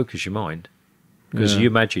 It would focus your mind, because you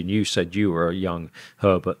imagine you said you were a young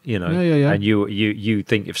Herbert, and you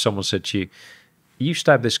think if someone said to you, you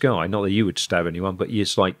stab this guy, not that you would stab anyone, but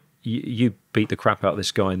it's like you beat the crap out of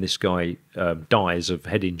this guy, and this guy dies of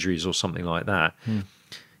head injuries or something like that.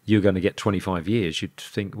 You're going to get 25 years. You'd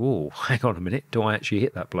think, whoa, hang on a minute, do I actually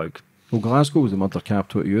hit that bloke? Well, Glasgow was the murder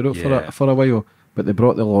capital of Europe for a while, but they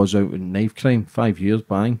brought the laws out in knife crime, 5 years,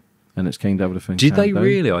 bang. And it's kind of everything. Did they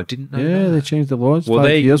really? I didn't know. Yeah, that. They changed the laws.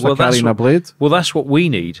 5 years for carrying a blade. Well, that's what we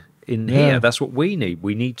need in here. That's what we need.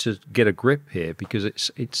 We need to get a grip here, because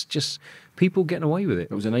it's just people getting away with it.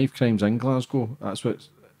 It was the knife crimes in Glasgow. That's what,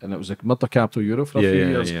 and it was a murder capital of Europe for a few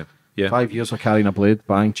years. Yeah. 5 years for carrying a blade,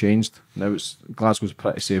 bang, changed. Now Glasgow's a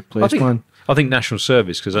pretty safe place, man. I think national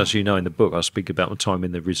service, because as you know in the book, I speak about my time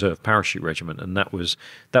in the Reserve Parachute Regiment, and that was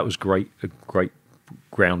great, a great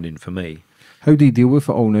grounding for me. How do you deal with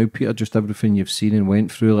it all now, Peter? Just everything you've seen and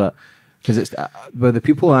went through that, because it's with the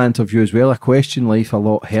people I interview as well. I question life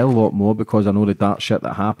hell a lot more, because I know the dark shit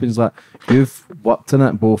that happens. Like, you've worked in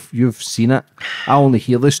it, both. You've seen it. I only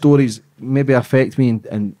hear the stories. Maybe affect me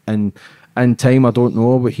in time. I don't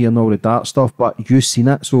know. But hearing all the dark stuff, but you've seen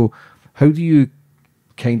it. So, how do you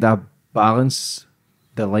kind of balance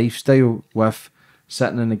the lifestyle with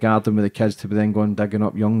sitting in the garden with the kids to be then going digging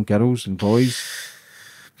up young girls and boys?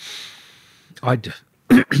 I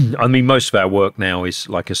mean, most of our work now is,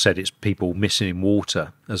 like I said, it's people missing in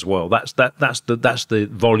water as well. That's the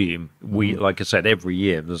volume. We, like I said, every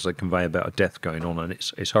year there's a conveyor belt of death going on, and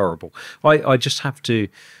it's horrible. I just have to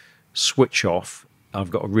switch off.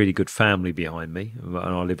 I've got a really good family behind me, and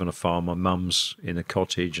I live on a farm. My mum's in a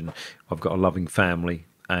cottage, and I've got a loving family.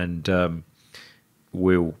 And I go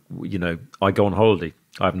on holiday.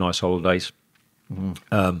 I have nice holidays.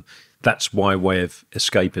 that's my way of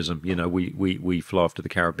escapism. You know, we fly off to the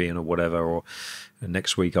Caribbean or whatever, or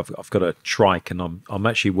next week I've got a trike, and I'm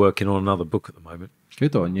actually working on another book at the moment.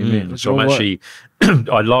 Good on you, mate. So I'm actually,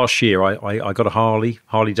 last year I got a Harley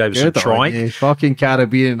Davidson trike. You fucking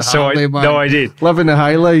Caribbean Harley, man. No, I did. Living the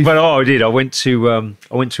high life. But I did. I went to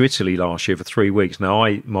Italy last year for 3 weeks. Now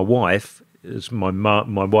my wife's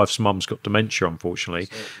mum's got dementia, unfortunately.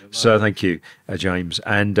 So thank you, James.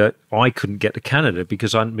 And I couldn't get to Canada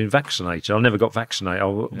because I hadn't been vaccinated. I never got vaccinated.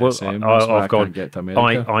 I've gone.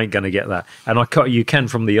 I ain't going to get that. And you can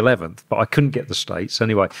from the 11th, but I couldn't get the States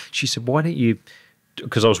anyway. She said, "Why don't you?"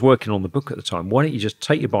 Because I was working on the book at the time. Why don't you just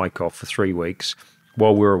take your bike off for 3 weeks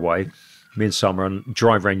while we're away, midsummer, and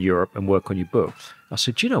drive around Europe and work on your book? I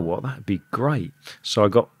said, "Do you know what? That'd be great." So I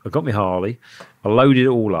got my Harley. I loaded it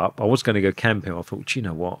all up. I was going to go camping. I thought, "Do you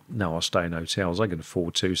know what? No, I'll stay in hotels. I can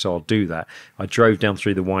afford to, so I'll do that." I drove down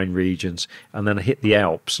through the wine regions, and then I hit the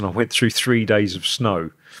Alps, and I went through 3 days of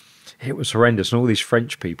snow. It was horrendous, and all these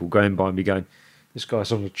French people going by me going, "This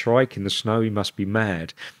guy's on a trike in the snow. He must be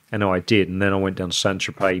mad." And I did. And then I went down to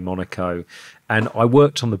Saint-Tropez, Monaco, and I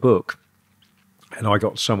worked on the book. And I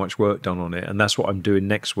got so much work done on it. And that's what I'm doing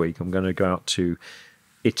next week. I'm going to go out to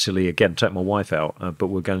Italy again, take my wife out, but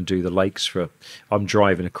we're going to do the lakes I'm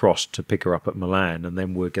driving across to pick her up at Milan, and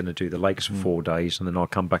then we're going to do the lakes for 4 days, and then I'll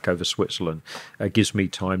come back over Switzerland. It gives me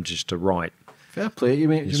time just to write. Fair play to you,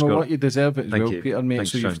 mate. You know what? You deserve it as well, Peter, mate.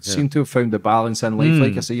 Thanks, so you John, seem to have found the balance in life.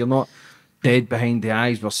 Like I say, you're not dead behind the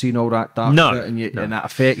eyes. We're seeing all that dark shit, and that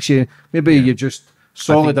affects you. Maybe you're just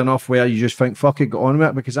solid enough where you just think, fuck it, get on with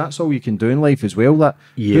it, because that's all you can do in life as well. That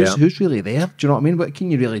who's really there? Do you know what I mean? What can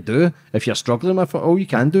you really do if you're struggling with it? All you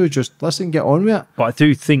can do is just listen, get on with it. But I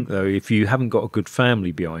do think, though, if you haven't got a good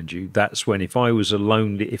family behind you, that's when, if I was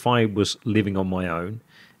living on my own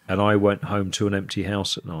and I went home to an empty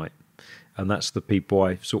house at night, and that's the people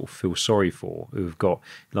I sort of feel sorry for, who've got,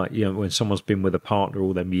 like, you know, when someone's been with a partner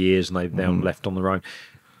all them years and they've now left on their own,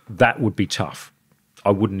 that would be tough. I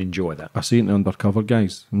wouldn't enjoy that. I see it in the undercover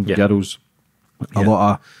guys and girls. A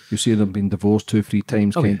lot of, you see them being divorced 2-3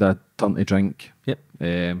 times, kind of turn to drink.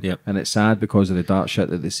 And it's sad because of the dark shit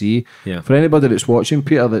that they see. For anybody that's watching,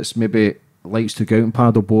 Peter, that's maybe likes to go out and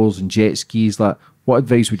paddle boards and jet skis, like, what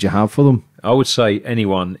advice would you have for them? I would say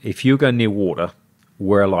anyone, if you go near water,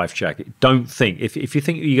 wear a life jacket. Don't think, if you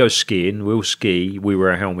think you go skiing, we'll ski. We wear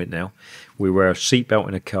a helmet now. We wear a seatbelt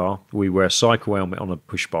in a car. We wear a cycle helmet on a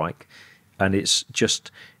push bike. And it's just,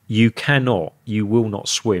 you will not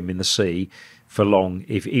swim in the sea for long.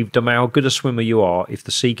 If no matter how good a swimmer you are, if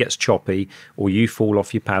the sea gets choppy or you fall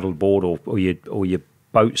off your paddleboard or your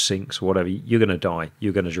boat sinks or whatever, you're going to die.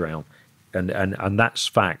 You're going to drown. And that's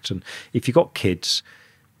fact. And if you've got kids,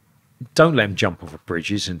 don't let them jump off of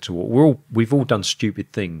bridges into water. We've all done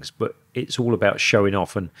stupid things, but it's all about showing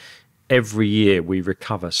off. And every year we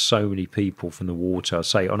recover so many people from the water.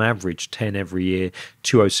 Say on average 10 every year,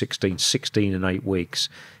 2016, 16 in 8 weeks.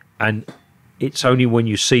 And it's only when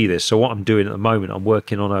you see this. So what I'm doing at the moment, I'm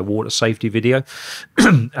working on a water safety video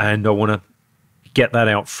and I want to get that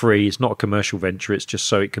out free. It's not a commercial venture. It's just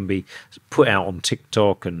so it can be put out on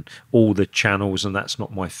TikTok and all the channels, and that's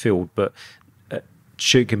not my field. But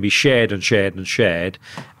it can be shared and shared and shared,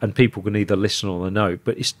 and people can either listen or they know.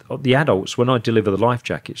 But it's the adults, when I deliver the life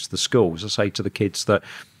jackets to the schools, I say to the kids that,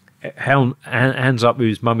 hands up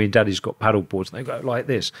whose mummy and daddy's got paddle boards, and they go like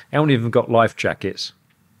this. How many of them got life jackets?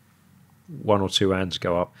 1 or 2 hands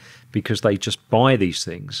go up, because they just buy these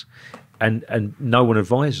things and no one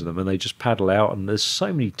advises them, and they just paddle out, and there's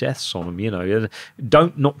so many deaths on them, you know.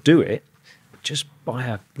 Don't not do it, just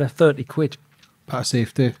buy they're 30 quid. Part of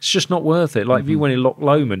safety. It's just not worth it. Like if you went in Loch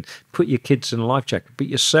Lomond, put your kids in a life jacket, but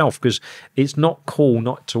yourself, because it's not cool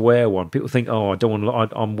not to wear one. People think, oh, I don't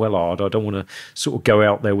want to, I'm well hard, I don't want to sort of go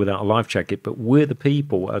out there without a life jacket. But we're the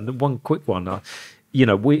people. And one quick one, you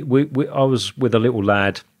know, I was with a little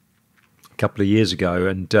lad a couple of years ago,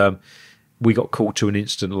 and we got called to an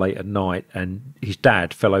incident late at night, and his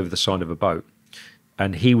dad fell over the side of a boat,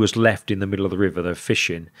 and he was left in the middle of the river. They're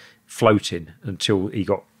fishing, floating until he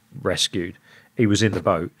got rescued. He was in the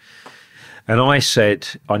boat, and I said,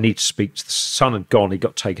 I need to speak to the son. Had gone, he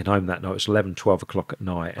got taken home that night. It was 11, 12 o'clock at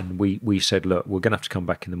night, and we said, look, we're going to have to come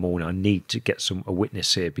back in the morning. I need to get a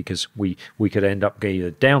witness here, because we could end up getting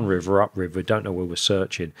either downriver or upriver, don't know where we're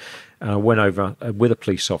searching. And I went over with a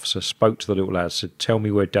police officer, spoke to the little lad, said, tell me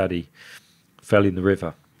where Daddy fell in the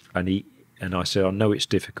river. And I said, I know it's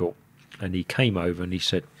difficult. And he came over and he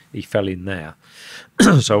said, he fell in there.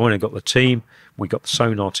 So I went and got the team. We got the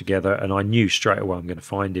sonar together, and I knew straight away I'm going to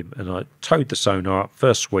find him. And I towed the sonar up,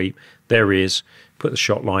 first sweep, there he is, put the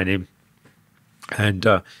shot line in, and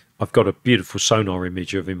I've got a beautiful sonar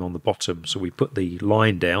image of him on the bottom. So we put the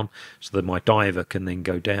line down so that my diver can then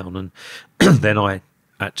go down. And then I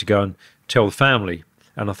had to go and tell the family.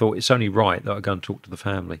 And I thought it's only right that I go and talk to the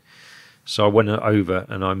family. So I went over,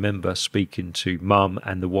 and I remember speaking to Mum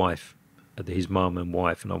and the wife, his mum and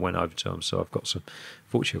wife, and I went over to them. So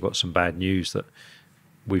fortunately, I've got some bad news that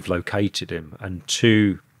we've located him. And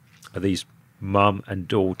two of these, mum and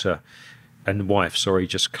daughter and wife,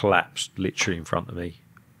 just collapsed literally in front of me.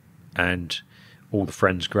 And all the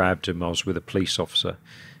friends grabbed him. I was with a police officer,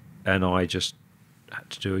 and I just had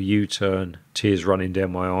to do a U-turn, tears running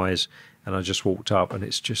down my eyes, and I just walked up, and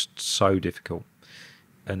it's just so difficult.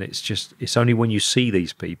 And it's only when you see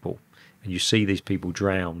these people, and you see these people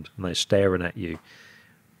drowned, and they're staring at you,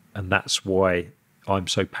 and that's why I'm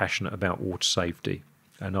so passionate about water safety.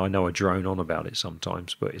 And I know I drone on about it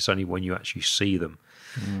sometimes, but it's only when you actually see them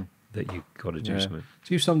that you've got to do something.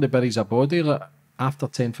 See, if somebody buries a body, like, after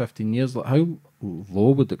 10, 15 years, like, how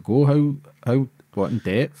low would it go? How what in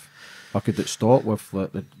depth? Or could it stop with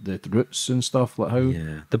like the roots and stuff? Like how?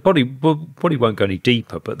 Yeah, the body won't go any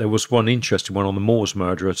deeper. But there was one interesting one on the Moors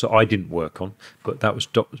murderer that I didn't work on, but that was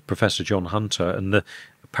Professor John Hunter, and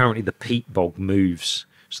apparently the peat bog moves,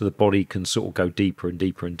 so the body can sort of go deeper and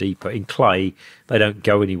deeper and deeper. In clay, they don't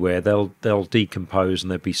go anywhere. They'll decompose,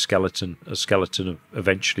 and there'll be a skeleton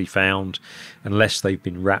eventually found, unless they've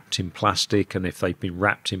been wrapped in plastic. And if they've been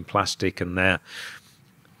wrapped in plastic and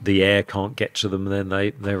the air can't get to them, then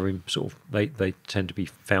they're in they tend to be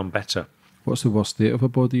found better. What's the worst state of a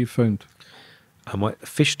body you've found? I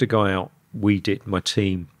fished a guy out. We did, my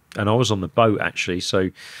team, and I was on the boat actually. So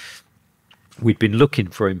we'd been looking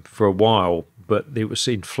for him for a while, but it was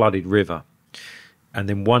in flooded river. And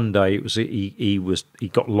then one day he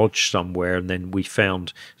got lodged somewhere, and then we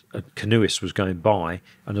found a canoeist was going by,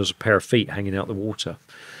 and there was a pair of feet hanging out the water.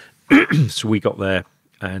 So we got there,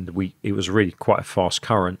 and it was really quite a fast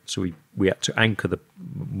current, so we had to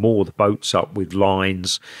moor the boats up with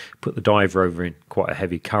lines, put the diver over in quite a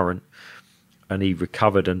heavy current, and he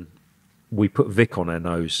recovered, and we put Vic on our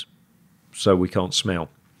nose so we can't smell.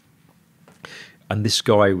 And this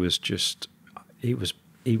guy was just, he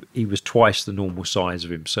was twice the normal size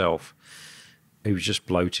of himself. He was just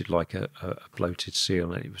bloated like a bloated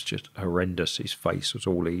seal, and it was just horrendous. His face was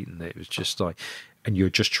all eaten. It was just like, and you're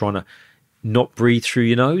just trying to not breathe through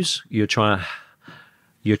your nose. You're trying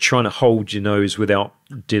to hold your nose without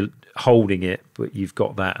holding it, but you've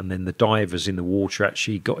got that. And then the diver's in the water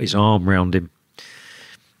actually got his arm round him.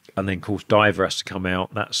 And then, of course, diver has to come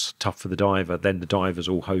out. That's tough for the diver. Then the diver's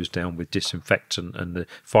all hosed down with disinfectant, and the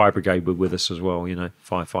fire brigade were with us as well,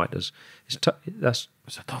 firefighters. It's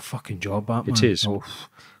a tough fucking job, that, man. It is. Oh,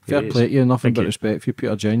 fair play to you, nothing but respect for you,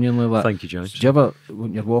 Peter, genuinely. Like, thank you, James. Do you ever,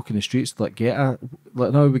 when you're walking the streets, like now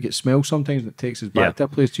we get smell sometimes that takes us back to a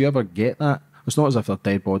place. Do you ever get that? It's not as if there are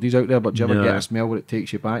dead bodies out there, but do you ever get a smell where it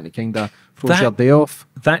takes you back and it kind of throws your day off?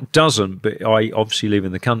 That doesn't, but I obviously live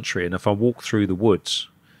in the country, and if I walk through the woods,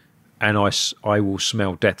 and I will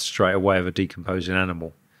smell death straight away of a decomposing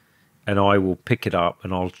animal, and I will pick it up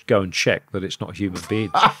and I'll go and check that it's not a human being.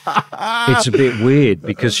 It's a bit weird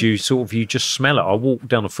because you just smell it. I walk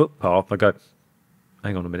down a footpath, I go,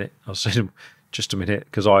 hang on a minute. I'll say to them, just a minute,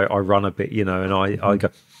 because I run a bit, and I go,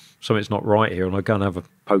 something's not right here, and I go and have a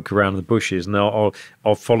poke around in the bushes, and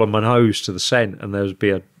I'll follow my nose to the scent, and there'll be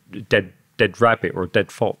a dead rabbit or a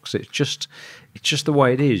dead fox. It's just the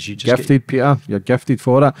way it is. You just gifted, Peter. You're gifted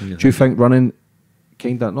for it. Yeah. Do you think running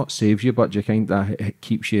kind of not saves you, but do you kind of it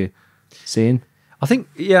keeps you sane? I think,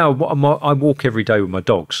 I walk every day with my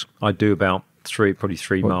dogs. I do about probably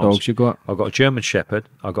 3 miles. What dogs you got? I've got a German Shepherd.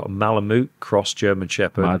 I've got a Malamute cross German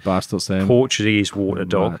Shepherd. Mad bastards, them. Portuguese water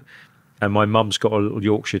dog. Mad. And my mum's got a little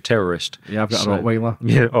Yorkshire Terrierist. Yeah, I've got a Rottweiler.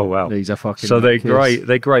 Yeah. Oh wow. He's a fucking. So they're great.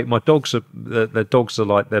 They're great. My dogs are the dogs are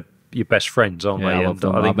like your best friends, aren't they? I love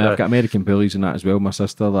them. I've got American bullies and that as well. My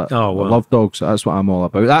sister. I love dogs. That's what I'm all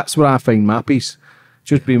about. That's where I find my peace.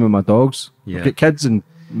 Just being with my dogs. Yeah. I've got kids and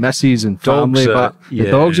misses and family, but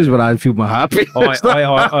the dogs is where I feel my happiness. Well,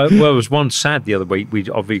 it was one sad the other week.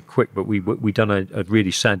 I'll be quick, but we done a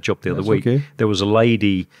really sad job the other week. Okay. There was a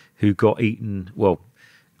lady who got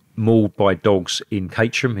mauled by dogs in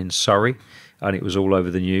Caterham in Surrey, and it was all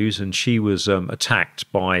over the news, and she was attacked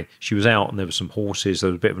she was out and there were some horses,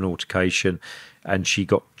 there was a bit of an altercation, and she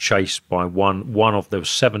got chased by there was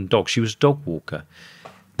 7 dogs. She was a dog walker.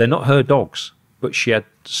 They're not her dogs, but she had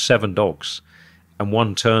 7 dogs, and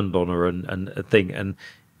one turned on her and a thing, and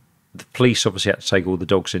the police obviously had to take all the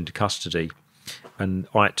dogs into custody, and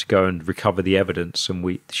I had to go and recover the evidence,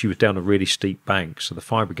 and she was down a really steep bank, so the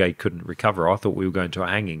fire brigade couldn't recover her. I thought we were going to a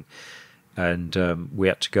hanging, and we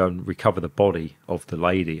had to go and recover the body of the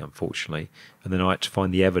lady, unfortunately, and then I had to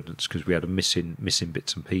find the evidence because we had missing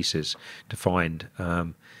bits and pieces to find.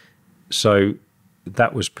 So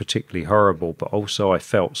that was particularly horrible, but also I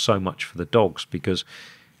felt so much for the dogs, because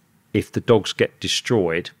if the dogs get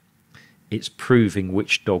destroyed, it's proving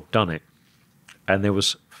which dog done it. And there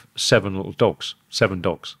was 7 dogs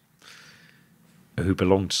who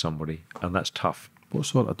belonged to somebody, and that's tough. What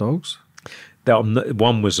sort of dogs?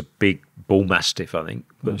 One was a big bull mastiff, I think,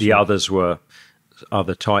 but the others were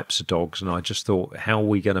other types of dogs. And I just thought, how are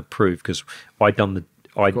we going to prove? Because I got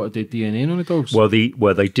to do DNA on the dogs. Well,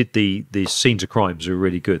 they did the scenes of crimes were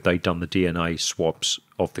really good. They done the DNA swabs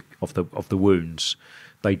of the wounds.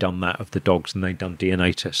 They done that of the dogs, and they done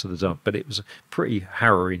DNA tests of the dog. But it was a pretty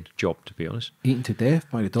harrowing job, to be honest. Eaten to death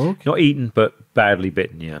by the dog? Not eaten, but badly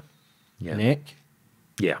bitten. Yeah. Neck?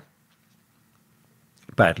 Yeah.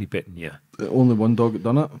 Badly bitten. Yeah. Only one dog had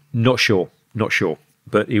done it? Not sure.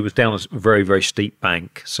 But it was down a very, very steep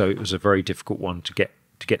bank, so it was a very difficult one to get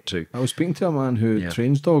to. I was speaking to a man who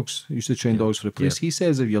trains dogs. He used to train dogs for the police. He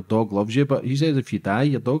says if your dog loves you, but he says if you die,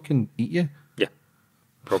 your dog can eat you. Yeah,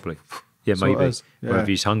 probably. Yeah, So maybe. it is. Yeah. If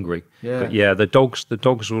he's hungry. Yeah. But yeah, the dogs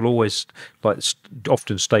will always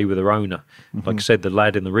often stay with their owner. Like I said, the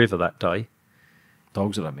lad in the river that day.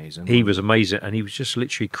 Dogs are amazing. He was amazing, and he was just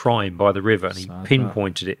literally crying by the river, and he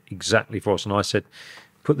pinpointed it exactly for us. And I said,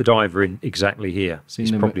 put the diver in exactly here.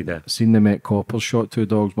 He's probably there. Seen the Met Coppers shot 2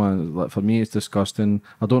 dogs, man. Like, for me, it's disgusting.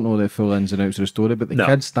 I don't know the full ins and outs of the story, but the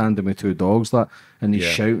kid's standing with 2 dogs, and he's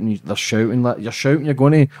shouting. They're shouting. You're shouting. You're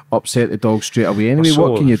going to upset the dog straight away. Anyway,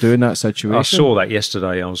 what can you do in that situation? I saw that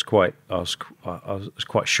yesterday. I was quite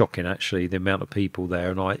shocking, actually, the amount of people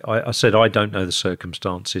there. And I said I don't know the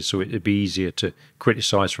circumstances, so it'd be easier to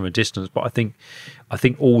criticise from a distance. But I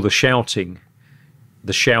think all the shouting and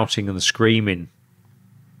the screaming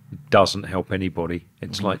doesn't help anybody.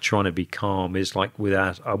 It's like trying to be calm. It's like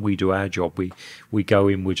we do our job. We go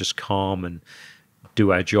in, we're just calm and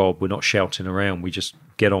do our job. We're not shouting around. We just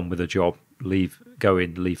get on with the job, leave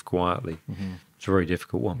quietly. It's a very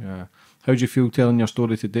difficult one. Yeah. How do you feel telling your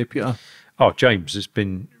story today, Peter? Oh, James,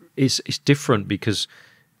 it's different because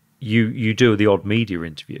you do the odd media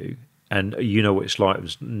interview, and you know what it's like.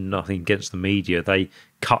 There's nothing against the media. They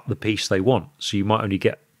cut the piece they want, so you might only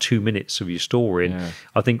get 2 minutes of your story. And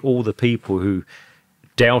I think all the people who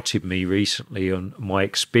doubted me recently on my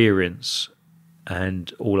experience,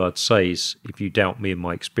 and all I'd say is, if you doubt me and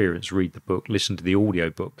my experience, read the book, listen to the audio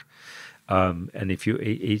book, and if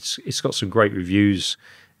it's got some great reviews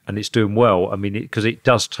and it's doing well. I mean, because it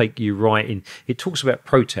does take you right in. It talks about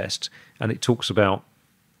protest, and it talks about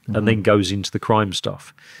and then goes into the crime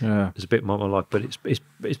stuff. Yeah, it's a bit more my life, but it's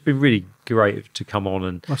been really great to come on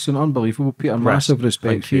and listen. Unbelievable, Peter. Massive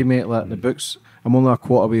respect for you, mate. Like the books, I'm only a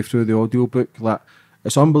quarter way through the audio book. Like,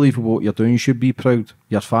 it's unbelievable what you're doing. You should be proud.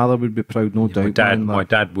 Your father would be proud, no doubt. My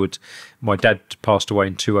dad would. My dad passed away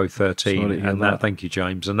in 2013, and that. Thank you,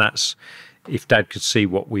 James. And that's, if Dad could see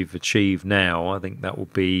what we've achieved now, I think that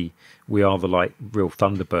would be. We are the real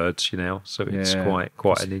Thunderbirds, so it's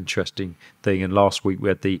quite an interesting thing. And last week we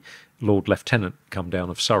had the Lord Lieutenant come down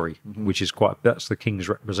of Surrey, which is that's the King's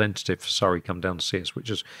representative for Surrey, come down to see us, which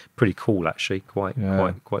is pretty cool, actually, quite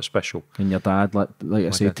special. And your dad, like I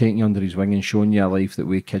say, taking you under his wing and showing you a life that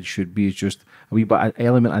we kids should be, is just a wee bit an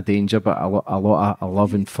element of danger, but a lot of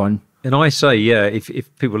love and fun. And I say,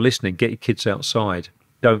 if people are listening, get your kids outside.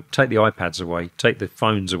 Don't take the iPads away, take the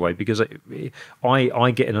phones away, because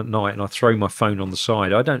I get in at night and I throw my phone on the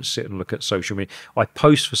side. I don't sit and look at social media. I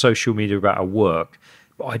post for social media about our work,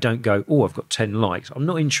 but I don't go, oh, I've got 10 likes. I'm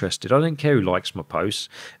not interested. I don't care who likes my posts,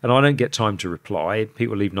 and I don't get time to reply.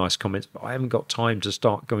 People leave nice comments, but I haven't got time to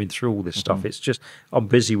start going through all this stuff. It's just, I'm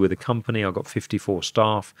busy with the company. I've got 54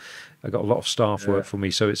 staff. I've got a lot of staff work for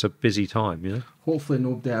me, so it's a busy time, Hopefully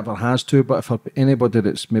nobody ever has to, but for anybody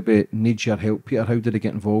that's maybe needs your help, Peter, how do they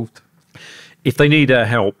get involved? If they need our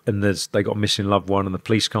help and they got a missing loved one and the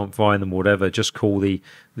police can't find them or whatever, just call the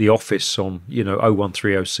office on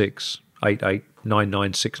 01306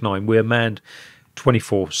 889969. We're manned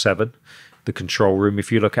 24/7. The control room.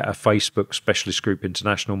 If you look at our Facebook, Specialist Group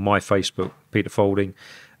International, my Facebook, Peter Faulding,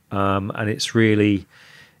 and it's ring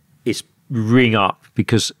up,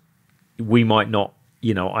 because we might not.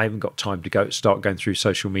 I haven't got time to start going through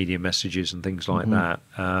social media messages and things like that.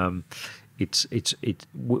 I'm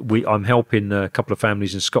helping a couple of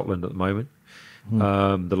families in Scotland at the moment.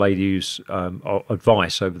 The lady who's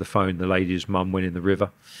advice over the phone, the lady whose mum went in the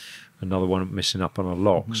river, another one missing up on a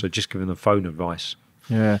lock. So just giving them phone advice.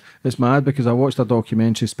 Yeah, it's mad because I watched a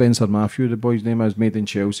documentary. Spencer Matthew, the boy's name is, Made in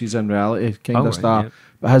Chelsea's in reality kind of stuff. Yeah.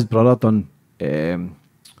 But his brother done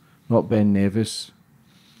not Ben Nevis.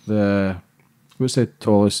 What's the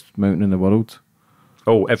tallest mountain in the world?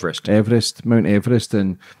 Oh, Everest. Mount Everest,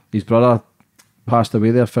 and his brother passed away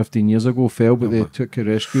there 15 years ago, fell, but they took a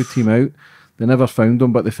rescue team out. They never found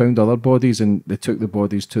him, but they found other bodies, and they took the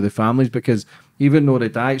bodies to the families, because even though they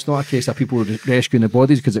die, it's not a case of people rescuing the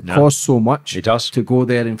bodies, because it costs so much to go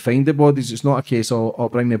there and find the bodies. It's not a case of, I'll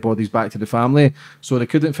bring the bodies back to the family. So they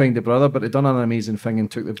couldn't find the brother, but they done an amazing thing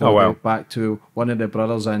and took the body back to one of the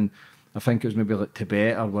brothers in, I think it was maybe like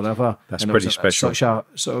Tibet or whatever. That's pretty special.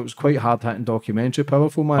 So it was quite hard-hitting documentary,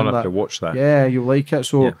 powerful, man. I'll have to watch that. Yeah, you'll like it.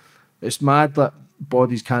 So it's mad that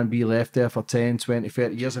bodies can be left there for 10, 20,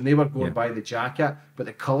 30 years, and they were going by the jacket, but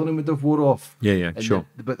the colouring would have wore off. Sure.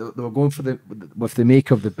 But they were going for with the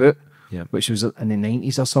make of the boot, which was in the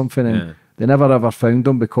 90s or something, and they never ever found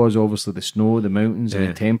them, because obviously the snow, the mountains, and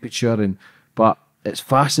the temperature, but it's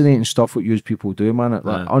fascinating stuff what you people do, man.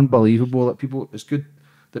 Like, unbelievable. That people, it's good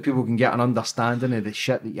that people can get an understanding of the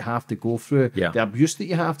shit that you have to go through, the abuse that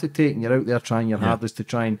you have to take, and you're out there trying your hardest to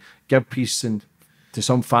try and give peace and to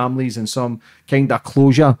some families and some kind of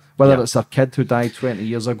closure, whether it's a kid who died 20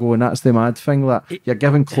 years ago, and that's the mad thing, that you're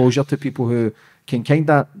giving closure to people who can kind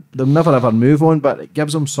of, they'll never ever move on, but it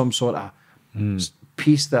gives them some sort of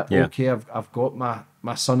peace that, okay, I've got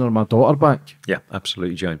my son or my daughter back. Yeah,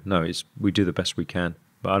 absolutely, Joan. No, we do the best we can.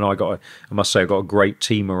 But I must say, I've got a great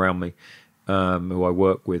team around me who I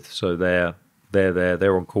work with, so they're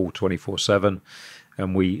on call 24/7.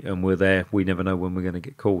 And we're there. We never know when we're going to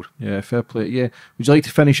get called. Yeah, fair play. Yeah. Would you like to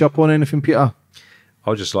finish up on anything, Peter?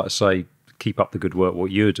 I'd just like to say, keep up the good work, what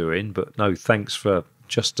you're doing. But no, thanks for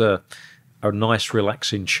just a nice,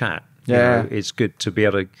 relaxing chat. Yeah. You know, it's good to be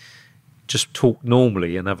able to just talk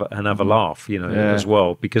normally and have a laugh, as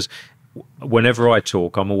well. Because whenever I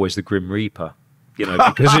talk, I'm always the Grim Reaper.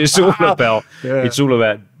 Because it's all about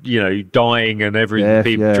dying and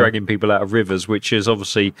everything, dragging people out of rivers, which is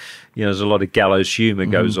obviously, there's a lot of gallows humour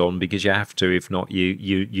goes on, because you have to. If not,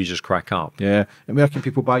 you just crack up. Yeah. And where can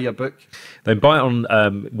people buy your book? They can buy it on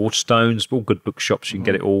Waterstones, all good bookshops. You can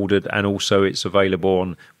get it ordered, and also it's available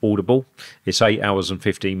on Audible. It's 8 hours and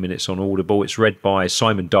 15 minutes on Audible. It's read by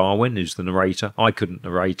Simon Darwin, who's the narrator. I couldn't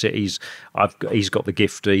narrate it. He's got the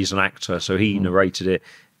gift. He's an actor, so he narrated it.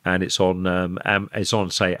 And it's on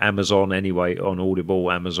say Amazon anyway, on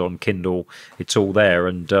Audible, Amazon, Kindle. It's all there,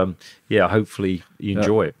 and hopefully you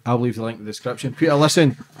enjoy it. I'll leave the link in the description. Peter,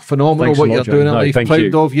 listen, phenomenal Thanks what a lot, you're John. doing in No, life. thank Proud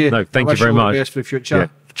you. of you. No, thank you very much. Best for the future. Yeah.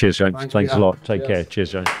 Cheers, James. Thanks Peter. a lot. Take care.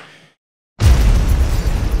 Cheers, James.